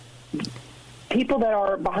people that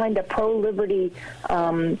are behind a pro-liberty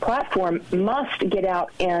platform must get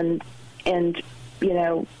out and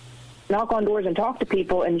knock on doors and talk to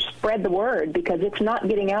people and spread the word, because it's not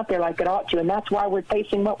getting out there like it ought to, and that's why we're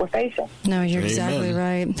facing what we're facing. No, you're exactly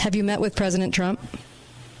right. Have you met with President Trump?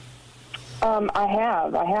 I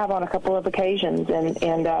have on a couple of occasions,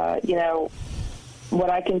 and what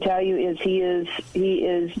I can tell you is he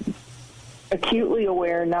is acutely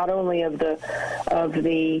aware not only of the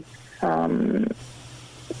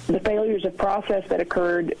failures of process that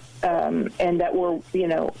occurred and that were,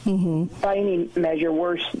 by any measure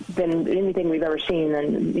worse than anything we've ever seen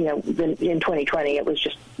than in 2020. It was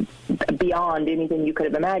just beyond anything you could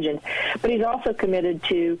have imagined. But he's also committed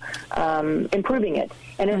to improving it.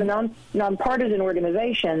 And as a nonpartisan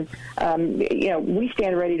organization, we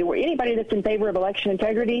stand ready to work. Anybody that's in favor of election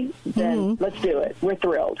integrity, then let's do it. We're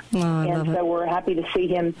thrilled. And so we're happy to see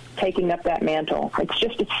him taking up that mantle.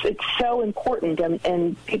 It's so important,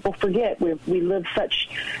 and people forget we live such,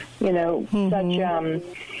 such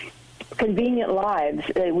convenient lives,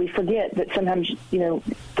 we forget that sometimes,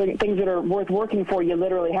 things that are worth working for, you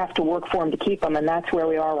literally have to work for them to keep them, and that's where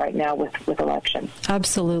we are right now with elections.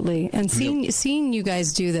 Absolutely. And seeing you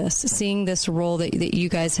guys do this, seeing this role that you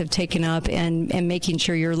guys have taken up and making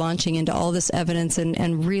sure you're launching into all this evidence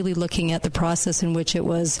and really looking at the process in which it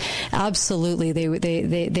was absolutely,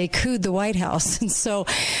 they cooed the White House. And so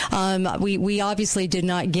we obviously did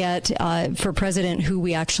not get for president who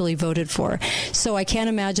we actually voted for. So I can't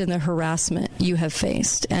imagine the harassment you have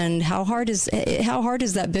faced, and how hard has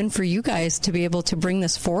that been for you guys to be able to bring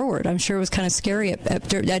this forward? I'm sure it was kind of scary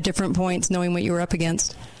at different points, knowing what you were up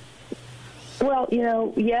against. Well,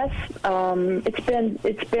 yes,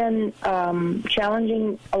 it's been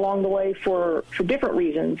challenging along the way for different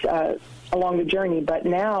reasons along the journey. But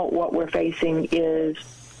now what we're facing is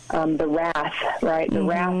the wrath, right? The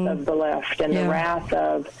wrath of the left and the wrath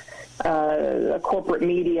of corporate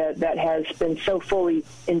media that has been so fully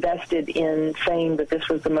invested in saying that this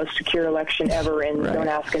was the most secure election ever and don't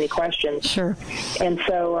ask any questions. Sure. And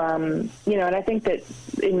so, and I think that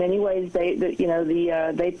in many ways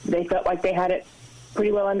they felt like they had it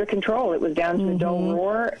pretty well under control. It was down to the dull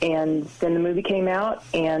roar, and then the movie came out,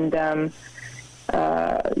 and the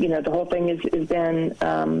whole thing has been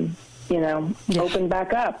opened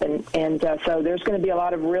back up. And so there's going to be a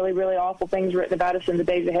lot of really, really awful things written about us in the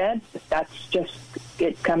days ahead. That's just,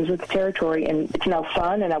 it comes with the territory, and it's no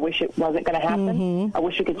fun, and I wish it wasn't going to happen. I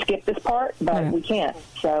wish we could skip this part, but we can't.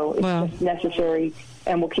 So it's just necessary,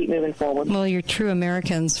 and we'll keep moving forward. Well, you're true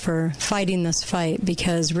Americans for fighting this fight,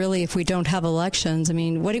 because really, if we don't have elections, I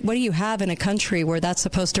mean, what do you have in a country where that's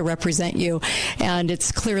supposed to represent you? And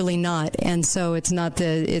it's clearly not. And so it's not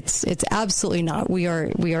it's absolutely not. We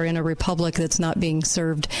are in a republic that's not being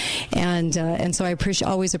served. And so I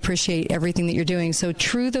always appreciate everything that you're doing. So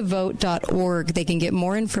truethevote.org, they can get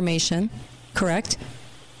more information, correct?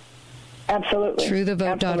 Absolutely.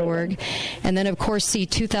 TrueTheVote.org. And then, of course, see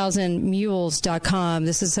 2000mules.com.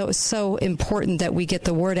 This is so important that we get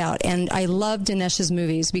the word out. And I love Dinesh's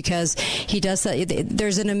movies because he does that.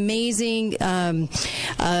 There's an amazing, I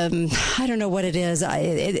don't know what it is.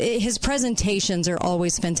 His presentations are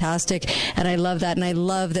always fantastic, and I love that. And I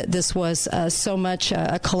love that this was so much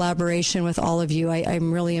a collaboration with all of you.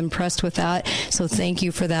 I'm really impressed with that. So thank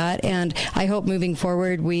you for that. And I hope moving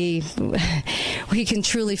forward we can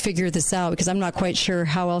truly figure this out, because I'm not quite sure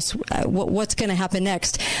how else, what's going to happen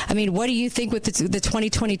next. I mean, what do you think with the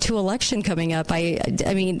 2022 election coming up? I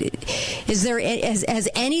mean, has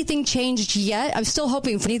anything changed yet? I'm still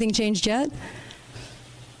hoping for anything changed yet.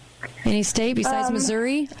 Any state besides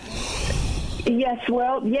Missouri? Yes,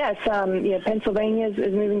 Pennsylvania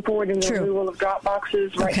is moving forward in the removal of drop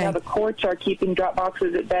boxes. Right now, the courts are keeping drop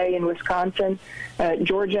boxes at bay in Wisconsin.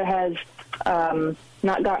 Georgia has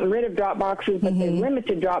not gotten rid of drop boxes, but they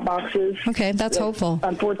limited drop boxes. Okay, that's hopeful.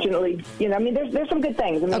 Unfortunately, there's some good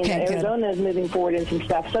things. Arizona is moving forward in some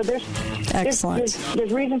stuff. So there's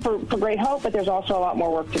there's reason for great hope, but there's also a lot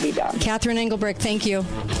more work to be done. Catherine Engelbrecht, thank you.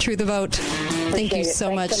 True the Vote. Thank you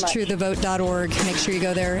so much. TrueTheVote.org. Make sure you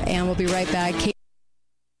go there, and we'll be right back.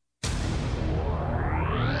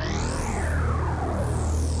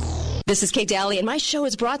 This is Kate Daly, and my show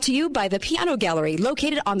is brought to you by the Piano Gallery,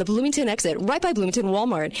 located on the Bloomington exit, right by Bloomington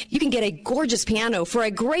Walmart. You can get a gorgeous piano for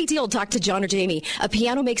a great deal. Talk to John or Jamie. A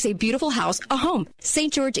piano makes a beautiful house a home.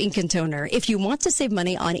 St. George Ink and Toner. If you want to save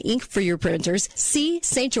money on ink for your printers, see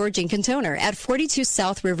St. George Ink and Toner at 42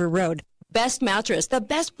 South River Road. Best Mattress, the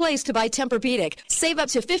best place to buy Tempur-Pedic. Save up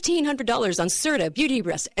to $1,500 on Serta,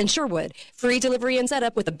 Beautyrest, and Sherwood. Free delivery and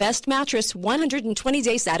setup with the Best Mattress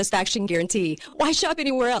 120-day satisfaction guarantee. Why shop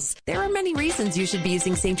anywhere else? There are many reasons you should be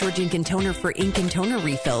using St. George Ink and Toner for ink and toner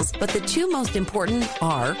refills, but the two most important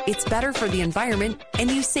are it's better for the environment and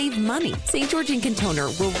you save money. St. George Ink and Toner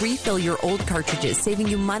will refill your old cartridges, saving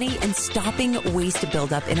you money and stopping waste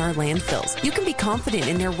buildup in our landfills. You can be confident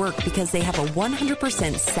in their work because they have a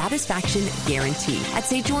 100% satisfaction guarantee. At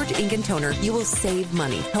St. George Ink and Toner, you will save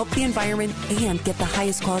money, help the environment, and get the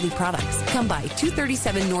highest quality products. Come by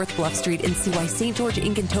 237 North Bluff Street and see why St. George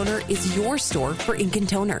Ink and Toner is your store for ink and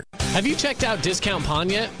toner. Have you checked out Discount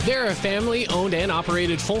Pawn yet? They're a family-owned and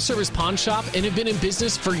operated full-service pawn shop and have been in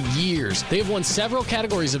business for years. They have won several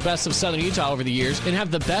categories of Best of Southern Utah over the years and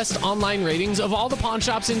have the best online ratings of all the pawn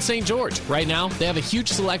shops in St. George. Right now, they have a huge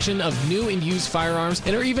selection of new and used firearms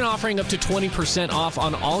and are even offering up to 20% off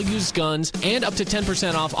on all used guns and up to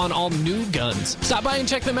 10% off on all new guns. Stop by and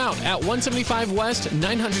check them out at 175 West,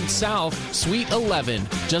 900 South, Suite 11,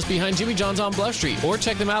 just behind Jimmy John's on Bluff Street, or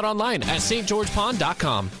check them out online at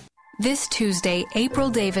stgeorgepawn.com. This Tuesday, April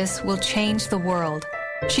Davis will change the world.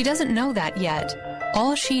 She doesn't know that yet.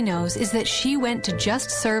 All she knows is that she went to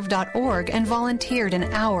justserve.org and volunteered an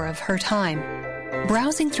hour of her time.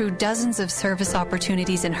 Browsing through dozens of service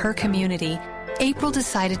opportunities in her community, April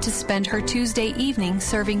decided to spend her Tuesday evening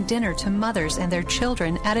serving dinner to mothers and their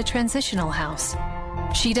children at a transitional house.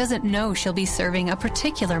 She doesn't know she'll be serving a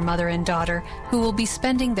particular mother and daughter who will be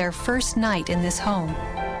spending their first night in this home.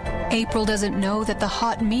 April doesn't know that the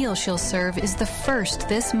hot meal she'll serve is the first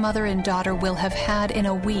this mother and daughter will have had in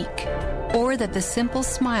a week, or that the simple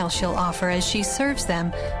smile she'll offer as she serves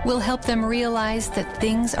them will help them realize that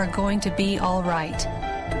things are going to be all right.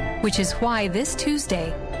 Which is why this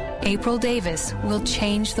Tuesday, April Davis will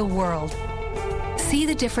change the world. See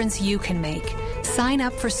the difference you can make. Sign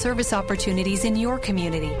up for service opportunities in your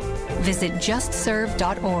community. Visit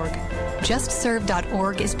justserve.org.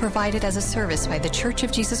 JustServe.org is provided as a service by The Church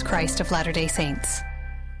of Jesus Christ of Latter-day Saints.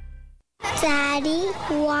 Daddy,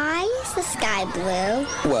 why is the sky blue?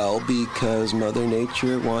 Well, because Mother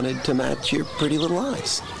Nature wanted to match your pretty little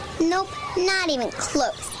eyes. Nope, not even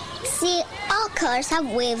close. See, all colors have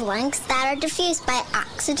wavelengths that are diffused by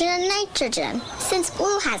oxygen and nitrogen. Since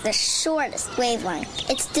blue has the shortest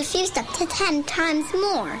wavelength, it's diffused up to 10 times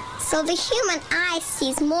more. So the human eye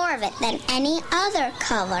sees more of it than any other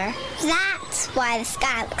color. That's why the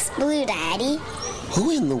sky looks blue, Daddy.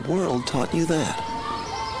 Who in the world taught you that?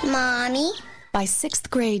 Mommy. By 6th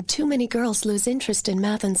grade, too many girls lose interest in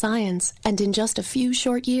math and science. And in just a few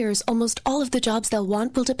short years, almost all of the jobs they'll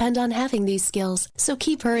want will depend on having these skills. So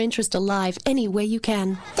keep her interest alive any way you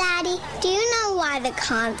can. Daddy, do you know why the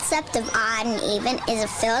concept of odd and even is a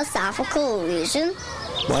philosophical illusion?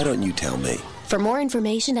 Why don't you tell me? For more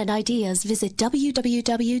information and ideas, visit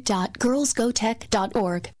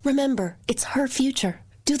www.girlsgotech.org. Remember, it's her future.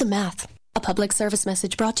 Do the math. A public service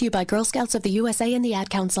message brought to you by Girl Scouts of the USA and the Ad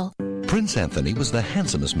Council. Prince Anthony was the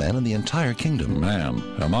handsomest man in the entire kingdom. Man,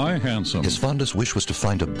 am I handsome. His fondest wish was to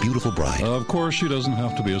find a beautiful bride. Of course, she doesn't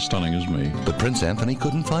have to be as stunning as me. But Prince Anthony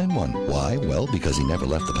couldn't find one. Why? Well, because he never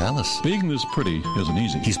left the palace. Being this pretty isn't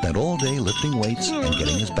easy. He spent all day lifting weights and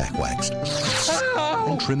getting his back waxed.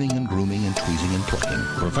 And trimming and grooming and tweezing and plucking.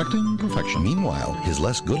 Perfecting perfection. Meanwhile, his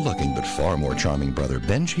less good-looking but far more charming brother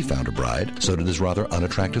Benji found a bride. So did his rather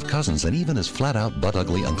unattractive cousins and even his flat-out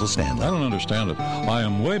butt-ugly Uncle Stanley. I don't understand it. I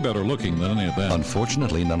am way better looking than any of them.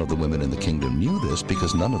 Unfortunately, none of the women in the kingdom knew this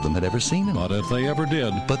because none of them had ever seen him. Not if they ever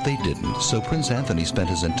did. But they didn't. So Prince Anthony spent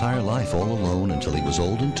his entire life all alone until he was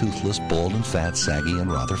old and toothless, bald and fat, saggy,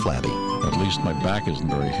 and rather flabby. At least my back isn't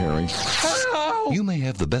very hairy. You may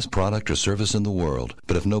have the best product or service in the world,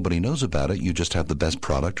 but if nobody knows about it, you just have the best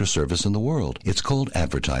product or service in the world. It's called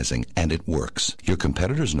advertising, and it works. Your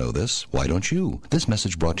competitors know this. Why don't you? This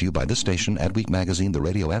message brought to you by this station, Adweek Magazine, the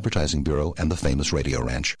Radio Advertising Bureau, and the famous Radio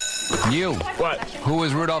Ranch. You. What? Who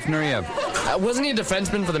was Rudolph Nureyev? Wasn't he a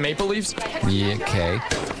defenseman for the Maple Leafs? Yeah, okay.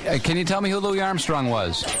 Can you tell me who Louis Armstrong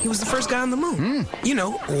was? He was the first guy on the moon. You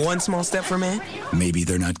know, one small step for man. Maybe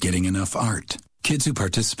they're not getting enough art. Kids who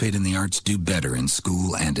participate in the arts do better in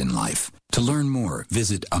school and in life. To learn more,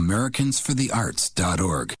 visit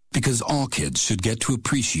AmericansForTheArts.org, because all kids should get to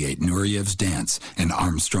appreciate Nureyev's dance and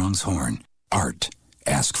Armstrong's horn. Art.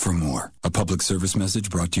 Ask for more. A public service message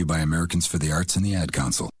brought to you by Americans for the Arts and the Ad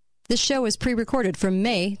Council. This show is pre-recorded from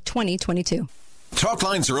May 2022. Talk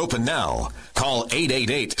lines are open now. Call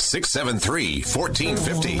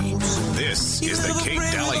 888-673-1450. This is the Kate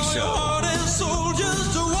Daly Show.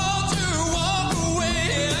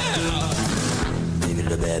 Maybe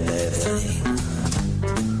the bad, bad thing.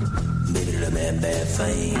 Maybe the bad, bad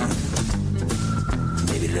thing.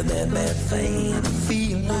 Maybe the bad, bad thing. I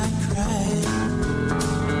feel like crying.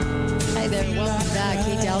 Hi there, welcome back.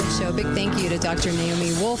 Kate Daly Show. Big thank you to Dr.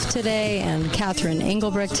 Naomi Wolf today and Catherine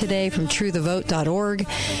Engelbrecht today from truethevote.org.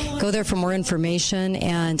 Go there for more information,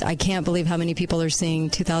 and I can't believe how many people are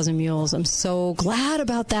seeing 2,000 Mules. I'm so glad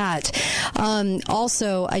about that.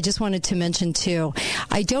 Also, I just wanted to mention, too,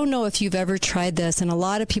 I don't know if you've ever tried this, and a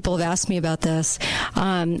lot of people have asked me about this.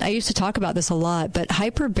 I used to talk about this a lot, but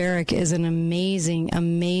hyperbaric is an amazing,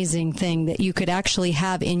 amazing thing that you could actually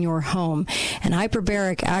have in your home. And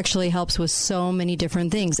hyperbaric actually helps with so many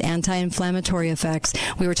different things, anti-inflammatory effects.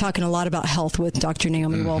 We were talking a lot about health with Dr.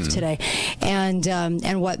 Naomi Wolf today, and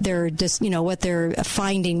what they're just, what they're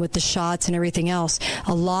finding with the shots and everything else.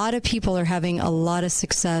 A lot of people are having a lot of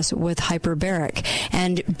success with hyperbaric,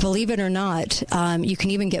 and believe it or not, you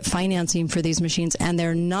can even get financing for these machines, and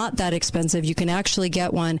they're not that expensive. You can actually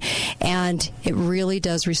get one, and it really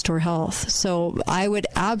does restore health. So I would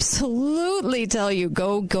absolutely tell you,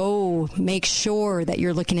 go make sure that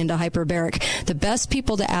you're looking into hyperbaric. The best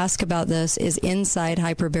people to ask about this is Inside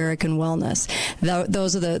Hyperbaric and Wellness.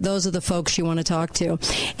 Those are the folks you want to talk to.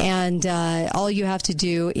 And all you have to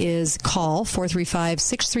do is call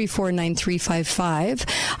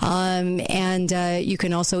 435-634-9355. And you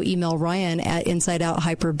can also email Ryan at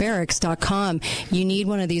insideouthyperbarics.com. You need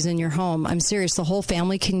one of these in your home. I'm serious. The whole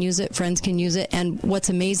family can use it. Friends can use it. And what's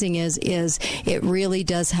amazing is it really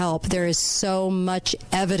does help. There is so much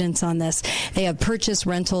evidence on this. They have purchase,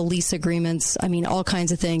 rental, lease agreements. I mean, all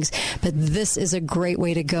kinds of things. But this is a great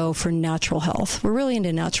way to go for natural health. We're really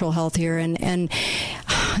into natural health here. And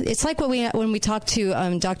it's like when we talked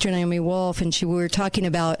to Dr. Naomi Wolf, and we were talking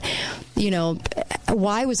about,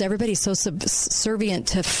 why was everybody so subservient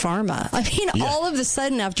to pharma? I mean, all of a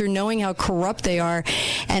sudden, after knowing how corrupt they are,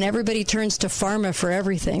 and everybody turns to pharma for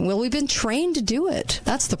everything. Well, we've been trained to do it.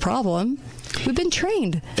 That's the problem. We've been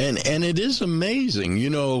trained. And it is amazing.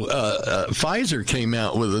 Pfizer came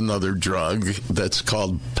out with another drug that's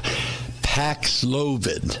called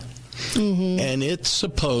Paxlovid. Mm-hmm. And it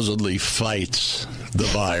supposedly fights the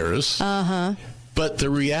virus. Uh-huh. But the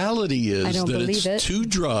reality is that it's two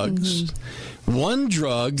drugs. Mm-hmm. One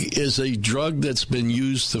drug is a drug that's been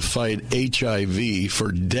used to fight HIV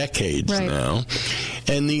for decades now.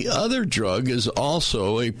 And the other drug is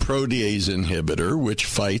also a protease inhibitor, which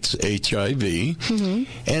fights HIV. Mm-hmm.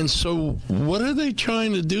 And so what are they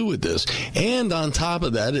trying to do with this? And on top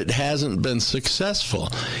of that, it hasn't been successful.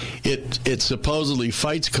 It supposedly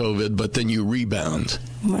fights COVID, but then you rebound.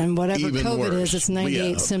 And whatever even COVID worse. Is, it's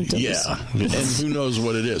 98 symptoms. Yeah, and who knows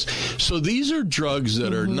what it is. So these are drugs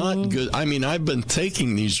that are not good. I mean, I've been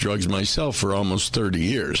taking these drugs myself for almost 30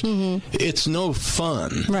 years. Mm-hmm. It's no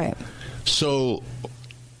fun. Right. So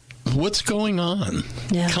what's going on?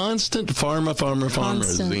 Yeah. Constant pharma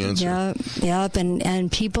is the answer. Yep.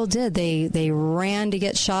 And people did. They ran to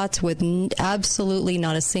get shots with absolutely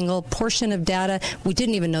not a single portion of data. We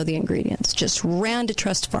didn't even know the ingredients. Just ran to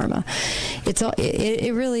trust pharma.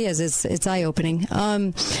 It really is. It's eye-opening,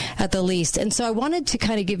 at the least. And so I wanted to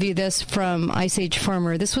kind of give you this from Ice Age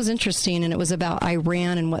Farmer. This was interesting, and it was about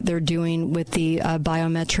Iran and what they're doing with the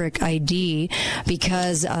biometric ID,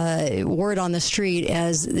 because word on the street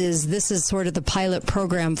is this is sort of the pilot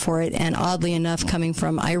program for it, and oddly enough, coming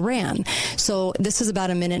from Iran. So this is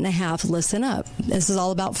about a minute and a half. Listen up. This is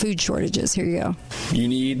all about food shortages. Here you go. You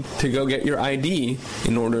need to go get your ID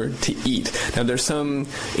in order to eat. Now, there's some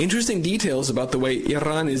interesting details about the way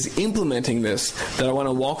Iran is implementing this that I want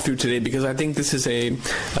to walk through today, because I think this is a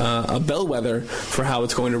bellwether for how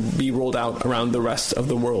it's going to be rolled out around the rest of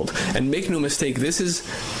the world. And make no mistake, this is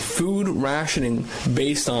food rationing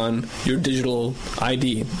based on your digital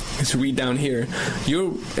ID. Let's read down here.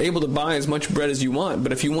 You're able to buy as much bread as you want,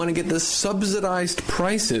 but if you want to get the subsidized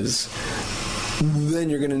prices, then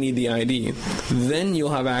you're going to need the ID. Then you'll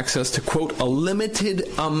have access to, quote, a limited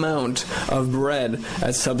amount of bread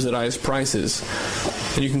at subsidized prices.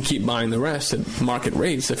 And you can keep buying the rest at market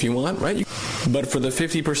rates if you want, right? But for the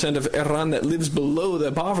 50% of Iran that lives below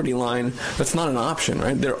the poverty line, that's not an option,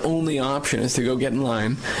 right? Their only option is to go get in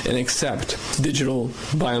line and accept digital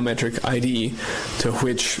biometric ID, to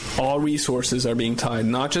which all resources are being tied.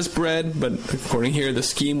 Not just bread, but according here, the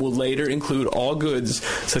scheme will later include all goods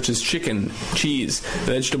such as chicken, cheese,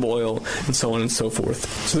 vegetable oil, and so on and so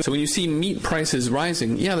forth. So when you see meat prices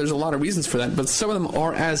rising, yeah, there's a lot of reasons for that, but some of them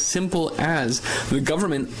are as simple as the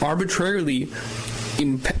government arbitrarily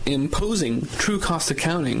imposing true cost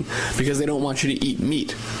accounting because they don't want you to eat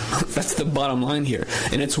meat. That's the bottom line here.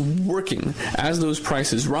 And it's working. As those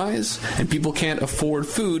prices rise and people can't afford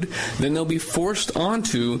food, then they'll be forced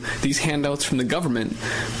onto these handouts from the government,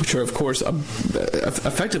 which are, of course,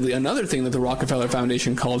 effectively another thing that the Rockefeller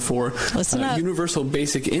Foundation called for. Universal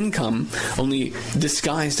basic income, only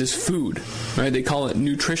disguised as food. Right? They call it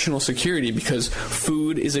nutritional security because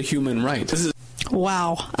food is a human right. This is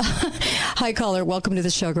wow. Hi, caller. Welcome to the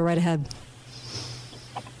show. Go right ahead.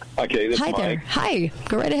 Okay, this is Mike. There. Hi.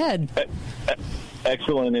 Go right ahead.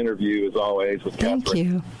 Excellent interview, as always, with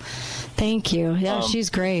Catherine. Thank you. Yeah, she's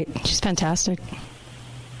great. She's fantastic.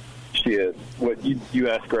 She is. You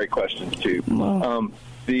ask great questions, too. Wow.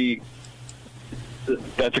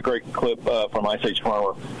 That's a great clip from Ice Age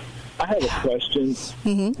Farmer. I have a question.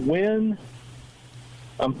 Mm-hmm. When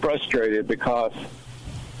I'm frustrated because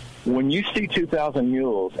when you see 2,000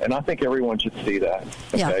 mules, and I think everyone should see that,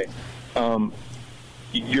 okay,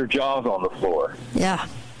 your jaw's on the floor. Yeah.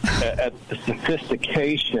 At the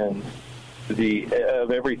sophistication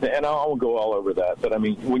of everything, and I won't go all over that, but I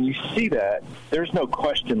mean, when you see that, there's no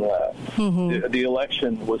question left. Mm-hmm. The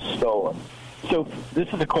election was stolen. So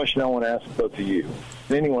this is a question I want to ask both of you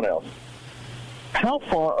and anyone else. How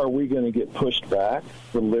far are we going to get pushed back,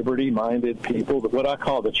 the liberty-minded people, what I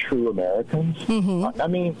call the true Americans? Mm-hmm. I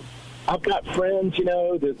mean, I've got friends,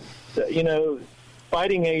 that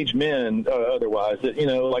fighting age men, otherwise, that,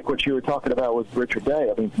 like what you were talking about with Richard Day.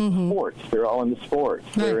 I mean, sports. They're all into sports.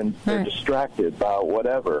 Right. They're distracted by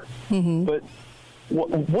whatever. But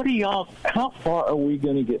what do y'all? How far are we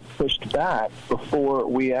going to get pushed back before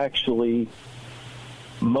we actually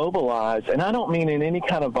mobilize? And I don't mean in any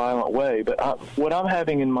kind of violent way, but what I'm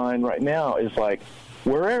having in mind right now is like,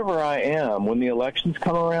 wherever I am when the elections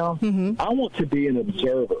come around, I want to be an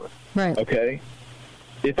observer. Right. Okay?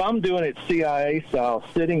 If I'm doing it CIA style,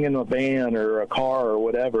 sitting in a van or a car or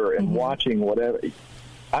whatever and watching whatever,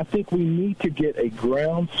 I think we need to get a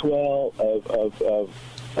groundswell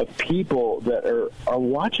of people that are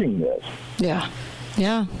watching this. Yeah.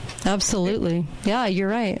 Yeah, absolutely. Yeah, you're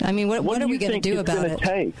right. I mean, what are we going to do about it?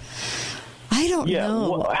 Take? I don't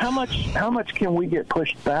know. Well, how much can we get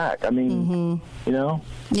pushed back? I mean,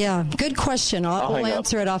 Yeah, good question. We'll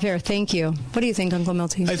answer it off air. Thank you. What do you think, Uncle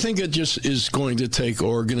Milty? I think it just is going to take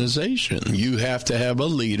organization. You have to have a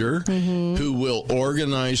leader who will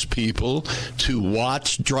organize people to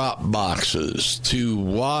watch drop boxes, to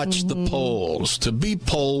watch the polls, to be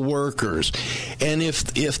poll workers. And if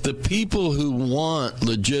the people who want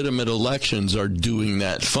legitimate elections are doing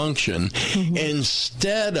that function,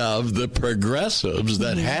 instead of the progressives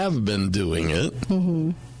that have been doing it,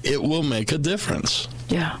 it will make a difference.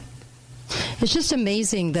 Yeah. It's just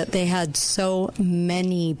amazing that they had so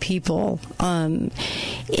many people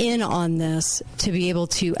in on this to be able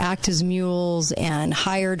to act as mules and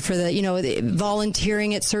hired for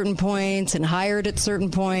volunteering at certain points and hired at certain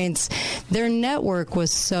points. Their network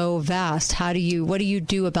was so vast. What do you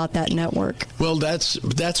do about that network? Well,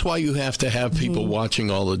 that's why you have to have people watching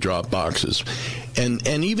all the drop boxes and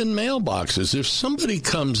even mailboxes. If somebody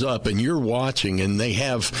comes up and you're watching and they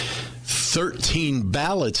have 13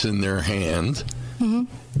 ballots in their hand,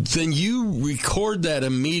 then you record that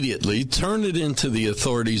immediately, turn it into the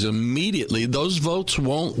authorities immediately. Those votes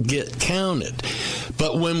won't get counted.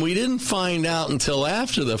 But when we didn't find out until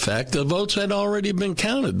after the fact, the votes had already been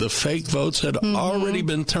counted. The fake votes had already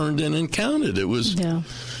been turned in and counted. It was... Yeah.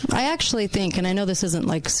 I actually think, and I know this isn't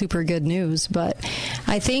like super good news, but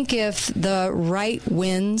I think if the right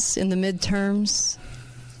wins in the midterms,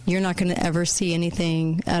 you're not going to ever see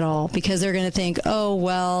anything at all, because they're going to think, oh,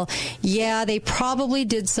 well, yeah, they probably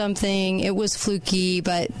did something. It was fluky,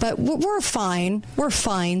 but we're fine. We're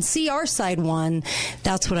fine. See, our side won.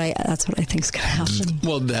 That's what I think is going to happen.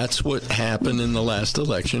 Well, that's what happened in the last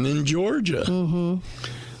election in Georgia.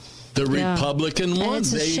 The Republican won.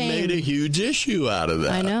 They made a huge issue out of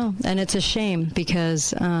that. I know, and it's a shame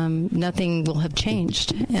because nothing will have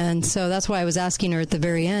changed. And so that's why I was asking her at the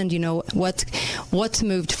very end, what's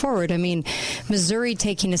moved forward? I mean, Missouri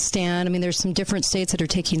taking a stand. I mean, there's some different states that are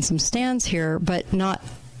taking some stands here, but not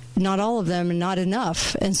all of them, and not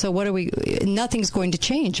enough. And so nothing's going to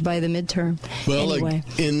change by the midterm. Well, anyway.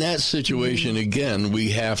 In that situation, again,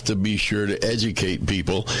 we have to be sure to educate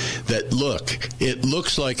people that, look, it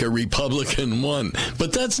looks like a Republican won,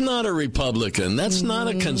 but that's not a Republican. That's not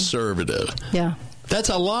a conservative. Yeah. That's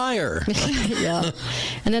a liar. Yeah.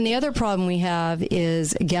 And then the other problem we have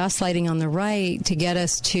is gaslighting on the right to get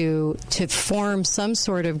us to form some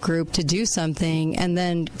sort of group to do something, and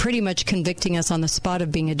then pretty much convicting us on the spot of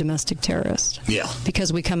being a domestic terrorist. Yeah.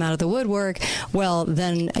 Because we come out of the woodwork. Well,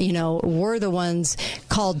 then, we're the ones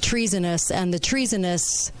called treasonous, and the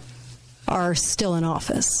treasonous are still in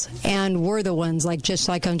office, and we're the ones, just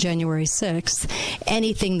like on January 6th,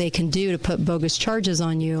 anything they can do to put bogus charges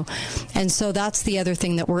on you. And so that's the other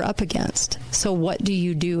thing that we're up against. So what do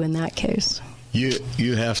you do in that case?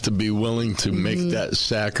 You have to be willing to make that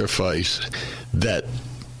sacrifice, that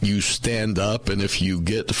you stand up, and if you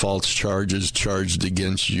get false charges charged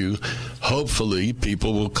against you, hopefully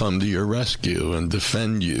people will come to your rescue and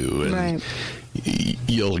defend you, and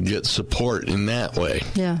you'll get support in that way.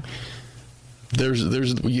 Yeah. We're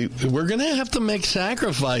going to have to make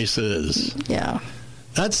sacrifices. Yeah.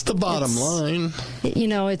 That's the bottom line.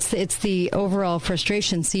 It's the overall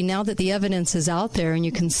frustration. See, now that the evidence is out there, and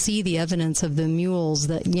you can see the evidence of the mules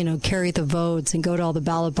that, carry the votes and go to all the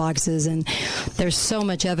ballot boxes, and there's so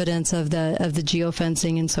much evidence of the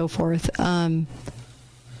geofencing and so forth.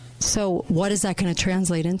 So what is that going to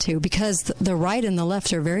translate into? Because the right and the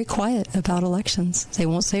left are very quiet about elections. They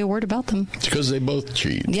won't say a word about them. It's because they both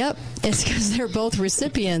cheat. Yep. It's because they're both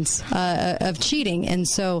recipients of cheating. And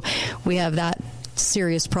so we have that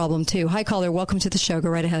serious problem, too. Hi, caller. Welcome to the show.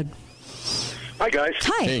 Go right ahead. Hi, guys.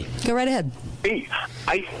 Hi. Hey. Go right ahead. Hey,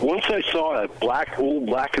 once I saw a old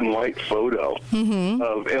black and white photo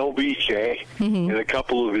of LBJ and a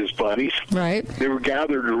couple of his buddies. Right. They were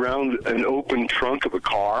gathered around an open trunk of a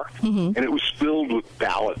car, and it was filled with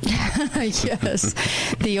ballots. Yes,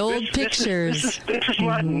 the old pictures. This is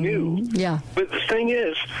not new. Yeah. But the thing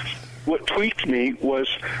is, what tweaked me was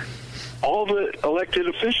all the elected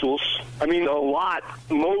officials,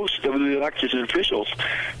 most of the elected officials,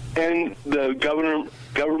 and the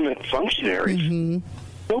government functionaries,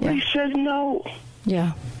 nobody said no.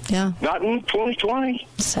 Yeah. Yeah. Not in 2020.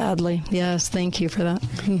 Sadly. Yes. Thank you for that.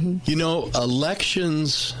 You know,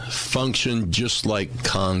 elections function just like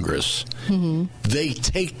Congress. They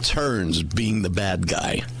take turns being the bad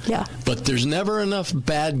guy. Yeah. But there's never enough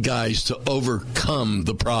bad guys to overcome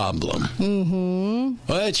the problem.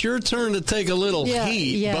 Well, it's your turn to take a little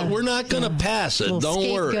heat, but we're not going to pass it.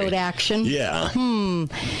 Don't worry. Scapegoat action. Yeah.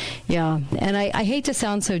 Yeah. And I hate to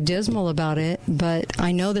sound so dismal about it, but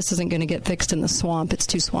I know this isn't going to get fixed in the swamp. It's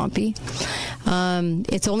too swampy.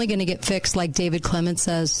 It's only going to get fixed, like David Clements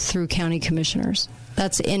says, through county commissioners.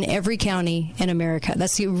 That's in every county in America.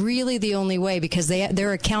 That's really the only way, because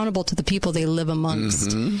they're accountable to the people they live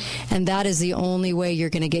amongst. And that is the only way you're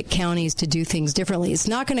going to get counties to do things differently. It's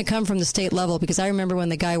not going to come from the state level, because I remember when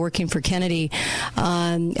the guy working for Kennedy,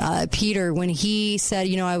 Peter, when he said,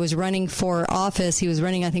 I was running for office, he was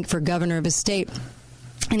running, I think, for governor of his state,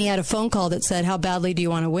 and he had a phone call that said, how badly do you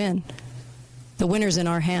want to win? The winner's in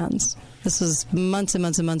our hands. This was months and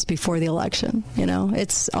months and months before the election.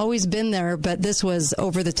 It's always been there, but this was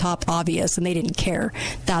over the top obvious, and they didn't care.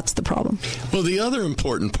 That's the problem. Well, the other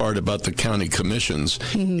important part about the county commissions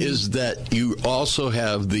is that you also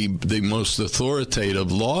have the most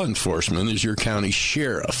authoritative law enforcement is your county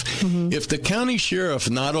sheriff. If the county sheriff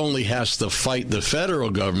not only has to fight the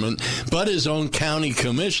federal government, but his own county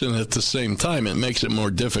commission at the same time, it makes it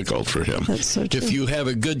more difficult for him. That's so true. If you have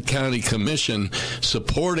a good county commission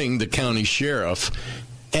supporting the county sheriff,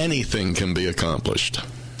 anything can be accomplished.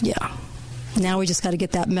 Yeah. Now we just got to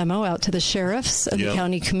get that memo out to the sheriffs and the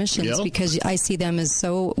county commissions, because I see them as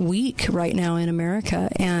so weak right now in America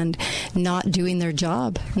and not doing their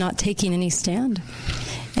job, not taking any stand.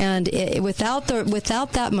 And without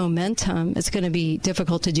that momentum, it's going to be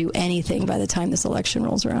difficult to do anything by the time this election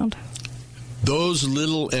rolls around. Those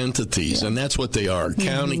little entities, and that's what they are.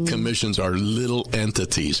 County commissions are little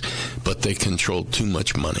entities, but they control too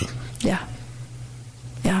much money. Yeah.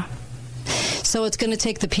 Yeah. So it's going to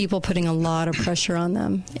take the people putting a lot of pressure on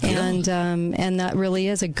them, and that really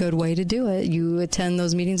is a good way to do it. You attend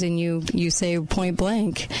those meetings and you say point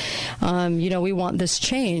blank, we want this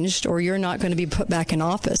changed, or you're not going to be put back in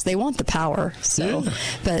office. They want the power. So,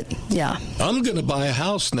 but yeah, I'm going to buy a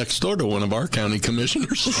house next door to one of our county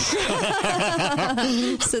commissioners.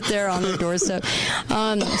 Sit there on their doorstep.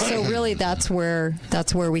 So really, that's where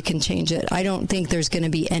we can change it. I don't think there's going to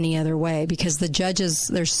be any other way, because the judges,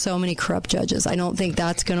 there's so many corrupt judges. I don't think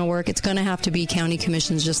that's going to work. It's going to have to be county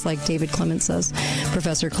commissions, just like David Clements says,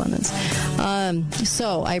 Professor Clements.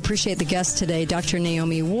 So I appreciate the guests today, Dr.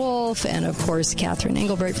 Naomi Wolf, and of course, Catherine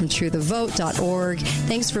Engelbrecht from TrueTheVote.org.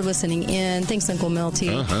 Thanks for listening in. Thanks, Uncle Milty.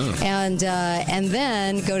 And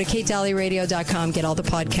then go to KateDalleyRadio.com, get all the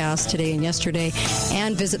podcasts today and yesterday,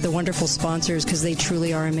 and visit the wonderful sponsors, because they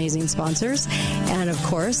truly are amazing sponsors. And of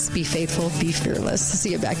course, be faithful, be fearless.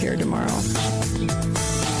 See you back here tomorrow.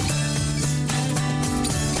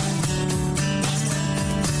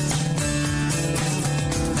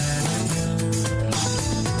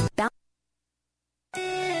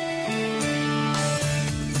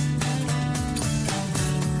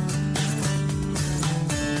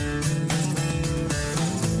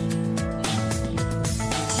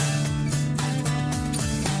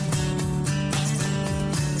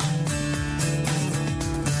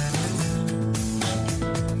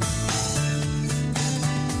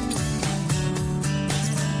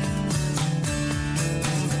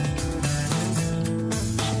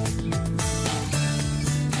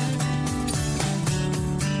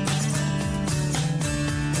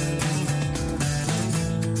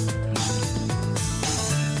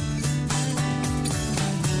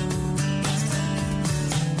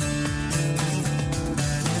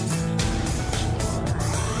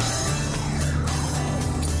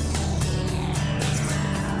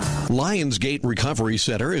 Lionsgate Recovery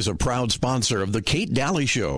Center is a proud sponsor of The Kate Daly Show.